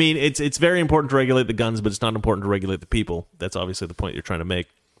 yeah, I mean, it's very important to regulate the guns, but it's not important to regulate the people. That's obviously the point you're trying to make.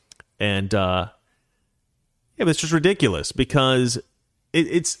 And, yeah, but it's just ridiculous because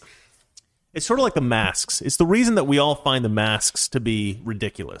it's sort of like the masks. It's the reason that we all find the masks to be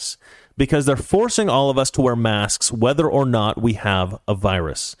ridiculous. Because they're forcing all of us to wear masks whether or not we have a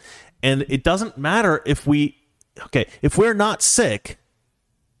virus. And it doesn't matter if we're not sick,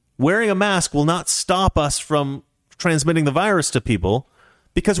 wearing a mask will not stop us from transmitting the virus to people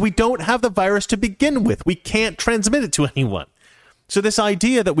because we don't have the virus to begin with. We can't transmit it to anyone. So this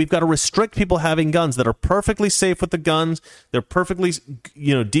idea that we've got to restrict people having guns that are perfectly safe with the guns, they're perfectly,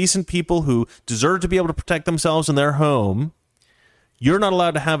 decent people who deserve to be able to protect themselves in their home, you're not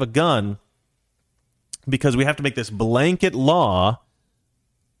allowed to have a gun because we have to make this blanket law.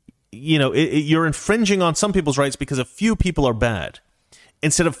 You're infringing on some people's rights because a few people are bad,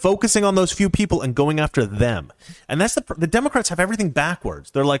 instead of focusing on those few people and going after them. And that's the Democrats have everything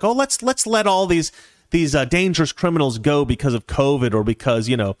backwards. They're like, oh, let's let all these dangerous criminals go because of COVID or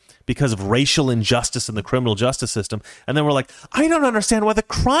because of racial injustice in the criminal justice system. And then we're like, I don't understand why the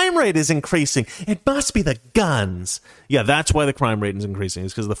crime rate is increasing. It must be the guns. Yeah, that's why the crime rate is increasing.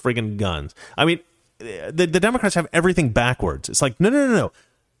 It's because of the friggin' guns. I mean, the Democrats have everything backwards. It's like, no.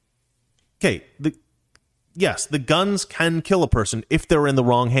 Okay, yes, the guns can kill a person if they're in the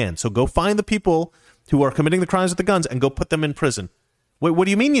wrong hands. So go find the people who are committing the crimes with the guns and go put them in prison. Wait, what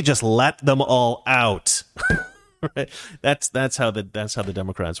do you mean you just let them all out? Right? That's how the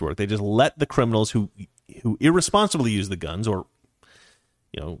Democrats work. They just let the criminals who irresponsibly use the guns, or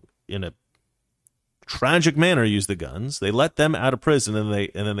in a tragic manner use the guns. They let them out of prison, and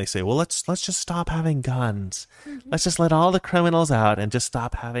then they say, well, let's just stop having guns. Let's just let all the criminals out and just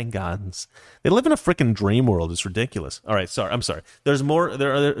stop having guns. They live in a freaking dream world. It's ridiculous. All right, I'm sorry. There's more.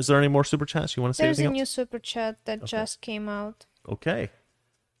 Is there any more super chats you want to say? There's anything a new else? super chat that just came out. Okay.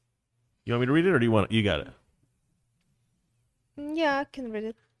 You want me to read it, or do you got it? Yeah, I can read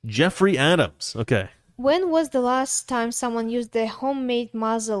it. Jeffrey Adams. Okay. When was the last time someone used their homemade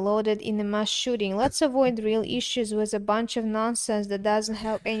muzzle loaded in a mass shooting? Let's avoid real issues with a bunch of nonsense that doesn't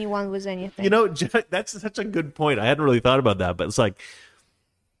help anyone with anything. That's such a good point. I hadn't really thought about that, but it's like,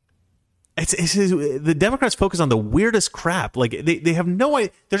 it's the Democrats focus on the weirdest crap. Like they have no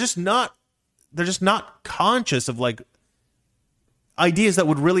idea. They're just not conscious of like ideas that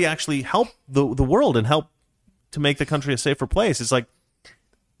would really actually help the world and help to make the country a safer place. It's like,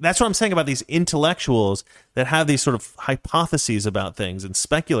 that's what I'm saying about these intellectuals that have these sort of hypotheses about things and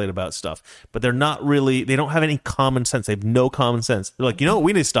speculate about stuff, but they don't have any common sense. They have no common sense. They're like, what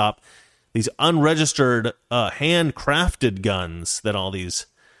we need to stop? These unregistered, handcrafted guns that all these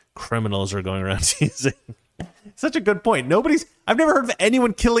criminals are going around using. Such a good point. I've never heard of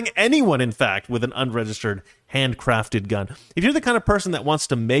anyone killing anyone, in fact, with an unregistered handcrafted gun. If you're the kind of person that wants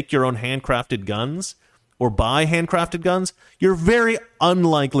to make your own handcrafted guns, or buy handcrafted guns, you're very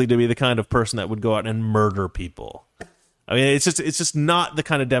unlikely to be the kind of person that would go out and murder people. I mean, it's just not the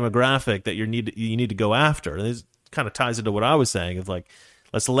kind of demographic that you need to go after. And this kind of ties into what I was saying of like,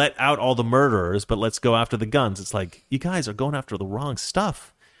 let's let out all the murderers, but let's go after the guns. It's like, you guys are going after the wrong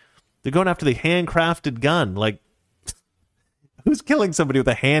stuff. They're going after the handcrafted gun. Like, who's killing somebody with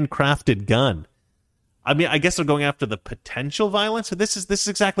a handcrafted gun? I mean, I guess they're going after the potential violence. So this is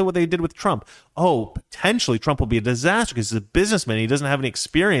exactly what they did with Trump. Oh, potentially Trump will be a disaster because he's a businessman. He doesn't have any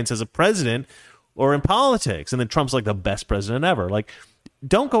experience as a president or in politics. And then Trump's like the best president ever. Like,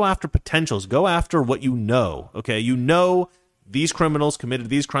 don't go after potentials. Go after what you know. Okay, these criminals committed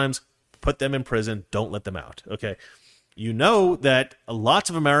these crimes. Put them in prison. Don't let them out. Okay, you know that lots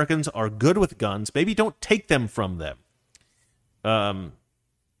of Americans are good with guns. Maybe don't take them from them.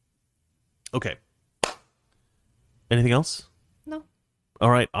 Okay. Anything else? No. All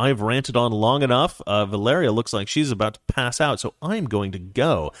right, I've ranted on long enough. Valeria looks like she's about to pass out, so I'm going to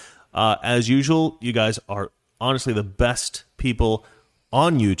go. As usual, you guys are honestly the best people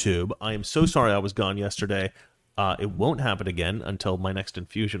on YouTube. I am so sorry I was gone yesterday. It won't happen again until my next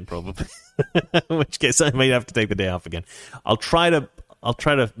infusion, probably. In which case, I may have to take the day off again. I'll try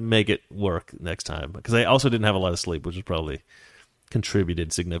to make it work next time, because I also didn't have a lot of sleep, which has probably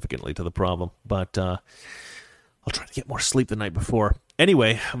contributed significantly to the problem. But I'll try to get more sleep the night before.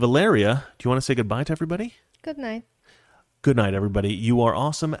 Anyway, Valeria, do you want to say goodbye to everybody? Good night. Good night, everybody. You are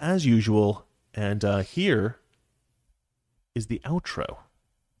awesome as usual. And here is the outro.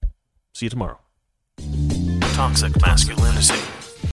 See you tomorrow. Toxic masculinity.